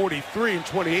made 43 and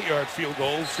 28-yard field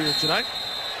goals here tonight.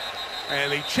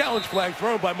 And a challenge flag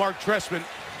thrown by Mark Trestman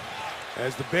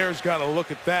as the Bears got a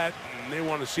look at that, and they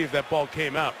want to see if that ball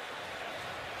came out.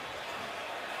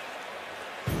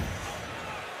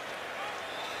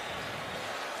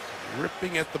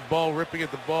 Ripping at the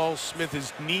ball. Smith,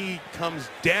 his knee comes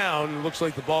down. Looks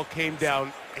like the ball came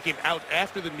down. It came out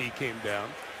after the knee came down.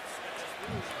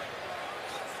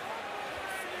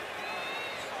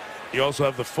 You also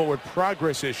have the forward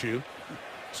progress issue,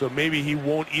 so maybe he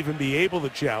won't even be able to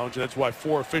challenge. That's why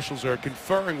 4 officials are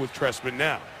conferring with Trestman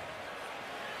now.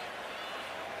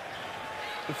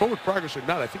 The forward progress or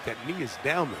not, I think that knee is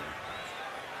down there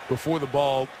before the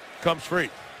ball comes free.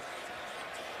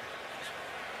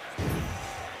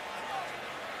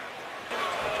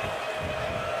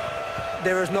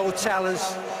 There is no challenge.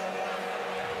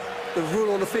 The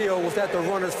rule on the field was that the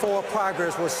runner's forward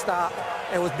progress was stopped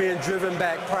and was being driven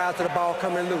back prior to the ball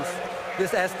coming loose.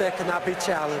 This aspect cannot be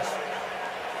challenged.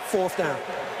 4th down.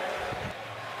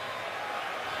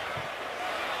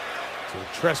 So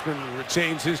Trestman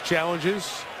retains his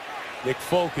challenges. Nick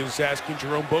Folk is asking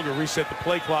Jerome Boger reset the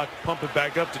play clock, pump it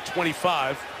back up to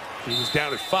 25. He was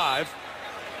down at 5.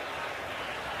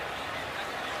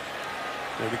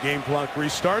 And the game clock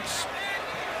restarts.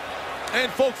 And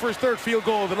Folk for his 3rd field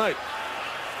goal of the night.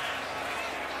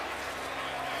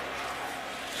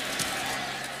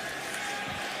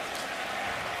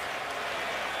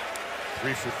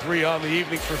 Three for 3 on the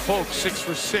evening for Folk. 6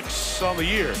 for 6 on the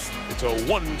year. It's a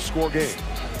 1-score game.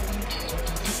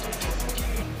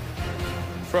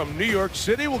 From New York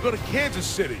City, we'll go to Kansas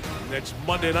City next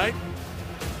Monday night.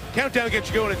 Countdown gets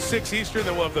you going at 6 Eastern.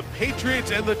 Then we'll have the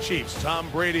Patriots and the Chiefs. Tom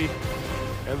Brady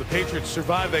and the Patriots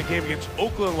survived that game against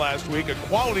Oakland last week. A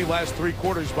quality last 3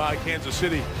 quarters by Kansas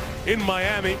City in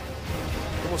Miami.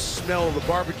 Almost smell the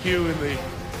barbecue in the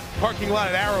parking lot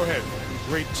at Arrowhead.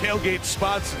 Great tailgate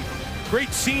spots and great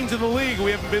scenes in the league.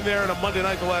 We haven't been there on a Monday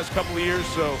night the last couple of years,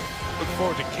 so look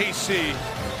forward to KC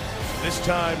this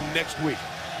time next week.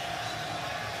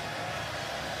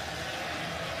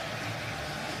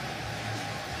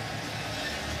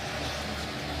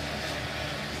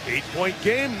 Eight-point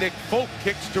game. Nick Folk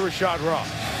kicks to Rashad Ross.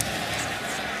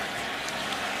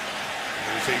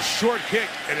 It's a short kick,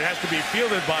 and it has to be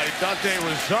fielded by Dante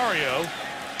Rosario.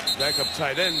 backup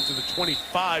tight end, to the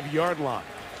 25-yard line.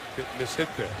 Miss hit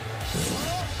there.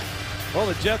 Well,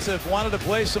 the Jets have wanted to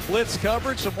play some blitz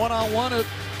coverage, some one-on-one at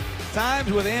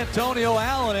times with Antonio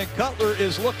Allen, and Cutler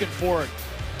is looking for it.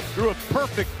 Threw a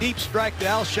perfect deep strike to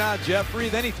Alshon Jeffrey.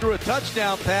 Then he threw a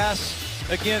touchdown pass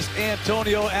against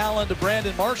Antonio Allen to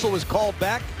Brandon Marshall. Was called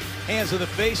back. Hands in the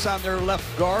face on their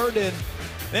left guard. And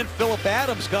then Phillip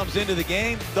Adams comes into the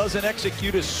game. Doesn't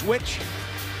execute a switch.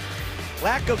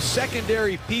 Lack of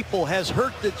secondary people has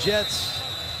hurt the Jets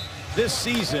this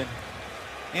season.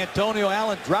 Antonio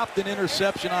Allen dropped an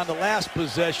interception on the last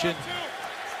possession.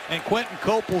 And Quentin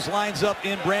Coples lines up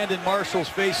in Brandon Marshall's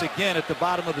face again at the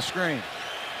bottom of the screen.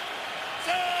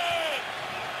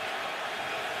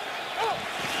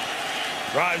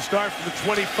 Drive start from the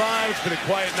 25. It's been a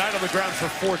quiet night on the ground for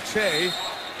Forte.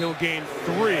 He'll gain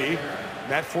 3.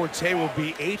 Matt Forte will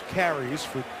be 8 carries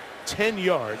for 10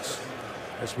 yards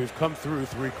as we've come through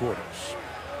 3 quarters.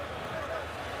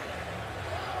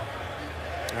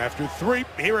 After 3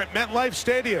 here at MetLife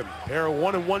Stadium, pair of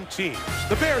 1-1 teams.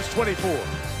 The Bears 24,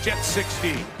 Jets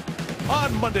 16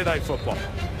 on Monday Night Football.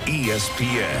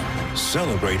 ESPN,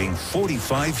 celebrating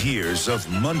 45 years of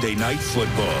Monday Night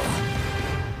Football.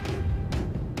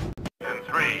 In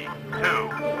 3,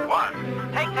 2,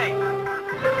 1. Take.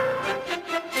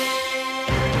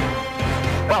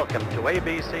 Welcome to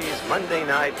ABC's Monday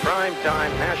Night Primetime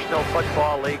National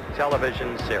Football League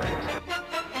television series.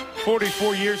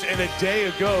 44 years and a day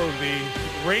ago, the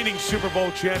reigning Super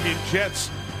Bowl champion Jets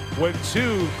went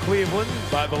to Cleveland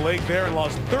by the lake there and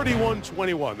lost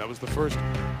 31-21. That was the first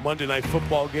Monday Night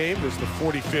Football game. This is the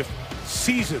 45th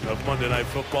season of Monday Night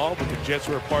Football, but the Jets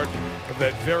were a part of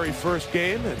that very first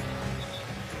game. And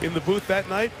in the booth that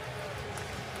night,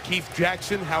 Keith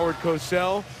Jackson, Howard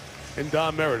Cosell, and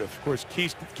Don Meredith. Of course,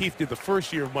 Keith did the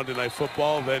first year of Monday Night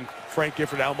Football, then Frank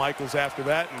Gifford, Al Michaels after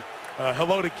that. And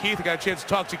hello to Keith. I got a chance to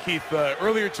talk to Keith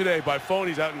earlier today by phone.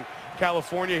 He's out in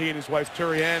California. He and his wife,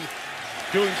 Turianne,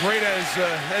 doing great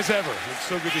as ever. It's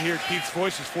so good to hear Keith's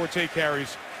voice as Forte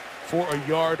carries for a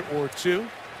yard or 2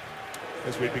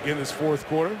 as we begin this 4th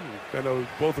quarter. I know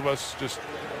both of us just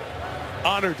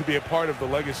honored to be a part of the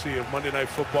legacy of Monday Night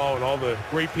Football and all the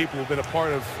great people who've been a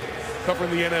part of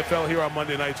covering the NFL here on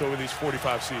Monday nights over these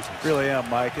 45 seasons. Really am,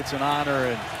 Mike. It's an honor,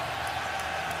 and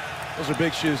those are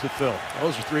big shoes to fill.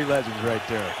 Those are 3 legends right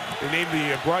there. They named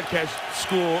the broadcast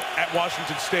school at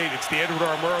Washington State. It's the Edward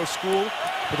R. Murrow School,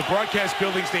 but the broadcast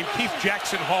building's named Keith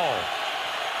Jackson Hall.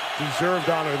 Deserved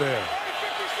honor there.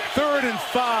 3rd and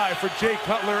 5 for Jay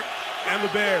Cutler and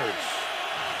the Bears.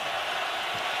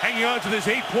 Hanging on to this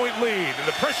 8-point lead, and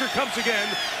the pressure comes again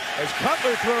as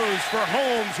Cutler throws for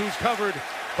Holmes, who's covered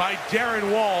by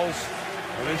Darren Walls.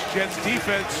 And this Jets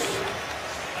defense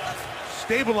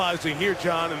stabilizing here,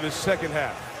 John, in this second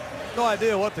half. No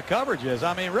idea what the coverage is.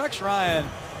 I mean, Rex Ryan,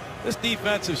 this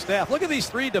defensive staff, look at these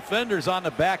 3 defenders on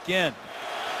the back end.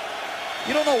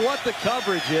 You don't know what the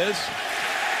coverage is.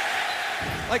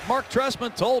 Like Mark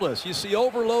Trestman told us, you see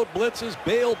overload blitzes,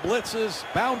 bail blitzes,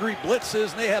 boundary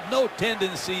blitzes, and they have no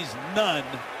tendencies, none.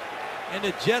 And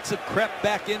the Jets have crept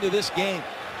back into this game.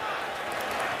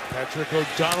 Patrick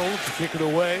O'Donnell to kick it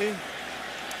away.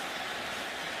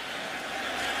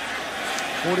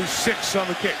 46 on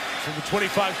the kick from the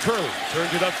 25 through.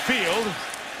 Turned it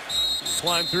upfield.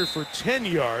 Climbed through for 10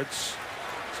 yards.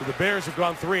 So the Bears have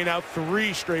gone 3 and out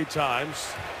 3 straight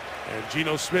times. And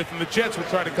Geno Smith and the Jets will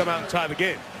try to come out and tie the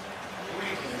game.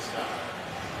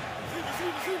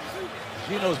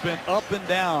 Geno's been up and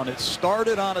down. It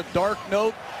started on a dark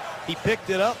note. He picked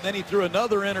it up, then he threw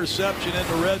another interception in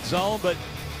the red zone. But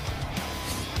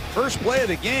first play of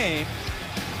the game,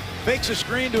 fakes a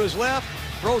screen to his left,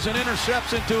 throws an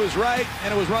interception to his right,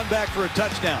 and it was run back for a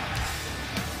touchdown.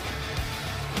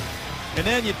 And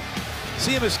then you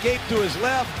see him escape to his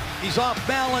left. He's off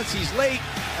balance. He's late.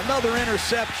 Another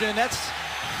interception. That's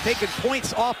taking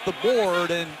points off the board.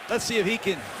 And let's see if he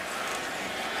can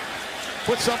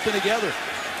put something together.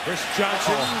 Chris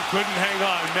Johnson couldn't hang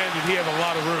on. Man, did he have a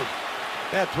lot of room.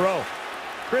 That throw.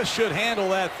 Chris should handle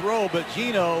that throw, but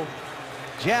Geno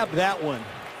jabbed that one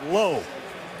low.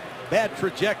 Bad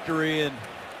trajectory, and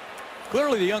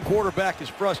clearly the young quarterback is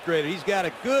frustrated. He's got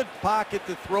a good pocket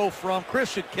to throw from.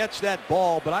 Chris should catch that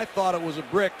ball, but I thought it was a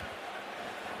brick.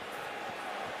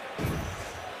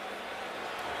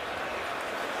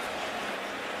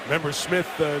 Remember Smith,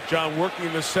 John, working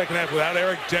in the second half without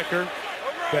Eric Decker.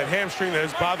 That hamstring that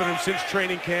has bothered him since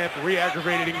training camp,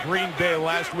 re-aggravated in Green Bay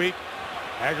last week.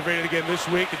 Aggravated again this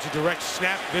week. It's a direct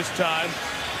snap this time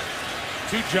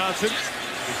to Johnson.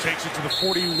 He takes it to the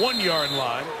 41-yard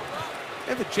line.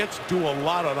 And the Jets do a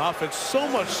lot on offense, so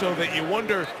much so that you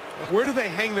wonder Where do they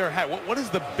hang their hat? What is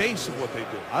the base of what they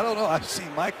do? I don't know. I've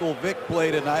seen Michael Vick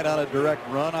play tonight on a direct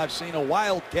run. I've seen a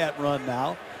wildcat run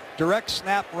now. Direct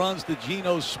snap runs to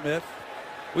Geno Smith.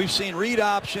 We've seen read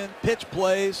option, pitch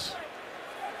plays.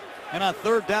 And on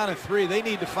 3rd down and 3, they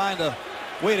need to find a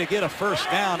way to get a first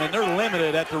down, and they're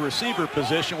limited at the receiver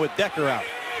position with Decker out.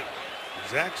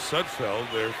 Zach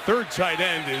Sudfeld, their 3rd tight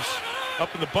end, is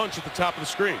up in the bunch at the top of the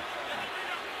screen.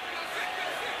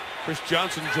 Chris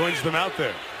Johnson joins them out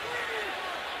there.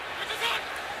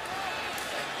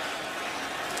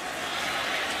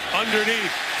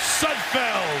 Underneath,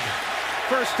 Sudfeld.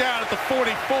 First down at the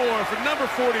 44 for number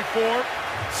 44.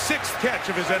 6th catch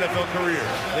of his NFL career.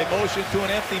 They motion to an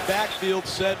empty backfield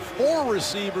set. 4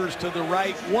 receivers to the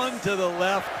right, 1 to the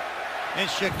left. And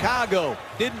Chicago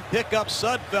didn't pick up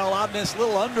Sudfeld on this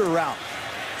little under route.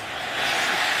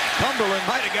 Cumberland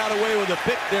might have got away with a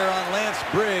pick there on Lance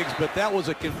Briggs, but that was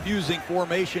a confusing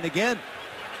formation again.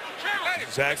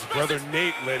 Zach's brother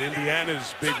Nate led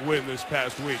Indiana's big win this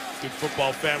past week. Good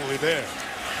football family there.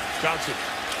 Johnson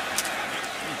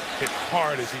hit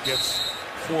hard as he gets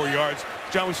 4 yards.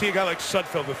 John, we see a guy like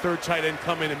Sudfeld, the 3rd tight end,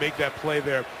 come in and make that play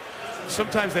there.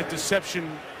 Sometimes that deception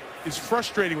is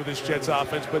frustrating with this Jets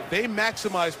offense, but they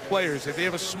maximize players. If they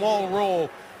have a small role,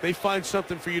 they find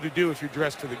something for you to do if you're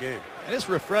dressed to the game. And it's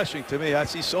refreshing to me. I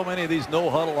see so many of these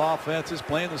no-huddle offenses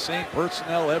playing the same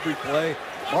personnel every play.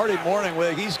 Marty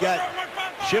Morningwig, he's got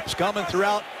ships coming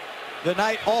throughout the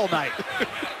night, all night.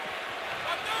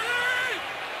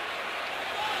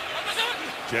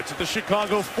 Jets at the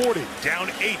Chicago 40, down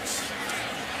 8.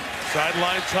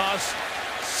 Sideline toss,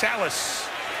 Salas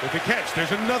with the catch.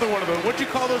 There's another one of those. What'd you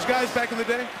call those guys back in the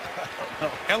day?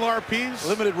 LRPs?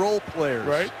 Limited role players.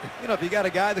 Right. You know, if you got a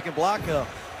guy that can block a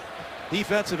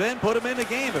defensive end, put him in the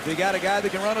game. If you got a guy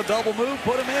that can run a double move,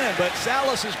 put him in. But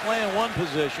Salas is playing one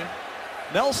position.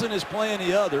 Nelson is playing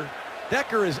the other.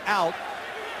 Decker is out.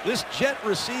 This Jet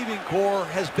receiving core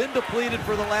has been depleted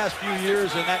for the last few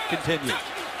years, and that continues.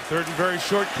 3rd and very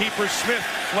short. Keeper Smith,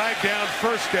 flag down,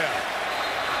 first down.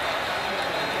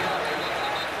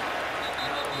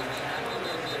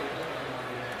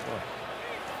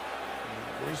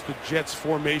 Where's the Jets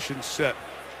formation set?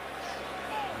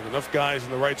 With enough guys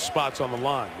in the right spots on the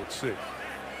line. Let's see.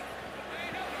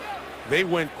 They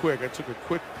went quick. I took a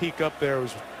quick peek up there. I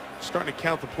was starting to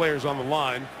count the players on the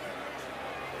line.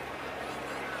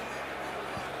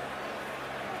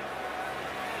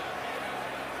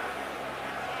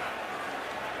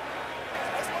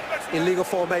 Illegal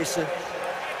formation.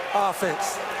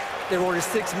 Offense. There were only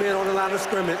 6 men on the line of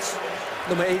scrimmage.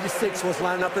 Number 86 was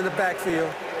lined up in the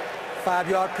backfield.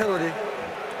 5-yard penalty.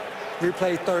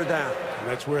 Replay 3rd down. And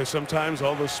that's where sometimes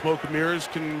all those smoke and mirrors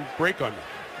can break on you.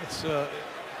 It's a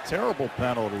terrible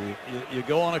penalty. You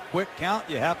go on a quick count.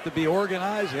 You have to be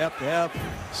organized. You have to have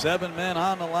 7 men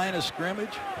on the line of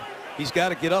scrimmage. He's got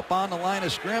to get up on the line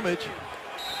of scrimmage.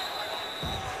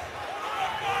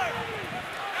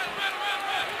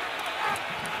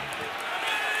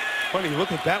 Funny,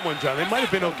 look at that one, John. They might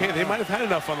have been okay. They might have had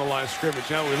enough on the line of scrimmage.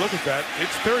 Now we look at that.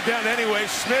 It's 3rd down anyway.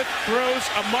 Smith throws.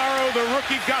 Amaro, the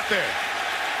rookie, got there.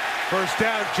 First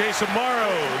down, Jace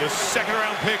Amaro, the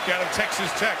 2nd-round pick out of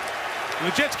Texas Tech. And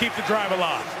the Jets keep the drive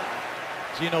alive.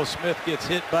 Geno Smith gets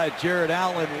hit by Jared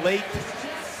Allen late.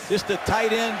 Just a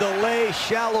tight end delay,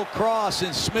 shallow cross,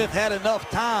 and Smith had enough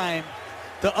time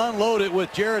to unload it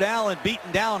with Jared Allen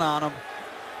beating down on him.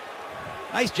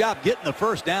 Nice job getting the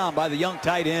first down by the young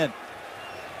tight end.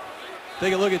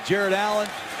 Take a look at Jared Allen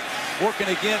working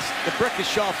against the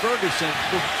Brickashaw Ferguson.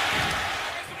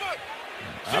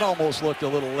 That almost looked a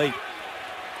little late.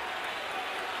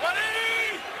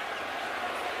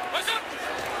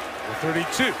 The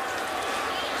 32.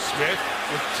 Smith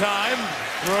with time.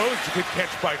 Throws. A good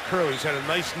catch by Curley. He's had a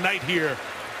nice night here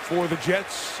for the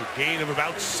Jets. A gain of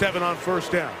about 7 on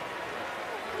first down.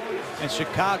 And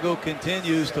Chicago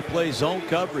continues to play zone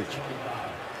coverage.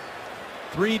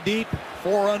 3 deep,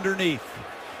 4 underneath.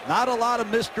 Not a lot of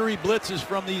mystery blitzes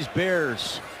from these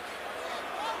Bears.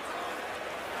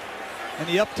 And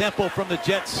the up-tempo from the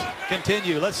Jets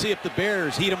continue. Let's see if the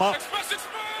Bears heat them up.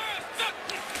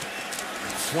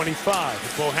 25.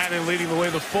 Bohannon leading the way,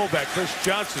 the fullback. Chris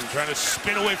Johnson trying to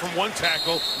spin away from one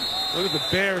tackle. Look at the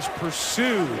Bears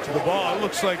pursue to the ball. It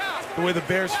looks like the way the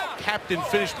Bears captain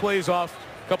finished plays off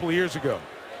a couple of years ago.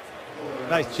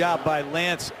 Nice job by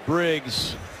Lance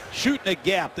Briggs. Shooting a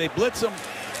gap. They blitz him.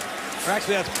 Or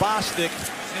actually, that's Bostic.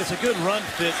 And it's a good run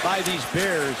fit by these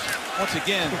Bears. Once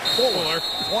again, Fuller,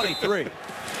 23.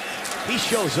 He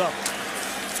shows up.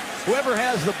 Whoever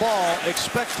has the ball,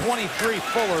 expect 23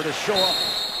 Fuller to show up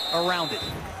around it.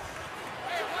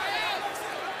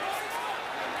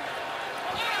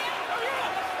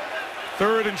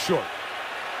 3rd and short.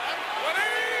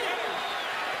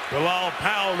 Bilal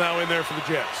Powell now in there for the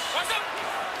Jets.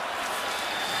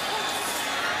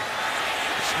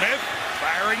 Smith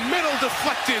firing middle,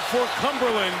 deflected for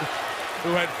Cumberland,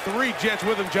 who had 3 Jets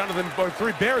with him, or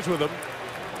 3 Bears with him.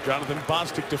 Jonathan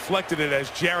Bostic deflected it as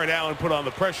Jared Allen put on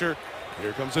the pressure.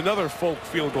 Here comes another full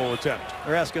field goal attempt.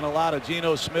 They're asking a lot of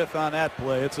Geno Smith on that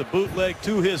play. It's a bootleg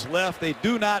to his left. They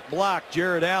do not block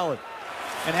Jared Allen.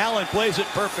 And Allen plays it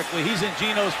perfectly. He's in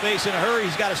Geno's face in a hurry.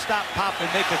 He's got to stop, pop,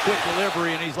 and make a quick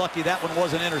delivery, and he's lucky that one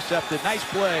wasn't intercepted. Nice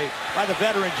play by the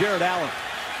veteran Jared Allen.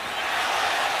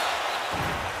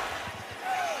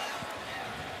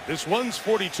 This one's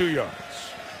 42 yards.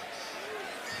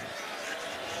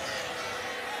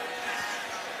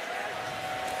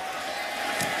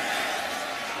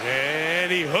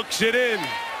 And he hooks it in.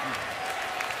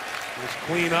 This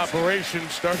clean operation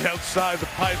started outside the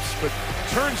pipes, but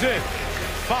turns in.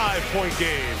 5-point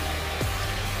game.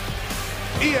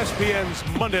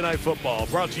 ESPN's Monday Night Football,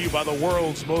 brought to you by the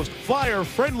world's most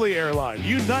flyer-friendly airline,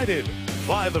 United.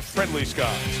 Fly the friendly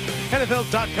skies.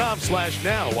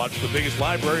 NFL.com/now. Watch the biggest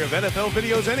library of NFL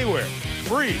videos anywhere.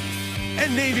 Free.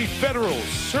 And Navy Federal,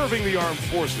 serving the armed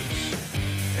forces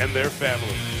and their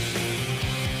families.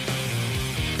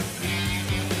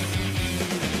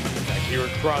 Back here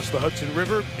across the Hudson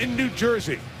River in New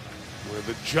Jersey, where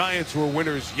the Giants were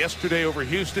winners yesterday over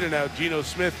Houston, and now Geno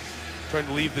Smith trying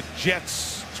to lead the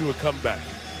Jets to a comeback.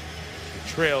 They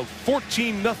trailed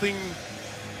 14-0,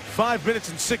 5 minutes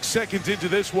and 6 seconds into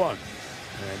this one,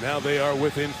 and now they are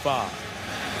within 5.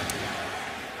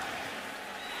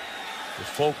 The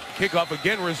full kickoff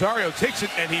again. Rosario takes it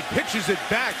and he pitches it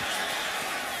back,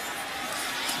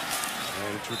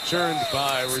 and it's returned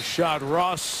by Rashad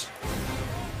Ross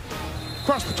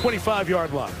across the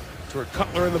 25-yard line. Where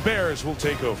Cutler and the Bears will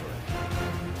take over.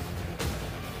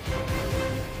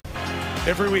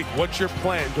 Every week, what's your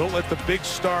plan? Don't let the big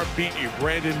star beat you.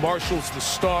 Brandon Marshall's the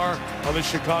star on the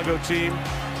Chicago team.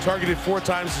 Targeted 4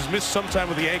 times, has missed some time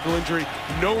with the ankle injury.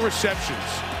 No receptions.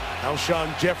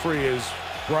 Alshon Jeffrey has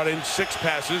brought in 6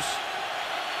 passes.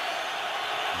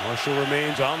 Marshall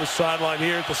remains on the sideline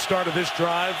here at the start of this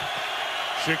drive.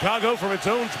 Chicago from its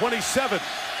own 27.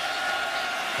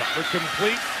 Cutler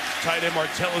complete. Tight end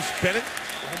Martellus Bennett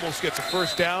almost gets a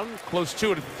first down, close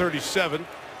to it at the 37.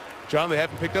 John, they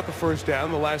haven't picked up a first down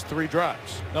the last 3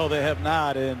 drives. No, they have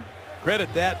not, and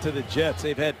credit that to the Jets.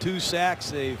 They've had 2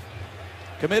 sacks. They've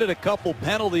committed a couple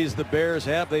penalties, the Bears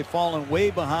have. They've fallen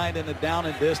way behind in the down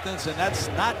and distance, and that's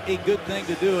not a good thing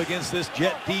to do against this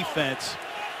Jet defense.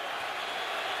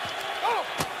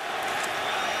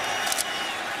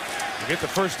 We get the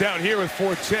first down here with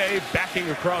Forte backing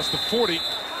across the 40.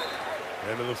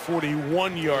 And to the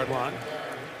 41-yard line.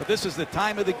 But this is the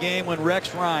time of the game when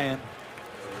Rex Ryan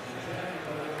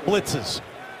blitzes.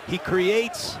 He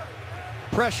creates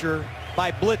pressure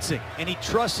by blitzing, and he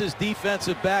trusts his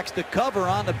defensive backs to cover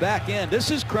on the back end. This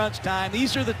is crunch time.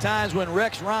 These are the times when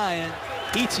Rex Ryan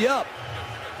heats you up.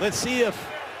 Let's see if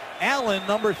Allen,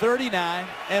 number 39,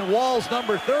 and Walls,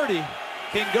 number 30,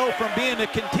 can go from being a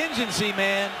contingency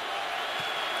man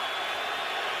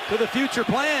to the future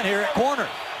plan here at corner.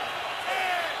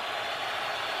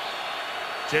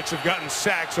 Jets have gotten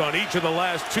sacks on each of the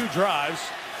last 2 drives.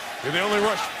 And they only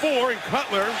rushed 4, and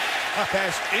Cutler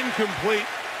pass incomplete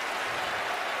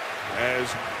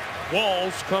as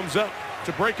Walls comes up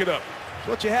to break it up. That's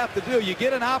what you have to do. You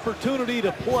get an opportunity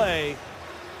to play,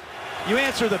 you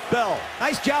answer the bell.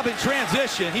 Nice job in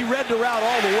transition. He read the route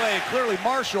all the way. Clearly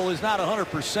Marshall is not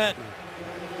 100%.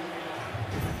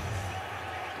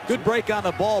 Good break on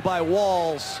the ball by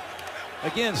Walls.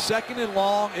 Again, 2nd and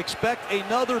long. Expect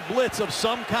another blitz of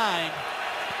some kind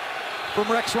from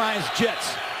Rex Ryan's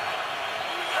Jets.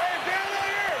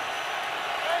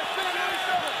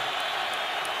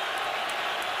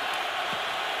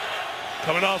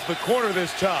 Coming off the corner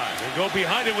this time. They go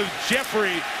behind it with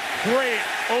Jeffrey. Great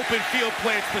open field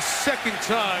play. It's the 2nd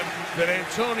time that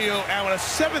Antonio Allen, a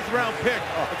 7th-round pick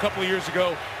a couple of years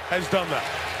ago, has done that.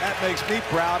 That makes me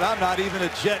proud. I'm not even a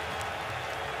Jet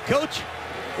coach.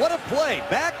 What a play.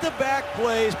 Back-to-back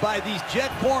plays by these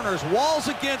Jet corners. Walls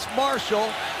against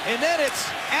Marshall, and then it's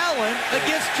Allen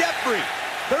against Jeffrey.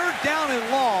 3rd down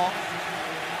and long.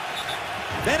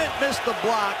 Bennett missed the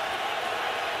block.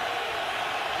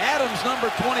 Adams,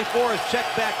 number 24, is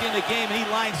checked back in the game, and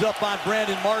he lines up on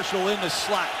Brandon Marshall in the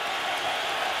slot.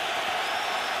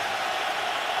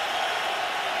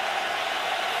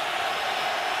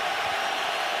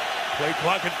 Play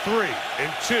clock at 3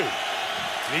 and 2.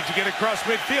 Need to get across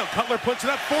midfield. Cutler puts it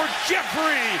up for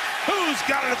Jeffrey, who's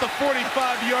got it at the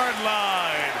 45-yard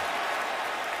line.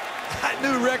 I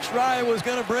knew Rex Ryan was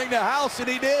going to bring the house, and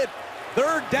he did.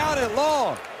 3rd down and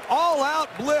long. All-out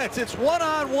blitz. It's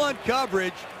one-on-one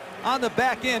coverage on the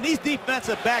back end. These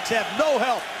defensive backs have no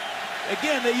help.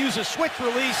 Again, they use a switch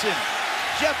release, and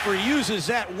Jeffrey uses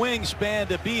that wingspan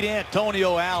to beat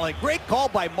Antonio Allen. Great call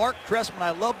by Mark Trestman. I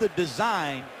love the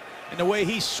design and the way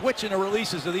he's switching the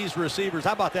releases of these receivers.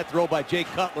 How about that throw by Jay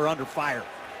Cutler under fire?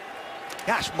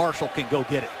 Gosh, Marshall can go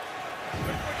get it.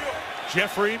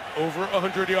 Jeffrey over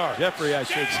 100 yards. Jeffrey, I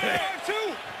should say.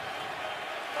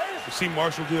 You've seen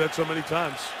Marshall do that so many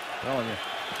times. Telling you.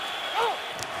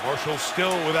 Marshall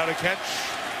still without a catch.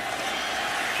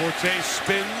 Forte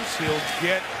spins. He'll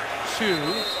get 2.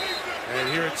 And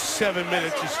here at 7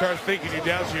 minutes, you start thinking you're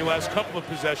down to your last couple of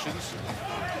possessions.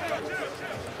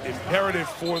 Imperative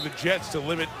for the Jets to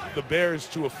limit the Bears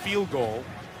to a field goal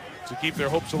to keep their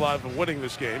hopes alive of winning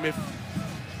this game if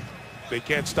they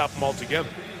can't stop them altogether.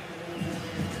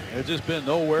 There's just been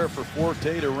nowhere for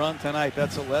Forte to run tonight.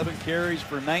 That's 11 carries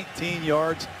for 19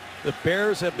 yards. The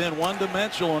Bears have been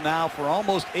one-dimensional now for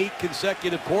almost 8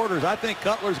 consecutive quarters. I think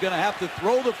Cutler's going to have to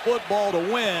throw the football to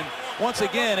win. Once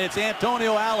again, it's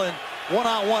Antonio Allen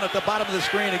one-on-one at the bottom of the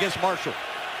screen against Marshall.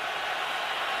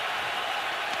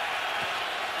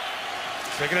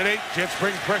 2nd and 8. Jets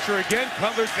bring pressure again.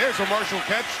 Cutler, there's a Marshall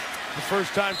catch. The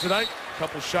first time tonight. A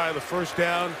couple shy of the 1st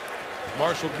down.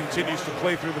 Marshall continues to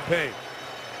play through the pain.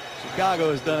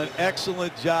 Chicago has done an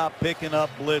excellent job picking up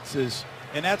blitzes,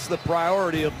 and that's the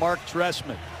priority of Mark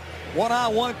Trestman.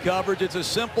 One-on-one coverage. It's a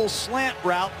simple slant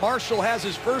route. Marshall has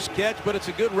his first catch, but it's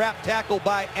a good wrap tackle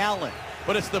by Allen.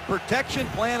 But it's the protection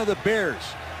plan of the Bears.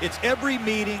 It's every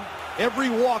meeting, every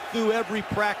walkthrough, every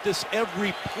practice,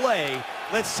 every play.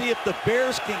 Let's see if the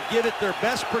Bears can give it their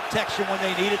best protection when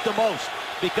they need it the most,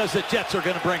 because the Jets are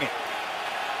going to bring it.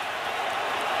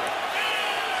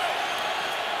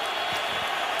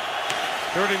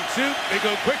 Third and 2. They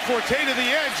go quick. Forte to the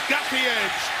edge. Got the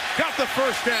edge. Got the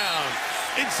first down.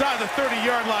 Inside the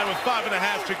 30-yard line with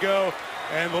 5.5 to go.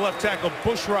 And the left tackle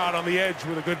Bushrod on the edge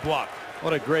with a good block.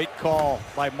 What a great call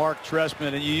by Mark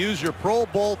Trestman. And you use your Pro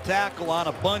Bowl tackle on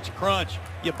a bunch crunch.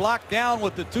 You block down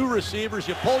with the 2 receivers.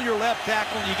 You pull your left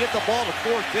tackle, and you get the ball to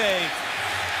Forte,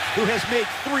 who has made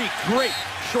 3 great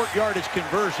short yardage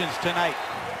conversions tonight.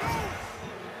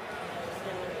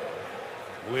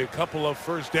 Only a couple of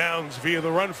first downs via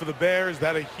the run for the Bears.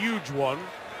 That a huge one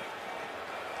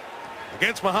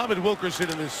against Muhammad Wilkerson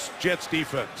in this Jets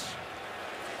defense.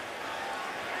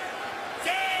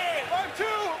 1-2,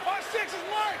 1-6 is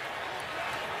Mark.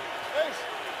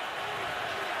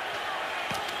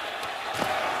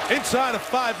 Inside of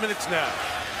 5 minutes now.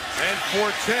 And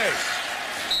Forte.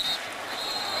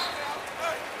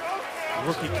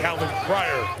 Rookie Calvin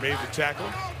Pryor made the tackle.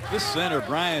 This center,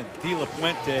 Brian De La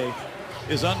Puente,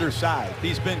 is undersized.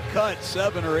 He's been cut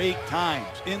 7 or 8 times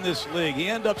in this league. He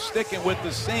ended up sticking with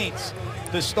the Saints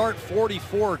to start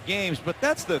 44 games, but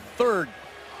that's the 3rd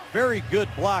very good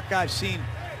block I've seen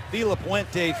De La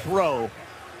Puente throw.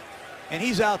 And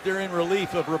he's out there in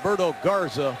relief of Roberto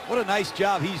Garza. What a nice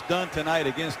job he's done tonight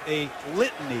against a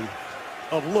litany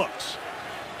of looks.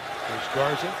 There's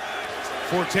Garza.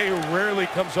 Forte, who rarely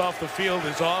comes off the field,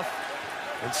 is off.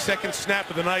 And 2nd snap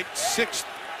of the night, 6th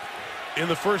in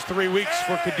the first 3 weeks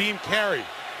for Kadeem Carey,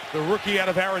 the rookie out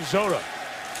of Arizona,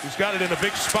 who's got it in a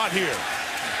big spot here.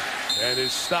 And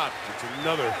is stopped. It's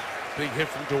another big hit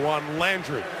from Dewan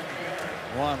Landry.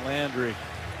 Dewan Landry.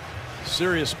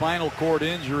 Serious spinal cord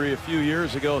injury a few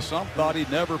years ago. Some thought he'd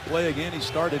never play again. He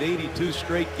started 82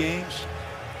 straight games.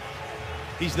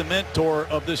 He's the mentor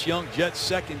of this young Jets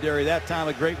secondary. That time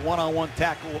a great one-on-one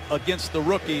tackle against the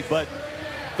rookie. But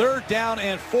 3rd down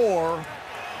and 4.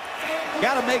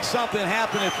 Got to make something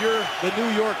happen if you're the New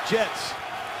York Jets.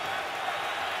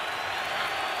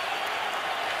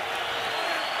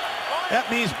 That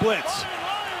means blitz.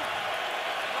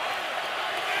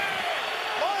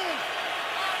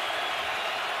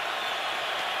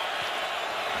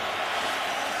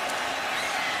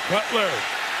 Cutler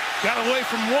got away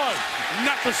from one,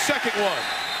 not the second one.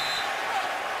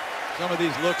 Some of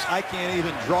these looks I can't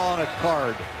even draw on a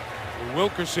card.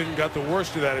 Wilkerson got the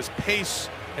worst of that as Pace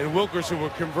and Wilkerson were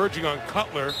converging on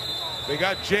Cutler. They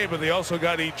got Jay, but they also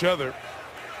got each other.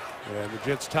 And the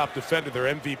Jets' top defender,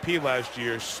 their MVP last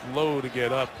year, slow to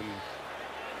get up.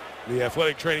 And the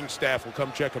athletic training staff will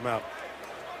come check him out.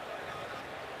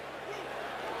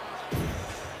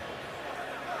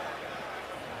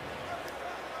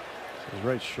 His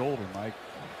right shoulder, Mike.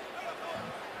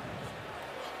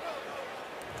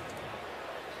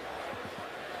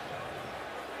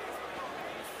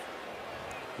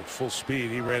 At full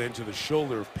speed, he ran into the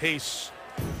shoulder of Pace.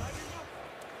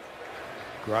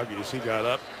 Groggy as he got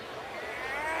up.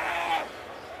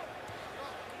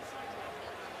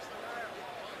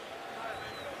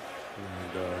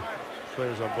 And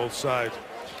players on both sides.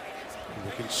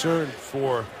 And the concern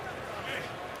for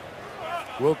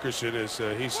Wilkerson is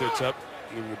he sits up,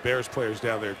 and the Bears players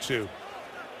down there too.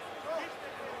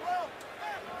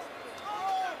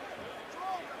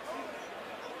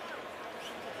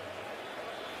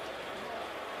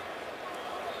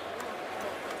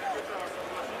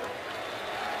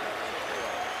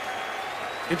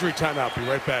 Injury timeout. Be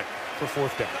right back for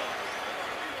 4th down.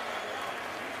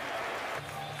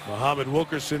 Muhammad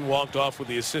Wilkerson walked off with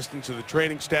the assistance of the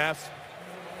training staff.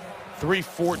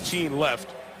 3:14 left.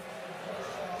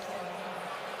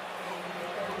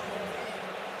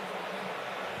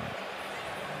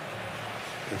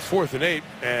 And 4th and 8,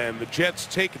 and the Jets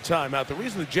take a timeout. The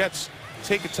reason the Jets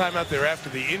take a timeout there after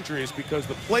the injury is because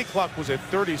the play clock was at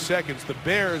 30 seconds. The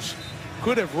Bears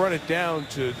could have run it down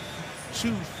to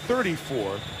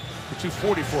 2:34, or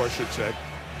 2:44, I should say.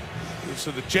 And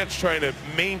so the Jets trying to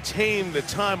maintain the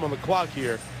time on the clock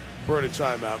here, burn a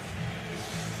timeout.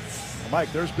 Mike,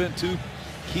 there's been 2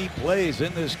 key plays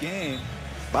in this game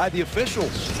by the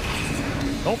officials.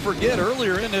 Don't forget,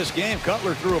 earlier in this game,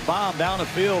 Cutler threw a bomb down the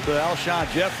field to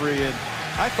Alshon Jeffrey, and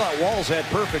I thought Walls had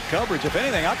perfect coverage. If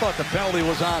anything, I thought the penalty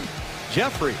was on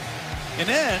Jeffrey. And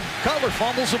then Cutler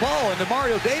fumbles the ball, and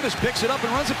Demario Davis picks it up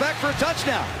and runs it back for a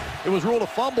touchdown. It was ruled a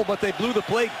fumble, but they blew the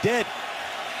play dead.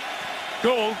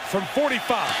 Gold from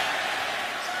 45.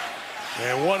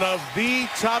 And one of the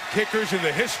top kickers in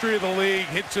the history of the league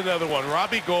hits another one.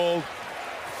 Robbie Gould,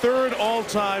 3rd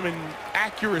all-time in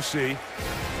accuracy,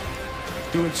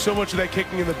 doing so much of that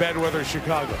kicking in the bad weather in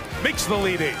Chicago. Makes the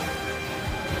lead 8.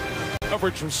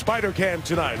 Coverage from Spider Cam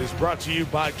tonight is brought to you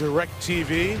by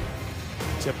DirecTV.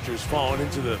 Temperatures falling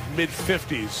into the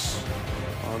mid-50s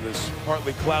on this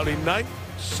partly cloudy night.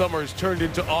 Summer's turned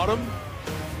into autumn,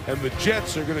 and the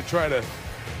Jets are going to try to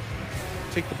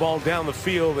take the ball down the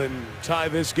field and tie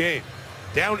this game.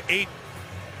 Down 8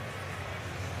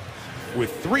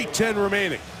 with 3:10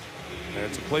 remaining. And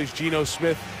it's a place Geno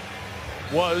Smith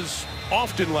was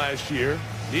often last year,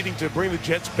 needing to bring the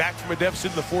Jets back from a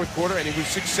deficit in the 4th quarter, and he was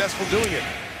successful doing it.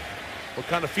 What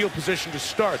kind of field position to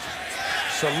start?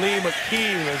 Salim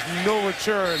Akeem has no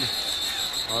return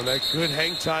on that good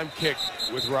hang time kick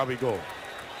with Robbie Gould.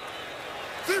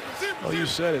 Well, you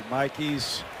said it, Mike.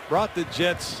 He's brought the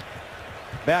Jets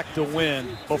back to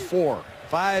win before.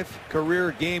 5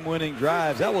 career game-winning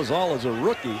drives. That was all as a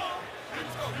rookie.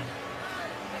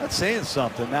 That's saying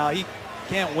something. Now, he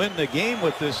can't win the game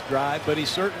with this drive, but he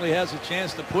certainly has a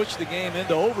chance to push the game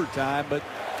into overtime, but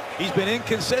he's been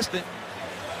inconsistent.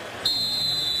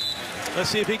 Let's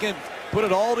see if he can put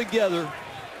it all together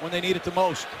when they need it the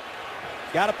most.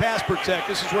 Got to pass protect.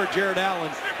 This is where Jared Allen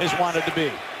has wanted to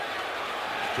be.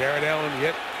 Jared Allen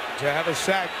yet to have a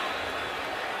sack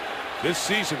this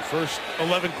season, first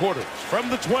 11 quarters. From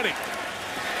the 20.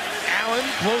 Allen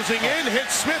closing in,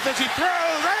 hits Smith as he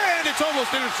throws, and it's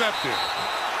almost intercepted.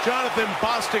 Jonathan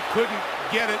Bostic couldn't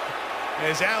get it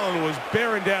as Allen was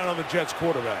bearing down on the Jets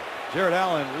quarterback. Jared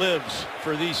Allen lives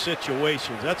for these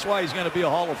situations. That's why he's going to be a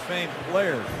Hall of Fame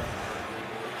player.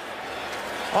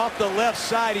 Off the left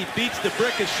side, he beats the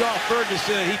brick of Shaw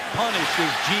Ferguson. He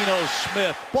punishes Geno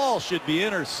Smith. Ball should be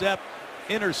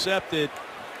intercepted.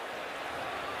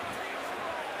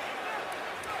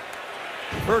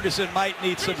 Ferguson might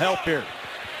need some help here.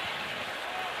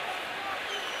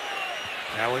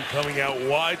 Allen coming out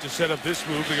wide to set up this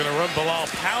move. They're going to run Bilal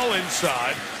Powell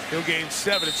inside. He'll gain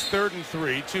 7. It's 3rd and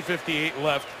 3. 2:58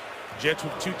 left. Jets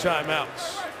with 2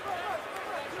 timeouts.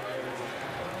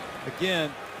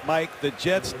 Again, Mike, the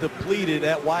Jets depleted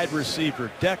at wide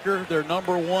receiver. Decker, their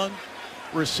 #1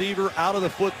 receiver, out of the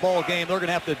football game. They're going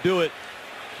to have to do it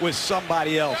with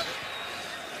somebody else.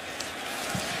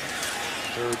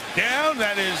 3rd down.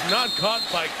 That is not caught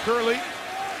by Curley.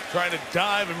 Trying to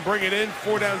dive and bring it in.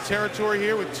 4-down territory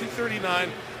here with 2:39.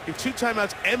 You have 2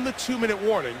 timeouts and the 2-minute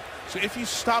warning. So if you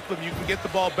stop them, you can get the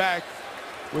ball back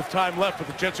with time left, but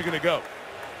the Jets are going to go.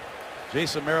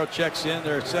 Jason Merrill checks in,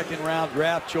 their 2nd-round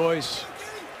draft choice.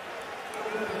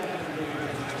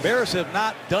 Bears have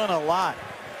not done a lot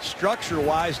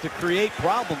structure-wise to create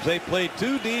problems. They played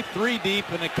 2 deep, 3 deep,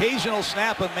 an occasional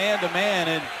snap of man-to-man,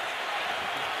 and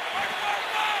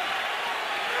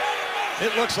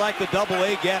it looks like the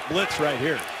double-A gap blitz right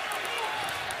here.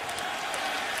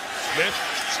 Smith,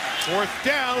 4th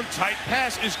down, tight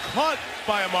pass is caught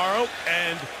by Amaro,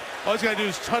 and all he's got to do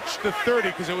is touch the 30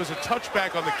 because it was a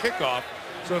touchback on the kickoff.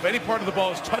 So if any part of the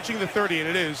ball is touching the 30, and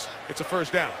it is, it's a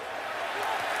 1st down.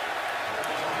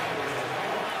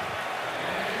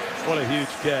 What a huge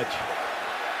catch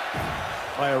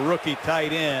by a rookie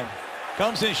tight end.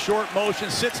 Comes in short motion,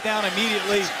 sits down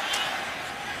immediately.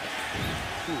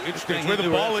 Interesting. It's where the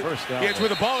ball is. Yeah, it's where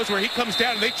the ball is, where he comes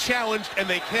down and they challenge, and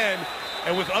they can.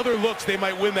 And with other looks, they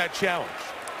might win that challenge.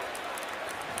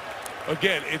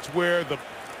 Again, it's where the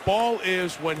ball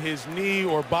is when his knee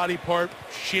or body part,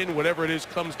 shin, whatever it is,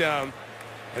 comes down.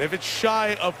 And if it's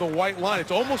shy of the white line,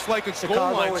 it's almost like a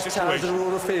goal line situation. Chicago is the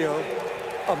rule of the field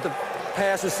of the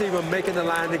pass receiver making the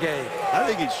line of the game. I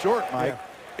think he's short, Mike.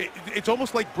 Yeah. It's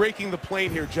almost like breaking the plane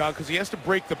here, John, because he has to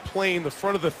break the plane, the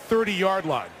front of the 30-yard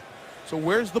line. So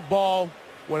where's the ball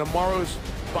when Amaro's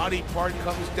body part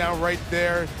comes down right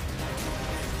there?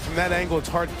 From that angle, it's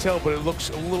hard to tell, but it looks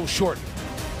a little short.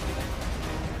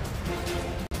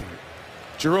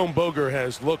 Jerome Boger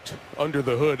has looked under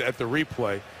the hood at the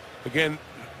replay. Again,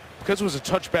 because it was a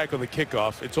touchback on the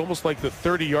kickoff, it's almost like the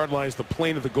 30-yard line is the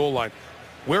plane of the goal line.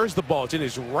 Where is the ball? It's in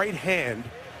his right hand,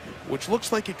 which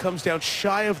looks like it comes down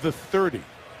shy of the 30.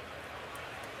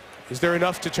 Is there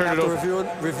enough to turn it over?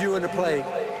 Reviewing the play,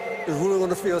 the ruling on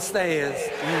the field stands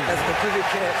as a completed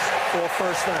catch for a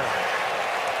first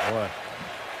down. Boy.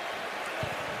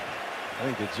 I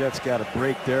think the Jets got a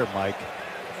break there, Mike.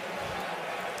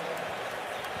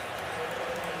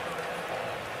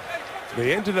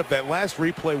 They ended up, that last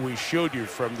replay we showed you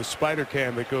from the spider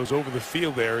cam that goes over the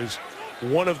field there is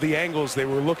one of the angles they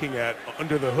were looking at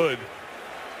under the hood.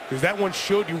 Because that one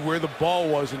showed you where the ball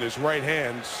was in his right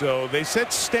hand. So they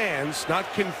said stands,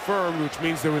 not confirmed, which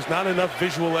means there was not enough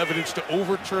visual evidence to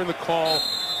overturn the call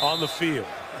on the field.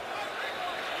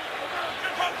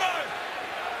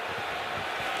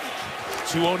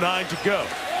 2:09 to go.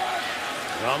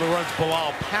 And on the run's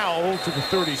Bilal Powell to the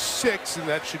 36, and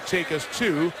that should take us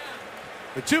to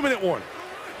the 2-minute warning.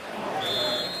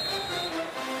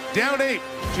 Down 8.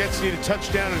 Jets need a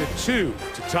touchdown and a 2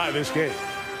 to tie this game.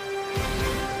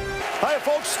 Hi,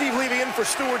 folks. Steve Levy in for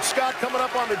Stuart Scott. Coming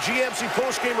up on the GMC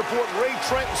postgame report, Ray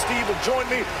Trent and Steve will join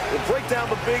me. We'll break down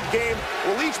the big game.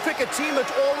 We'll each pick a team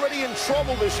that's already in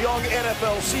trouble this young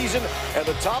NFL season. And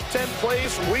the top 10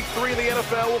 plays from Week 3 in the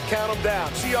NFL, will count them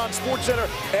down. See you on SportsCenter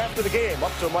after the game.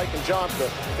 Up to Mike and John for the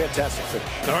fantastic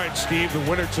finish. All right, Steve, the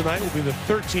winner tonight will be the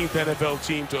 13th NFL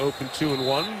team to open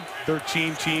 2-1.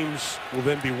 13 teams will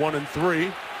then be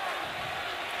 1-3.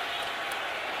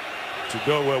 To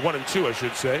go 1-2, I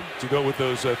should say, to go with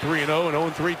those 3-0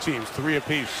 and 0-3 teams, 3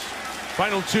 apiece.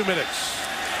 Final 2 minutes.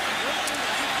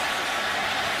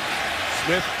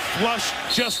 Smith flush,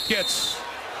 just gets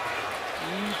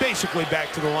basically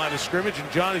back to the line of scrimmage, and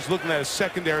John is looking at a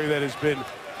secondary that has been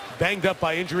banged up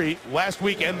by injury last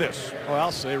week and this. Well,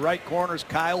 I'll say right corners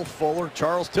Kyle Fuller,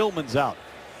 Charles Tillman's out.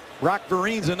 Brock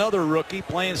Vereen's another rookie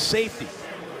playing safety.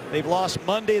 They've lost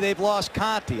Monday. They've lost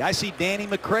Conti. I see Danny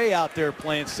McCray out there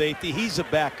playing safety. He's a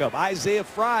backup. Isaiah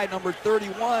Fry, number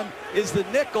 31, is the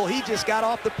nickel. He just got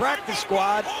off the practice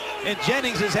squad, and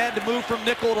Jennings has had to move from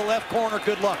nickel to left corner.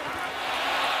 Good luck.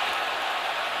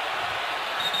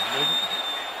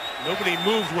 Nobody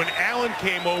moved when Allen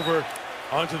came over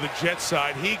onto the Jets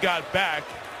side. He got back,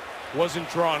 wasn't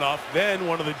drawn off. Then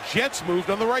one of the Jets moved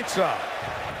on the right side.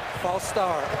 False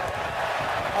start.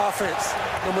 Offense,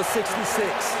 number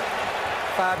 66.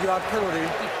 5-yard penalty.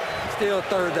 Still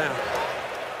third down.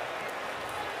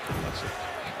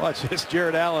 Watch this,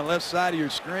 Jared Allen, left side of your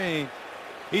screen.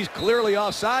 He's clearly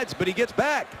offsides, but he gets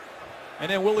back. And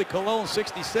then Willie Colon,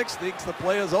 66, thinks the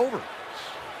play is over.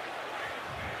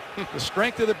 The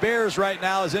strength of the Bears right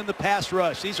now is in the pass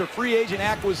rush. These are free agent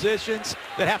acquisitions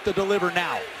that have to deliver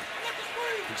now.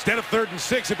 Instead of 3rd and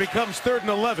 6, it becomes 3rd and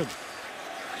 11.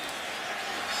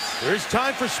 There's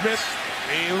time for Smith.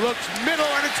 He looks middle,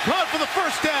 and it's caught for the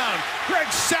first down. Greg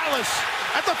Salas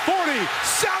at the 40.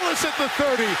 Salas at the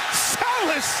 30.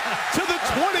 Salas to the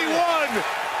 21.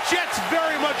 Jets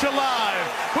very much alive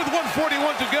with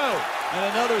 1:41 to go. And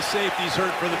another safety's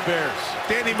hurt for the Bears.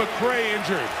 Danny McCray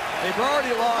injured. They've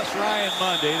already lost Ryan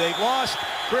Monday. They've lost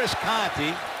Chris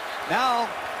Conti. Now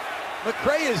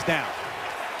McCray is down.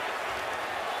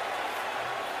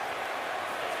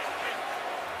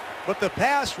 But the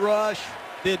pass rush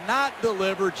did not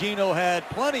deliver. Geno had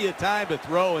plenty of time to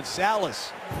throw, and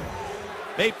Salas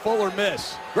made Fuller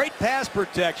miss. Great pass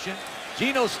protection.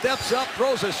 Geno steps up,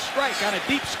 throws a strike on a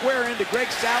deep square into Greg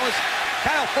Salas.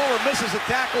 Kyle Fuller misses a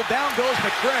tackle. Down goes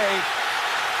McCray.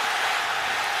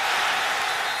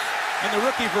 And the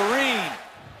rookie Vereen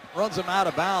runs him out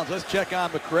of bounds. Let's check on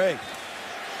McCray.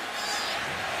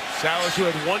 Salas, who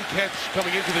had 1 catch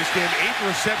coming into this game, 8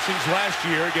 receptions last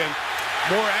year. Again,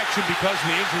 more action because of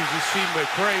the injuries. You see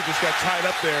McCray just got tied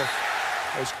up there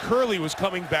as Curley was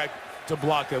coming back to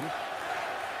block him.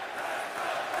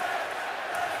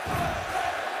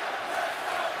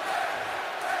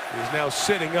 He's now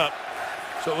sitting up.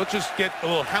 So let's just get a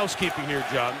little housekeeping here,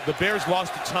 John. The Bears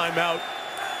lost a timeout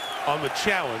on the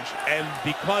challenge, and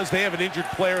because they have an injured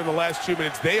player in the last 2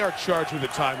 minutes, they are charged with a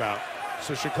timeout.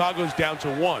 So Chicago's down to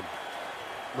 1.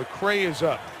 McCray is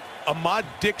up. Ahmad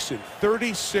Dixon,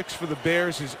 36 for the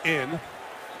Bears, is in.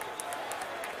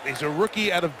 He's a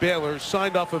rookie out of Baylor,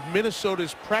 signed off of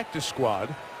Minnesota's practice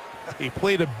squad. He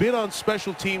played a bit on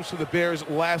special teams for the Bears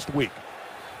last week.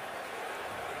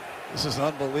 This is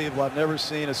unbelievable. I've never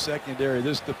seen a secondary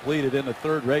this depleted in the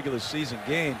 3rd regular season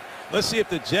game. Let's see if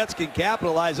the Jets can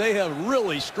capitalize. They have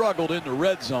really struggled in the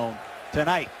red zone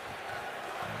tonight.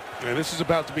 And this is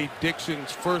about to be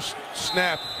Dixon's first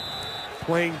snap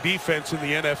playing defense in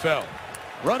the NFL.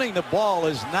 Running the ball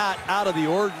is not out of the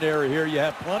ordinary here. You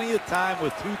have plenty of time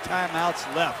with 2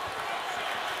 timeouts left.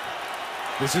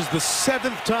 This is the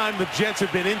 7th time the Jets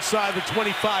have been inside the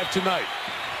 25 tonight.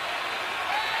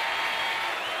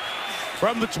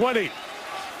 From the 20,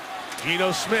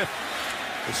 Geno Smith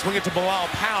will swing it to Bilal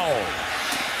Powell.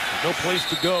 No place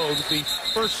to go. The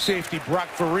first safety, Brock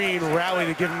Vereen, rallied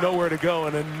to give him nowhere to go,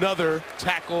 and another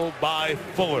tackle by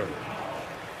Fuller.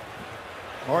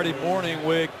 Marty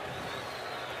Morningwig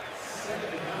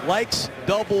likes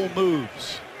double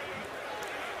moves.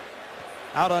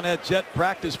 Out on that Jet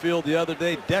practice field the other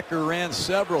day, Decker ran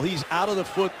several. He's out of the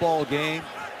football game.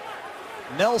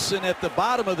 Nelson at the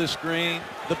bottom of the screen,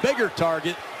 the bigger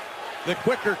target. The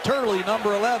quicker Turley,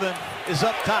 number 11, is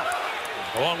up top.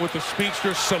 Along with the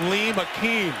speedster Salim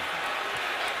Hakeem.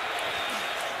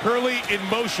 Hurley in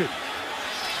motion.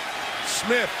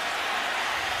 Smith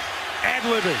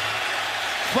ad-libbing.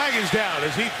 Flag is down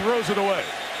as he throws it away.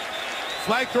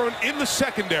 Flag thrown in the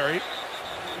secondary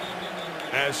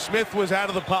as Smith was out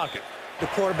of the pocket. The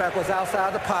quarterback was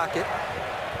outside the pocket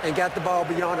and got the ball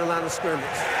beyond the line of scrimmage.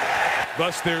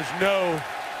 Thus, there's no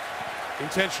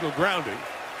intentional grounding.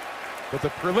 But the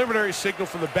preliminary signal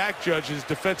from the back judge is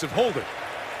defensive holding.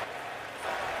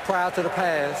 Prior to the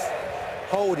pass,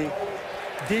 holding,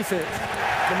 defense,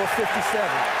 number 57.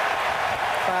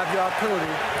 5-yard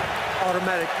penalty,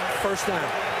 automatic first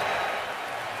down.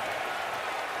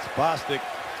 Bostic.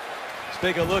 Let's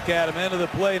take a look at him. End of the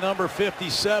play, number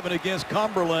 57 against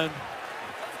Cumberland.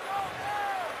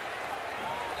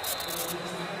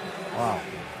 Wow.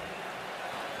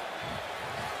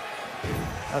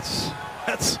 That's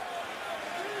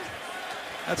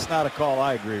not a call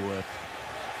I agree with.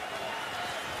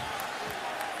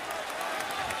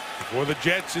 For the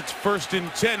Jets, it's 1st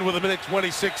and 10 with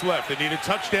 1:26 left. They need a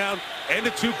touchdown and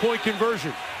a 2-point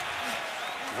conversion.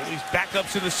 All these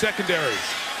backups in the secondary.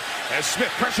 As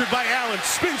Smith, pressured by Allen,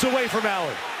 spins away from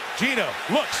Allen. Geno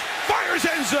looks, fires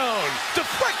end zone.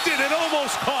 Deflected and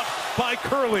almost caught by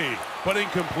Curley, but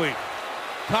incomplete.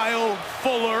 Kyle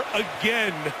Fuller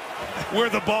again where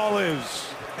the ball is.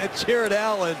 And Jared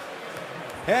Allen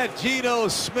had Geno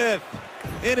Smith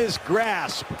in his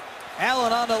grasp.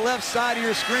 Allen on the left side of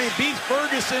your screen beats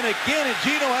Ferguson again, and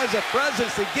Geno has a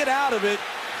presence to get out of it.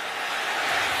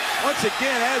 Once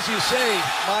again, as you say,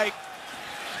 Mike,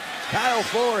 Kyle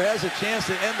Fuller has a chance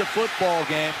to end the football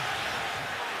game.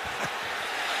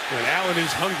 And Allen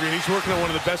is hungry. He's working on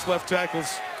one of the best left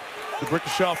tackles, the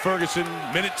Brickashaw Ferguson.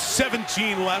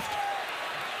 17 left.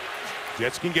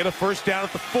 Jets can get a first down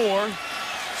at the 4.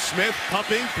 Smith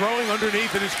pumping, throwing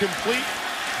underneath. It is complete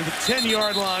to the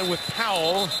 10-yard line with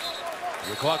Powell.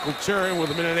 The clock will turn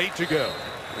with 1:08 to go.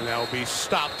 And that will be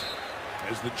stopped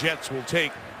as the Jets will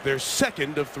take their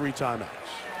second of 3 timeouts.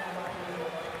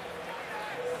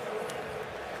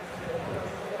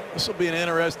 This will be an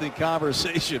interesting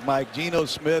conversation, Mike. Geno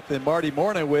Smith and Marty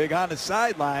Morningwig on the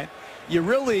sideline. You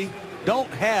really don't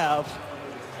have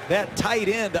that tight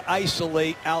end to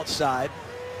isolate outside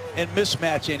and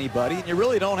mismatch anybody. And you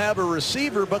really don't have a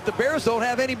receiver, but the Bears don't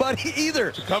have anybody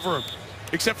either to cover him,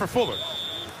 except for Fuller.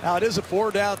 Now, it is a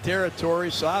 4-down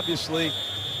territory, so obviously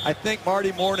I think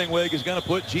Marty Morningwig is going to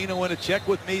put Geno in a check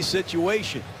with me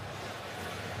situation.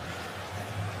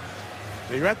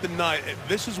 You're at the 9.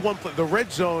 This is one play. The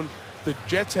red zone, the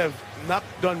Jets have not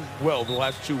done well the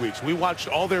last 2 weeks. We watched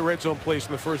all their red zone plays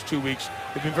in the first 2 weeks.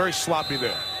 They've been very sloppy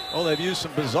there. Well, they've used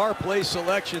some bizarre play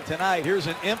selection tonight. Here's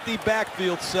an empty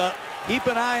backfield set. Keep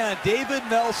an eye on David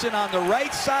Nelson on the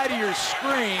right side of your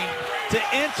screen to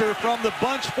enter from the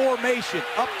bunch formation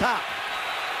up top.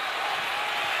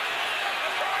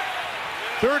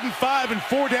 3rd and 5 and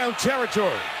 4-down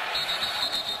territory.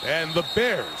 And the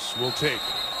Bears will take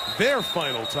their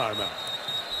final timeout.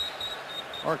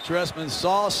 Mark Trestman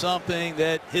saw something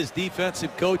that his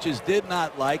defensive coaches did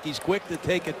not like. He's quick to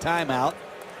take a timeout.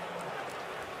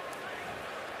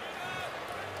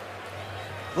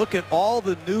 Look at all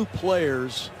the new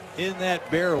players in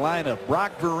that Bear lineup.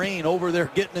 Brock Vereen over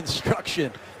there getting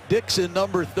instruction. Dixon,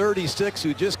 number 36,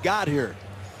 who just got here.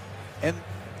 and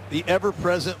the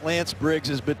ever-present Lance Briggs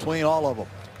is between all of them.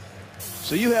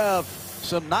 So you have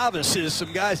some novices,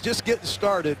 some guys just getting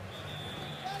started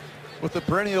with the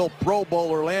perennial Pro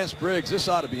Bowler Lance Briggs. This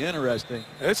ought to be interesting.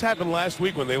 This happened last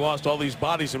week when they lost all these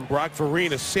bodies, and Brock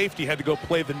Vereen, a safety, had to go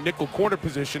play the nickel corner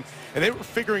position, and they were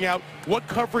figuring out what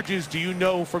coverages do you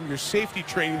know from your safety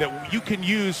training that you can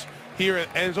use here,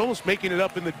 and it's almost making it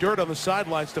up in the dirt on the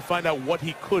sidelines to find out what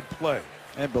he could play.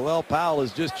 And Bilal Powell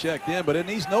has just checked in, but in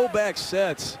these no-back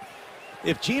sets,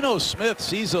 if Geno Smith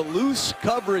sees a loose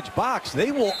coverage box,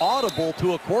 they will audible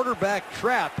to a quarterback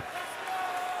trap.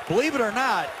 Believe it or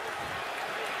not,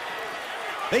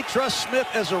 they trust Smith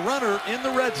as a runner in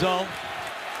the red zone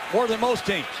more than most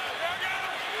teams.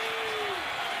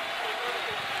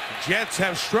 Jets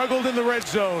have struggled in the red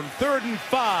zone. 3rd and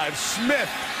 5. Smith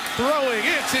throwing.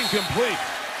 It's incomplete.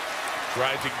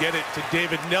 Tried to get it to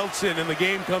David Nelson, and the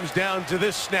game comes down to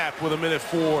this snap with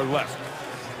 1:04 left.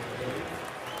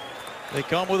 They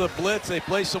come with a blitz. They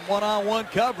play some one-on-one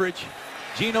coverage.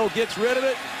 Geno gets rid of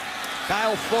it.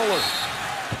 Kyle Fuller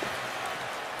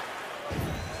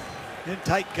in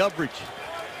tight coverage.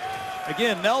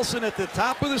 Again, Nelson at the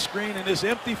top of the screen in this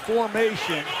empty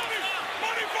formation.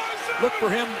 Look for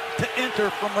him to enter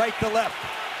from right to left.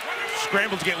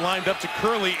 Scramble to get lined up to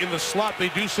Curley in the slot. They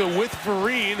do so with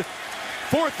Vereen.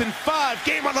 4th and 5.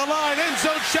 Game on the line. End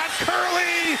zone shot.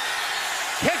 Curley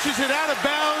catches it out of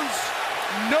bounds.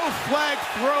 No flag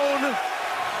thrown.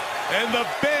 And the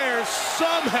Bears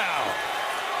somehow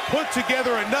put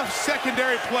together enough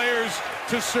secondary players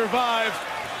to survive.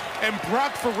 And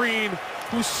Brock Vereen,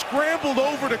 who scrambled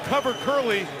over to cover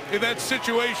Curley in that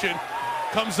situation,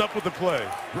 comes up with the play.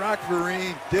 Brock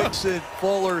Vereen, Dixon,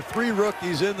 Fuller, 3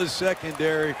 rookies in the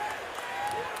secondary.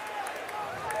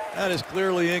 That is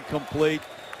clearly incomplete.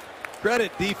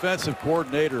 Credit defensive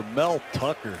coordinator Mel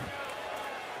Tucker.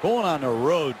 Going on the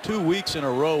road 2 weeks in a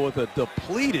row with a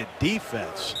depleted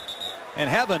defense and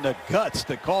having the guts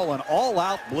to call an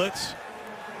all-out blitz,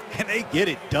 and they get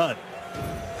it done.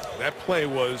 That play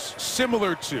was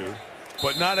similar to,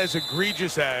 but not as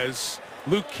egregious as,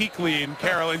 Luke Kuechly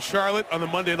and Charlotte on the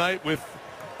Monday night with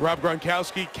Rob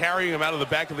Gronkowski carrying him out of the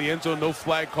back of the end zone. No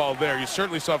flag called there. You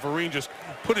certainly saw Vereen just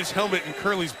put his helmet in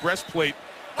Curley's breastplate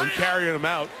and carrying him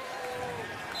out.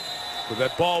 But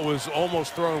that ball was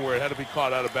almost thrown where it had to be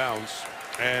caught out of bounds.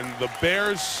 And the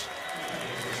Bears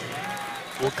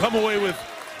will come away with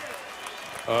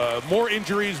more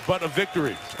injuries, but a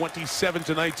victory.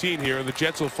 27-19 here, and the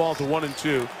Jets will fall to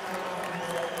 1-2.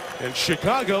 And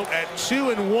Chicago at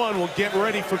 2-1 will get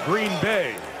ready for Green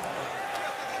Bay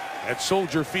at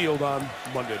Soldier Field on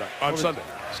Sunday.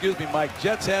 Excuse me, Mike.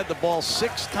 Jets had the ball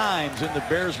 6 times in the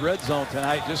Bears red zone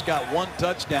tonight. Just got 1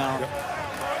 touchdown. Yep.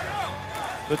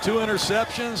 The 2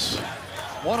 interceptions,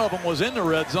 one of them was in the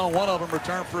red zone. One of them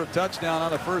returned for a touchdown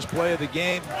on the first play of the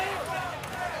game.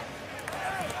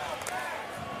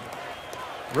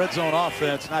 Red zone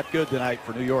offense not good tonight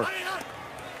for New York.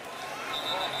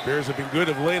 Bears have been good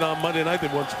of late on Monday night.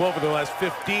 They've won 12 of their last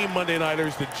 15 Monday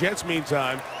nighters. The Jets,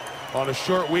 meantime, on a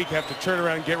short week, have to turn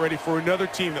around and get ready for another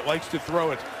team that likes to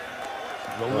throw it.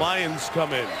 The Lions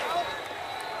come in.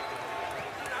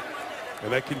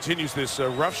 And that continues this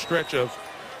rough stretch of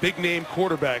big-name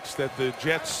quarterbacks that the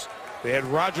Jets, they had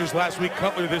Rodgers last week,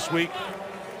 Cutler this week.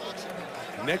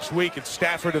 Next week, it's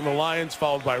Stafford and the Lions,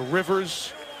 followed by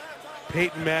Rivers,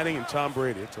 Peyton Manning, and Tom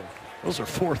Brady. Those are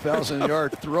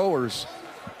 4,000-yard throwers.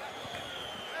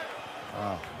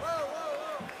 Wow.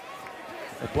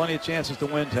 Had plenty of chances to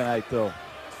win tonight, though.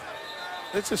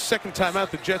 It's the second timeout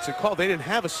the Jets had called. They didn't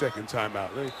have a second timeout.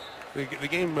 The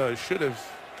game should have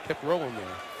kept rolling there.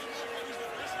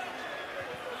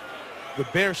 The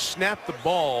Bears snapped the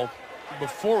ball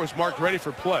before it was marked ready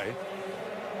for play.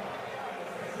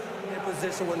 In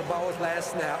position when the ball was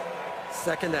last snapped.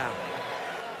 2nd down.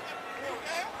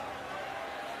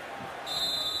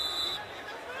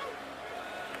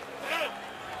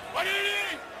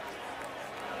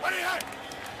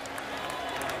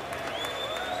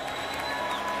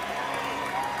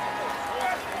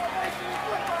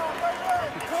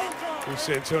 It's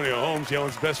Antonio Holmes yelling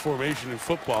his best formation in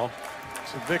football.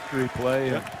 It's a victory play.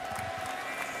 Yeah.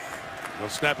 They'll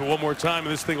snap it one more time,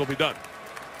 and this thing will be done.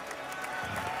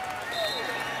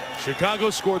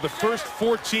 Chicago scored the first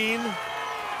 14.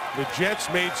 The Jets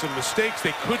made some mistakes.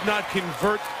 They could not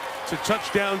convert to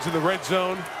touchdowns in the red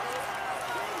zone.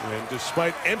 And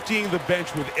despite emptying the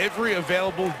bench with every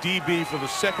available DB for the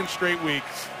 2nd straight week,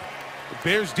 the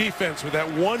Bears defense, with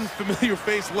that one familiar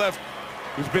face left,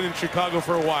 who's been in Chicago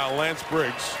for a while, Lance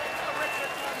Briggs,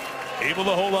 able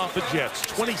to hold off the Jets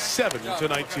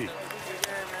 27-19.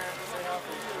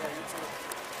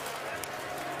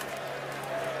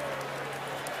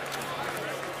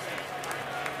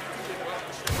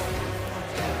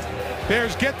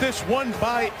 Bears get this one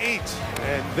by 8,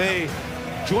 and they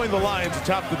join the Lions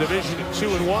atop the division at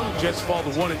 2-1. Jets fall to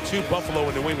 1-2. Buffalo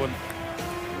and New England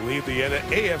lead the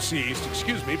AFC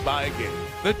East, by a game.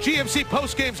 The GMC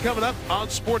postgame's coming up on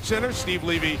SportsCenter. Steve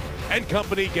Levy and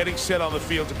company getting set on the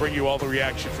field to bring you all the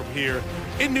reaction from here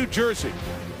in New Jersey.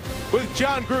 With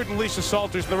John Gruden, Lisa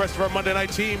Salters, and the rest of our Monday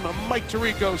Night team, Mike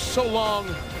Tirico, so long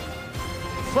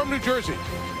from New Jersey.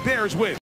 Bears win.